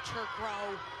and watch her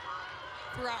grow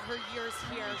throughout her years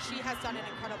here. She has done an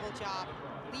incredible job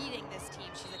leading this team.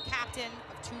 She's a captain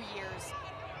of 2 years,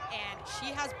 and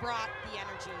she has brought the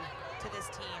energy to this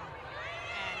team.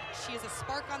 And she is a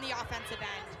spark on the offensive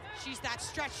end. She's that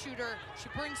stretch shooter. She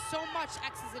brings so much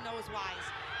X's and O's wise,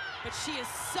 but she is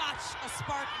such a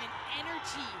spark and an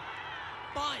energy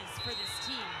buzz for this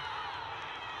team.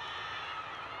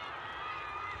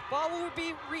 Ball will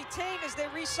be retained as they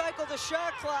recycle the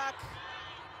shot clock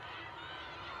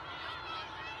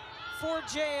for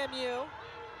JMU.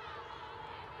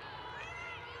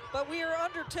 But we are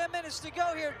under 10 minutes to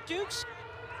go here. Dukes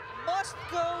must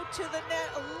go to the net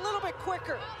a little bit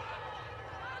quicker.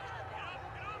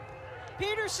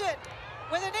 Peterson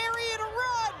with an area to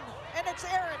run, and it's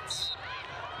errant.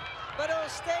 But it'll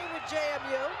stay with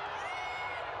JMU.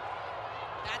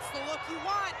 That's the look you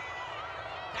want.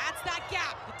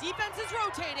 Defense is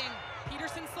rotating.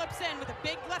 Peterson slips in with a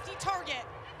big lefty target.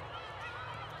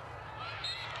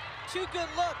 2 good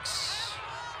looks.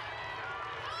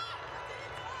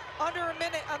 Under a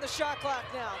minute on the shot clock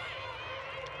now.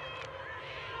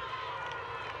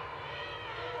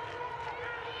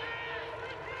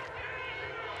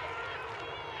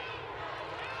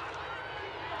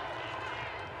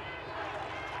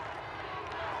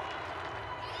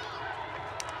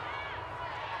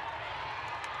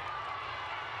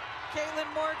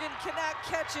 Caitlin Morgan cannot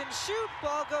catch and shoot.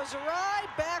 Ball goes awry.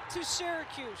 Back to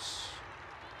Syracuse.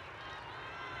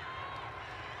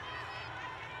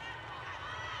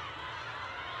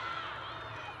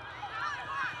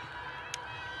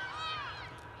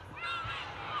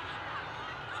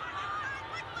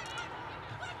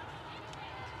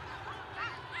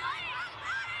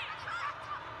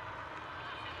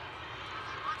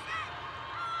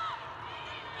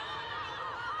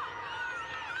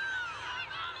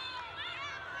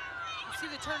 See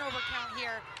the turnover count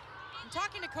here. I'm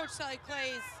talking to Coach Sally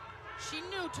Clays. She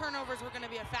knew turnovers were going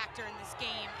to be a factor in this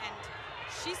game, and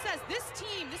she says this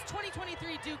team, this 2023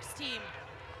 Dukes team,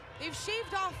 they've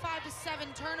shaved off 5 to 7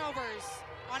 turnovers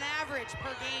on average per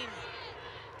game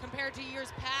compared to years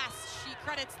past. She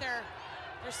credits their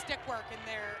stick work and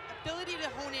their ability to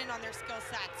hone in on their skill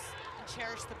sets and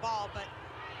cherish the ball, but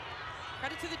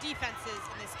credit to the defenses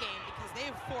in this game because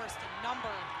they've forced a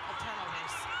number of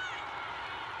turnovers.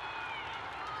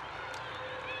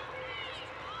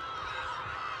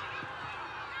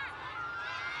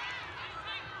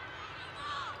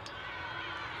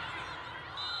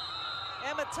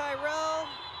 Emma Tyrell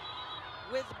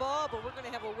with the ball, but we're going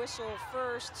to have a whistle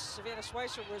first. Savannah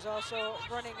Schweitzer was also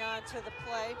running on to the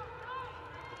play.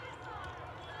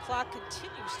 Clock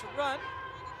continues to run.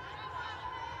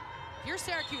 If you're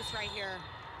Syracuse right here,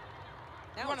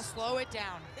 Now you want to slow it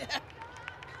down.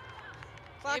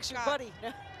 Clock's your buddy.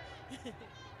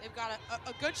 They've got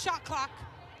a good shot clock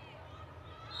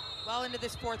well into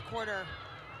this 4th quarter.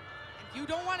 And you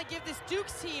don't want to give this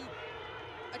Dukes team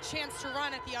a chance to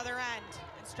run at the other end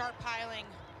and start piling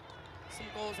some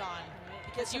goals on,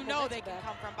 because you know they can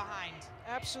come from behind.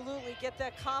 Absolutely, get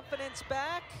that confidence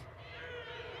back.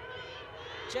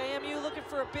 JMU looking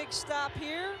for a big stop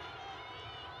here.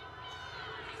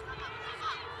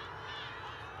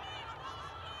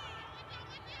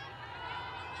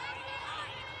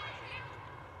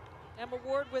 Emma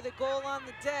Ward with a goal on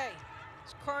the day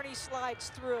as Carney slides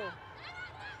through.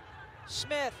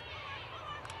 Smith.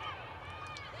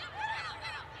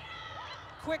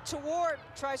 Quick to Ward,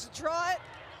 tries to draw it.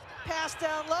 Pass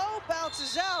down low,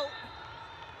 bounces out.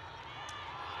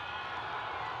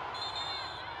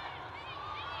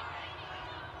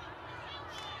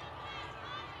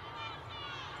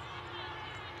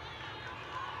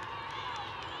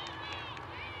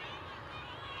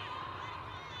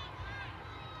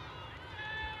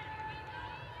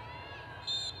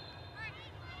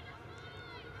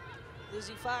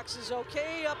 Lizzie Fox is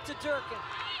okay, up to Durkin.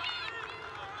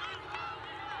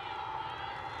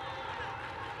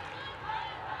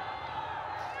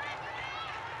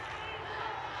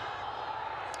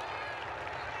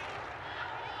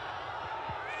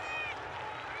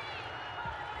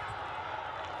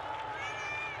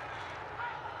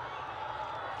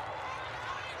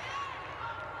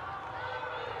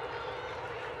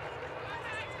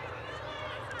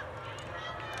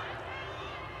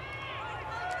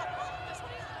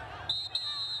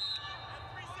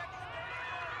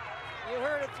 You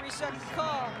heard a 3-second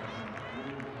call.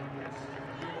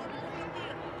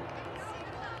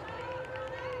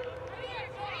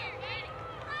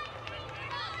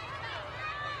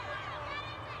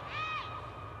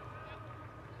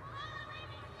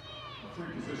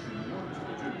 Free position 1 to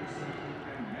the Dukes,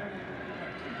 and Maddie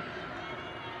Epke.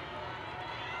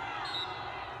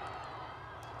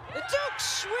 The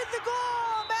Dukes with the goal.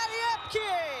 Maddie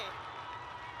Epke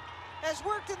has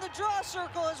worked in the draw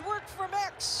circle, has worked from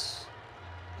X.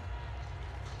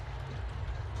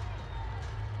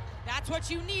 That's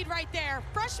what you need right there.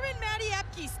 Freshman Maddie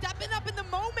Epke stepping up in the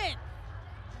moment.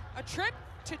 A trip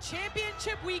to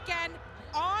championship weekend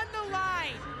on the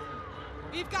line.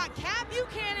 We've got Kat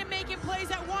Buchanan making plays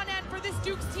at one end for this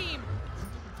Dukes team.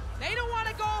 They don't want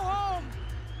to go home.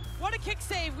 What a kick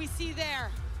save we see there.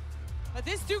 But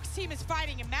this Dukes team is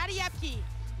fighting, and Maddie Epke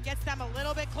gets them a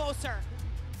little bit closer.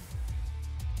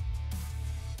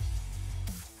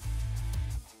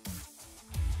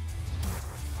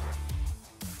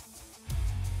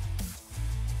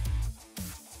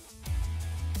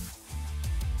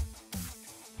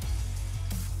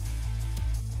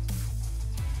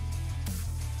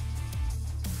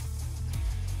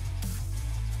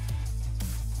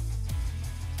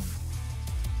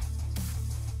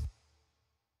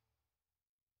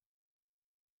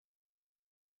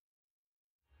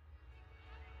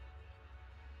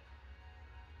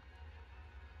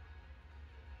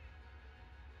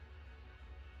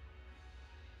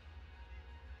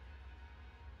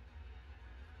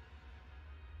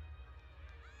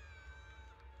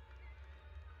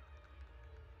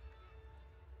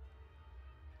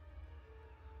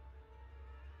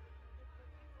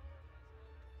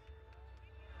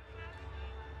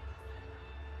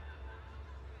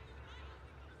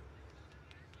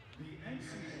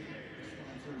 NCAA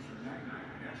sponsors 90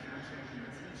 national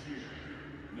champions each year.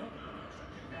 None of which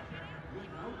can happen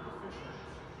without officials.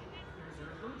 There's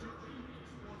an urgent need for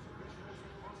sports officials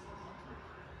across the country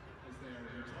as they are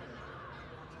retiring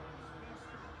 4 times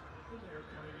faster than they are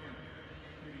coming in,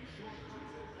 creating shortages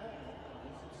at all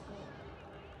levels of sport.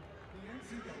 The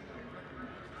NCAA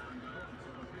recognizes the importance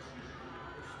of officiating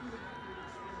for student-athlete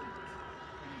experience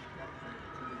and is dedicated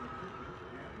to the recruitment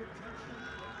and retention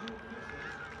of new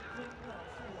officials from all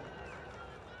sports.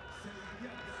 Say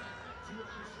yes to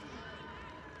officiating.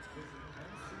 Visit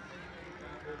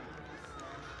ncaa.org/say-yes-to-officiating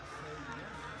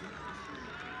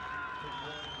for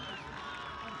more information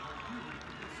on how you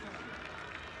can get started.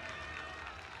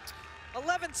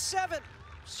 11-7.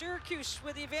 Syracuse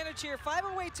with the advantage here.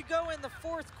 5:08 to go in the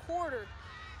fourth quarter.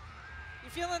 You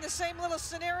feeling the same little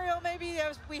scenario maybe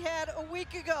as we had a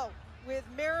week ago with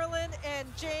Maryland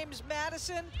and James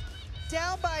Madison,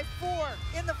 down by 4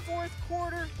 in the fourth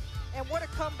quarter, and what a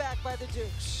comeback by the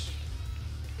Dukes.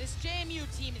 This JMU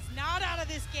team is not out of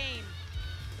this game.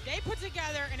 They put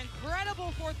together an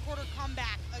incredible fourth quarter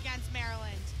comeback against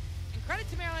Maryland. And credit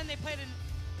to Maryland, they played an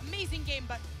amazing game,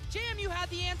 but JMU had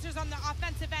the answers on the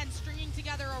offensive end, stringing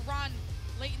together a run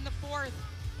late in the fourth.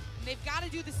 And they've got to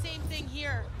do the same thing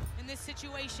here in this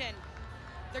situation.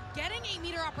 They're getting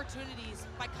 8-meter opportunities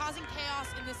by causing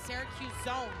chaos in this Syracuse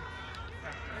zone.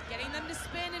 They're getting them to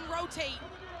spin and rotate.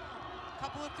 A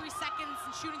couple of 3 seconds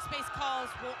and shooting space calls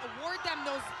will award them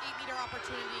those 8-meter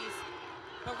opportunities.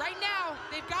 But right now,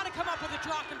 they've got to come up with a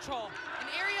draw control, an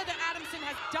area that Adamson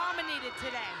has dominated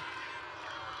today.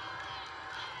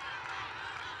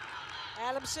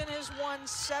 Adamson has won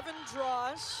 7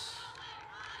 draws.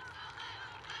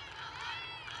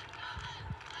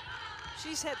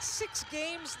 She's had 6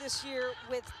 games this year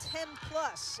with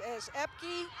 10+ as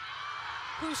Epke,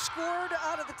 who scored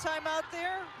out of the timeout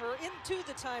there, or into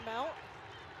the timeout.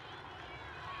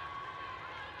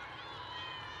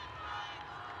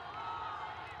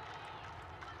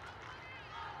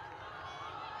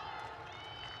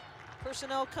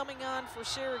 Personnel coming on for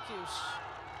Syracuse.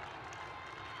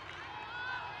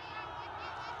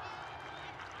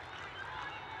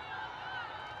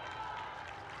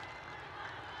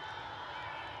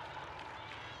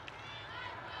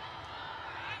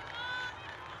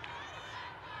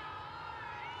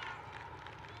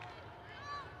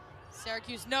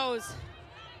 Syracuse knows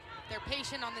if they're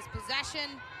patient on this possession,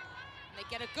 and they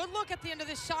get a good look at the end of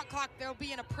this shot clock, they'll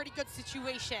be in a pretty good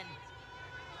situation.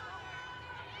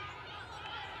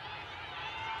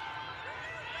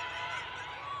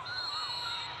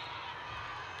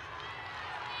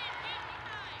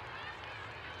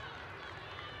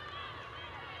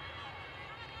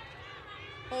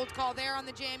 Hold call there on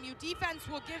the JMU defense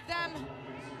will give them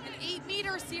an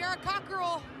 8-meter. Sierra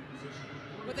Cockerell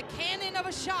with a cannon of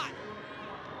a shot.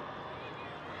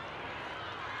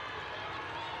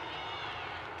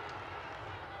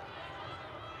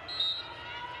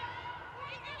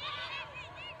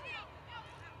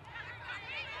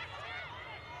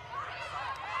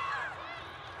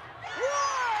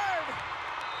 Ward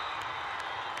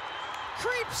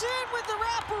creeps in with the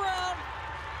wraparound.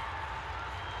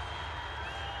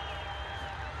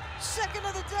 Second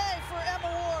of the day for Emma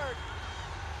Ward.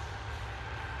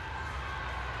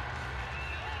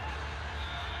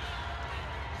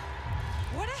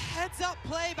 What a heads-up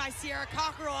play by Sierra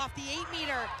Cockerell off the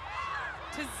 8-meter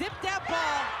to zip that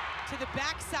ball to the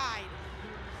backside,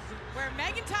 where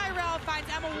Megan Tyrell finds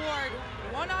Emma Ward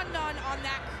one-on-none on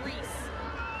that crease.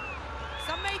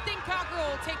 Some may think Cockerell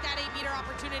will take that 8-meter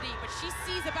opportunity, but she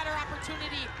sees a better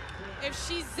opportunity if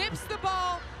she zips the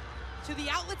ball to the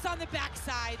outlets on the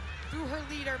backside through her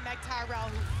leader, Meg Tyrell,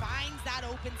 who finds that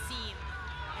open seam.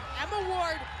 And Emma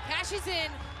Ward cashes in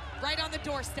right on the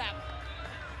doorstep.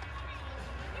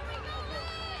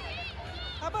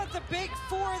 How about the big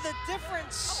 4, the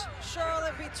difference,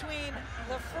 Charlotte, between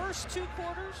the first 2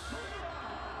 quarters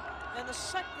and the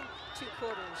second 2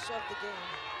 quarters of the game?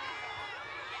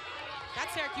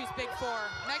 That's Syracuse big 4.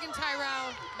 Megan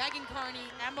Tyrell, Megan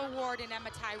Carney, Emma Ward, and Emma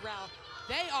Tyrell.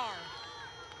 They are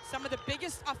some of the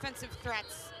biggest offensive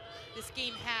threats this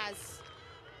game has.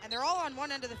 And they're all on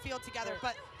one end of the field together,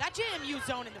 but that JMU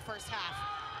zone in the first half,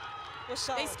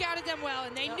 they scouted them well,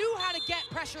 and they knew how to get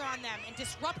pressure on them and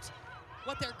disrupt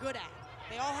what they're good at.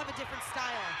 They all have a different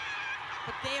style,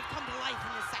 but they have come to life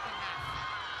in the second half.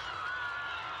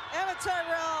 Emma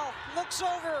Tyrell looks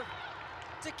over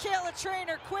to Kayla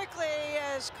Trainer quickly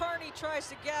as Carney tries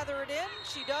to gather it in.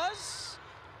 She does.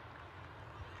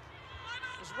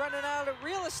 Was running out of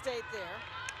real estate there.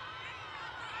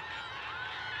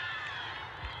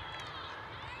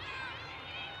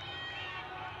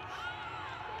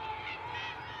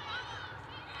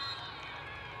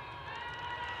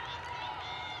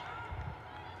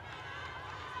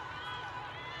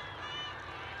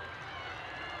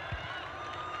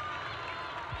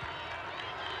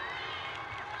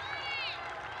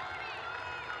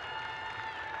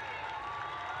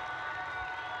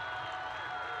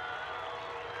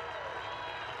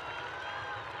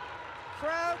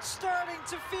 Crowd starting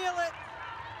to feel it.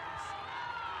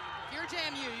 If you're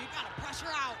JMU, you gotta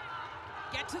pressure out.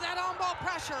 Get to that on-ball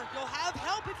pressure. You'll have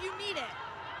help if you need it.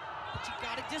 But you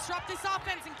gotta disrupt this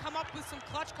offense and come up with some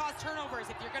clutch cause turnovers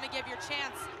if you're gonna give your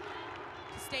chance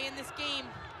to stay in this game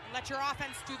and let your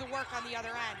offense do the work on the other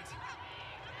end.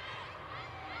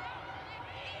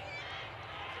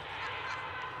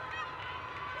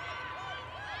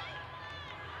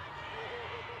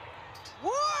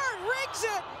 Ward rigs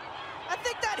it. I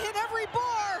think that hit every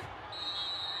bar.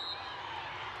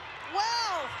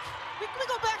 Wow. Can we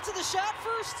go back to the shot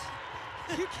first?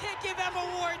 You can't give Emma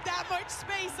Ward that much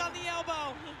space on the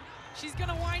elbow. She's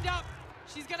gonna wind up.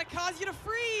 She's gonna cause you to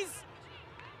freeze.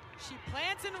 She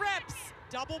plants and rips.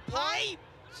 Double pipe.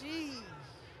 Gee.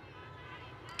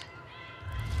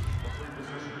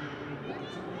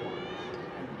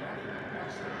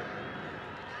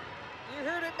 You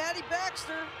heard it, Maddie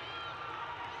Baxter.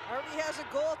 Already has a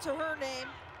goal to her name.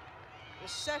 The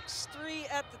 6-3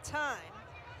 at the time.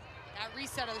 That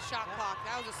reset of the shot clock,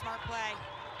 that was a smart play.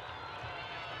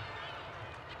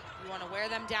 You want to wear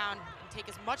them down and take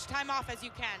as much time off as you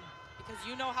can, because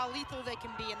you know how lethal they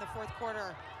can be in the fourth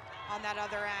quarter on that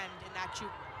other end in that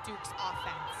Duke's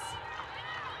offense.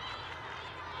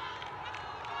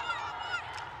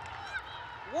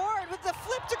 Ward with the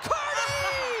flip to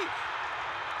Carney!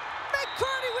 Meg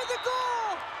Carney with the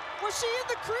goal! Was she in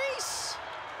the crease?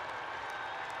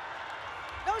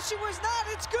 No, she was not.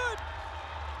 It's good.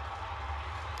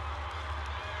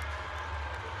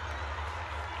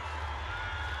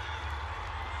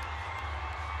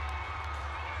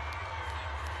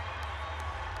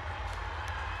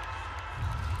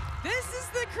 This is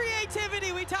the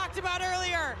creativity we talked about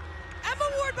earlier. Emma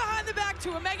Ward behind the back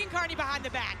to a Megan Carney behind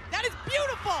the back. That is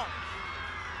beautiful.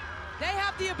 They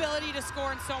have the ability to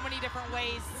score in so many different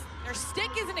ways. Their stick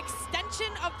is an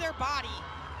extension of their body.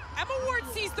 Emma Ward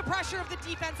sees the pressure of the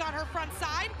defense on her front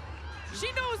side.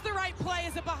 She knows the right play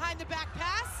is a behind the back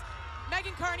pass.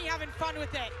 Megan Carney having fun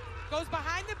with it. Goes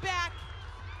behind the back,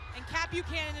 and Kat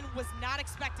Buchanan was not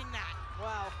expecting that.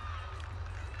 Wow.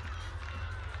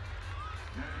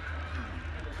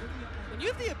 When you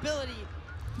have the ability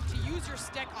to use your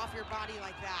stick off your body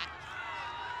like that,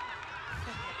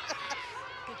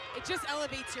 it just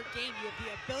elevates your game. You have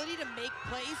the ability to make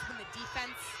plays when the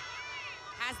defense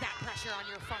has that pressure on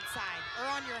your front side or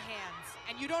on your hands,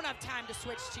 and you don't have time to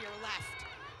switch to your left.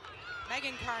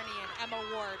 Megan Carney and Emma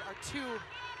Ward are two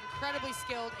incredibly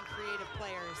skilled and creative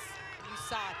players, and you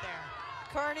saw it there.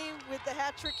 Carney with the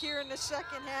hat trick here in the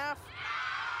second half.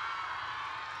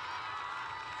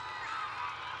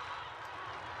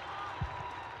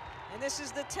 And this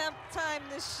is the 10th time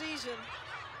this season,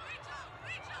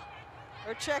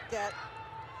 or check that.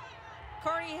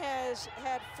 Carney has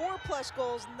had 4+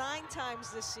 goals 9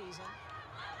 times this season.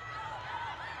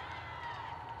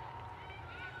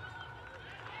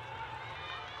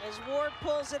 As Ward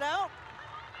pulls it out.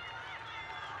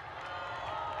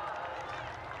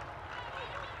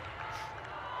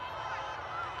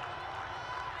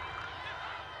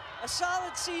 A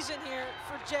solid season here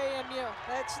for JMU.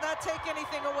 Let's not take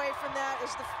anything away from that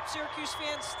as the Syracuse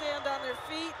fans stand on their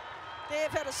feet. They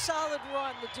have had a solid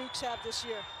run, the Dukes have this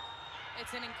year.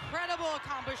 It's an incredible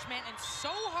accomplishment and so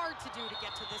hard to do to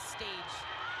get to this stage.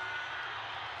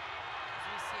 As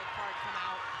we see a card come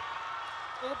out.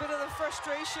 A little bit of the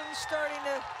frustration starting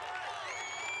to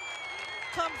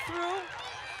come through.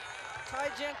 Ty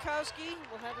Jankowski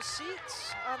will have a seat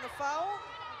on the foul.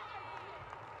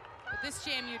 But this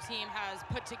JMU team has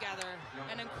put together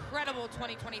an incredible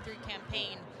 2023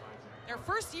 campaign. Their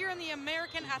first year in the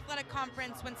American Athletic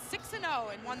Conference went 6-0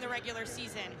 and won the regular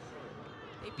season.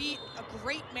 They beat a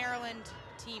great Maryland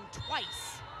team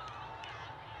twice.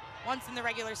 Once in the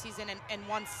regular season and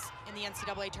once in the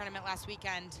NCAA tournament last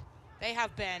weekend. They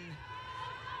have been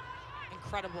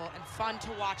incredible and fun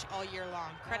to watch all year long.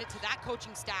 Credit to that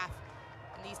coaching staff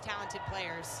and these talented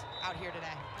players out here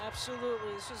today.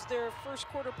 Absolutely. This was their first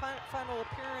quarterfinal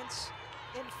appearance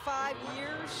in 5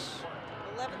 years.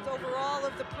 11th overall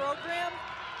of the program.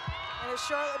 And as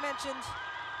Charlotte mentioned,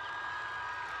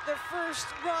 their first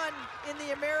run in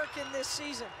the American this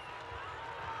season.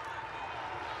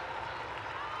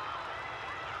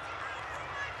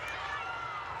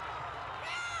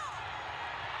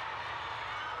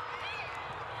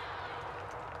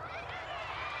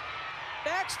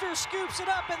 Baxter scoops it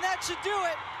up, and that should do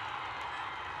it.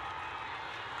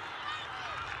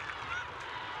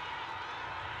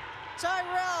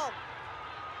 Tyrell,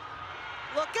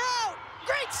 look out!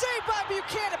 Great save by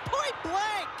Buchanan, point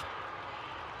blank.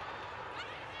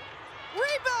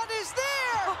 Rebound is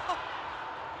there!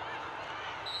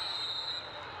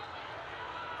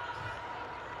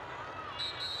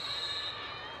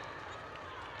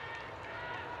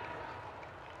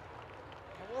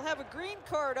 have a green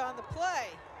card on the play.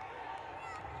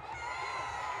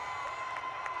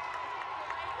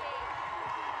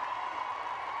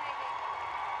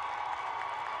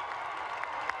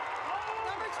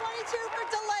 Number 22 for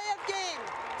delay of game.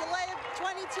 Delay of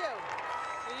 22.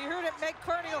 You heard it, Meg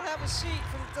Carney will have a seat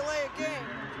from the delay of game.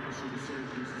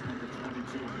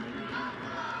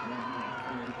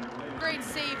 Great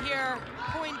save here,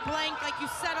 point blank, like you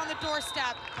said, on the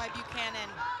doorstep by Buchanan.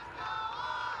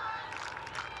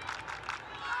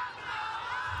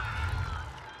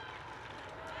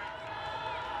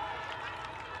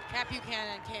 Kat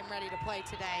Buchanan came ready to play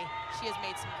today. She has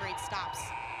made some great stops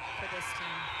for this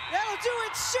team. That'll do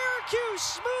it.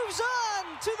 Syracuse moves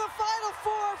on to the Final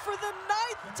Four for the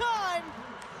 9th time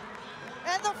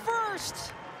and the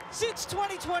first since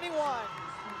 2021.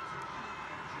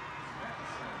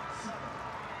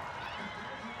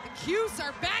 The Cuse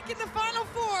are back in the Final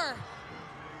Four.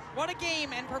 What a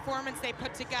game and performance they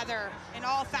put together in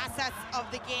all facets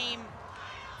of the game,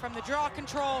 from the draw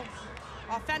control,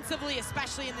 offensively,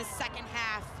 especially in the second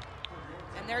half,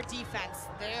 and their defense,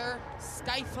 their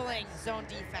stifling zone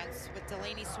defense with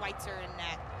Delaney Schweitzer in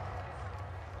net.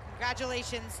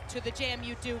 Congratulations to the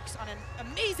JMU Dukes on an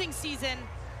amazing season,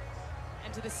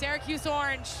 and to the Syracuse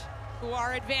Orange, who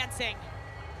are advancing.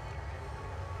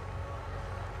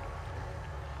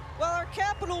 Well, our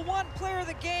Capital One player of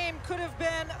the game could have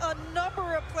been a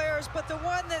number of players, but the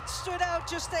one that stood out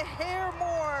just a hair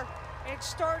more, and it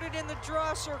started in the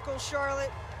draw circle,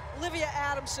 Charlotte, Olivia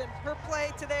Adamson. Her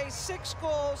play today, 6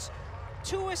 goals,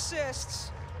 2 assists.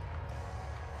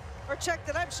 Or check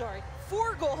that, I'm sorry,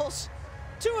 4 goals,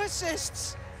 2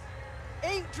 assists,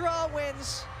 8 draw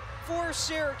wins for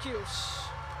Syracuse.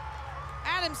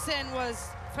 Adamson was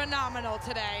phenomenal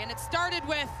today, and it started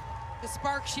with the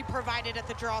spark she provided at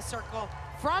the draw circle.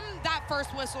 From that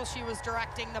first whistle, she was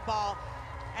directing the ball.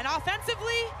 And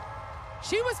offensively,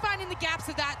 she was finding the gaps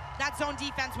of that zone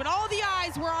defense. When all the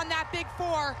eyes were on that big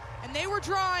 4, and they were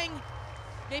drawing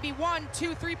maybe 1,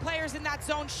 2, 3 players in that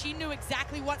zone, she knew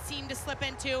exactly what seam to slip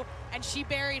into, and she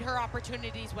buried her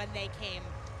opportunities when they came.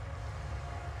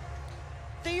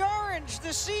 The Orange,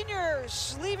 the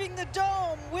seniors, leaving the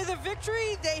Dome with a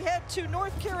victory. They head to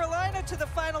North Carolina to the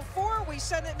Final Four. We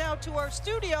send it now to our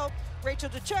studio, Rachel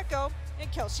DeCecco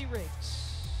and Kelsey Riggs.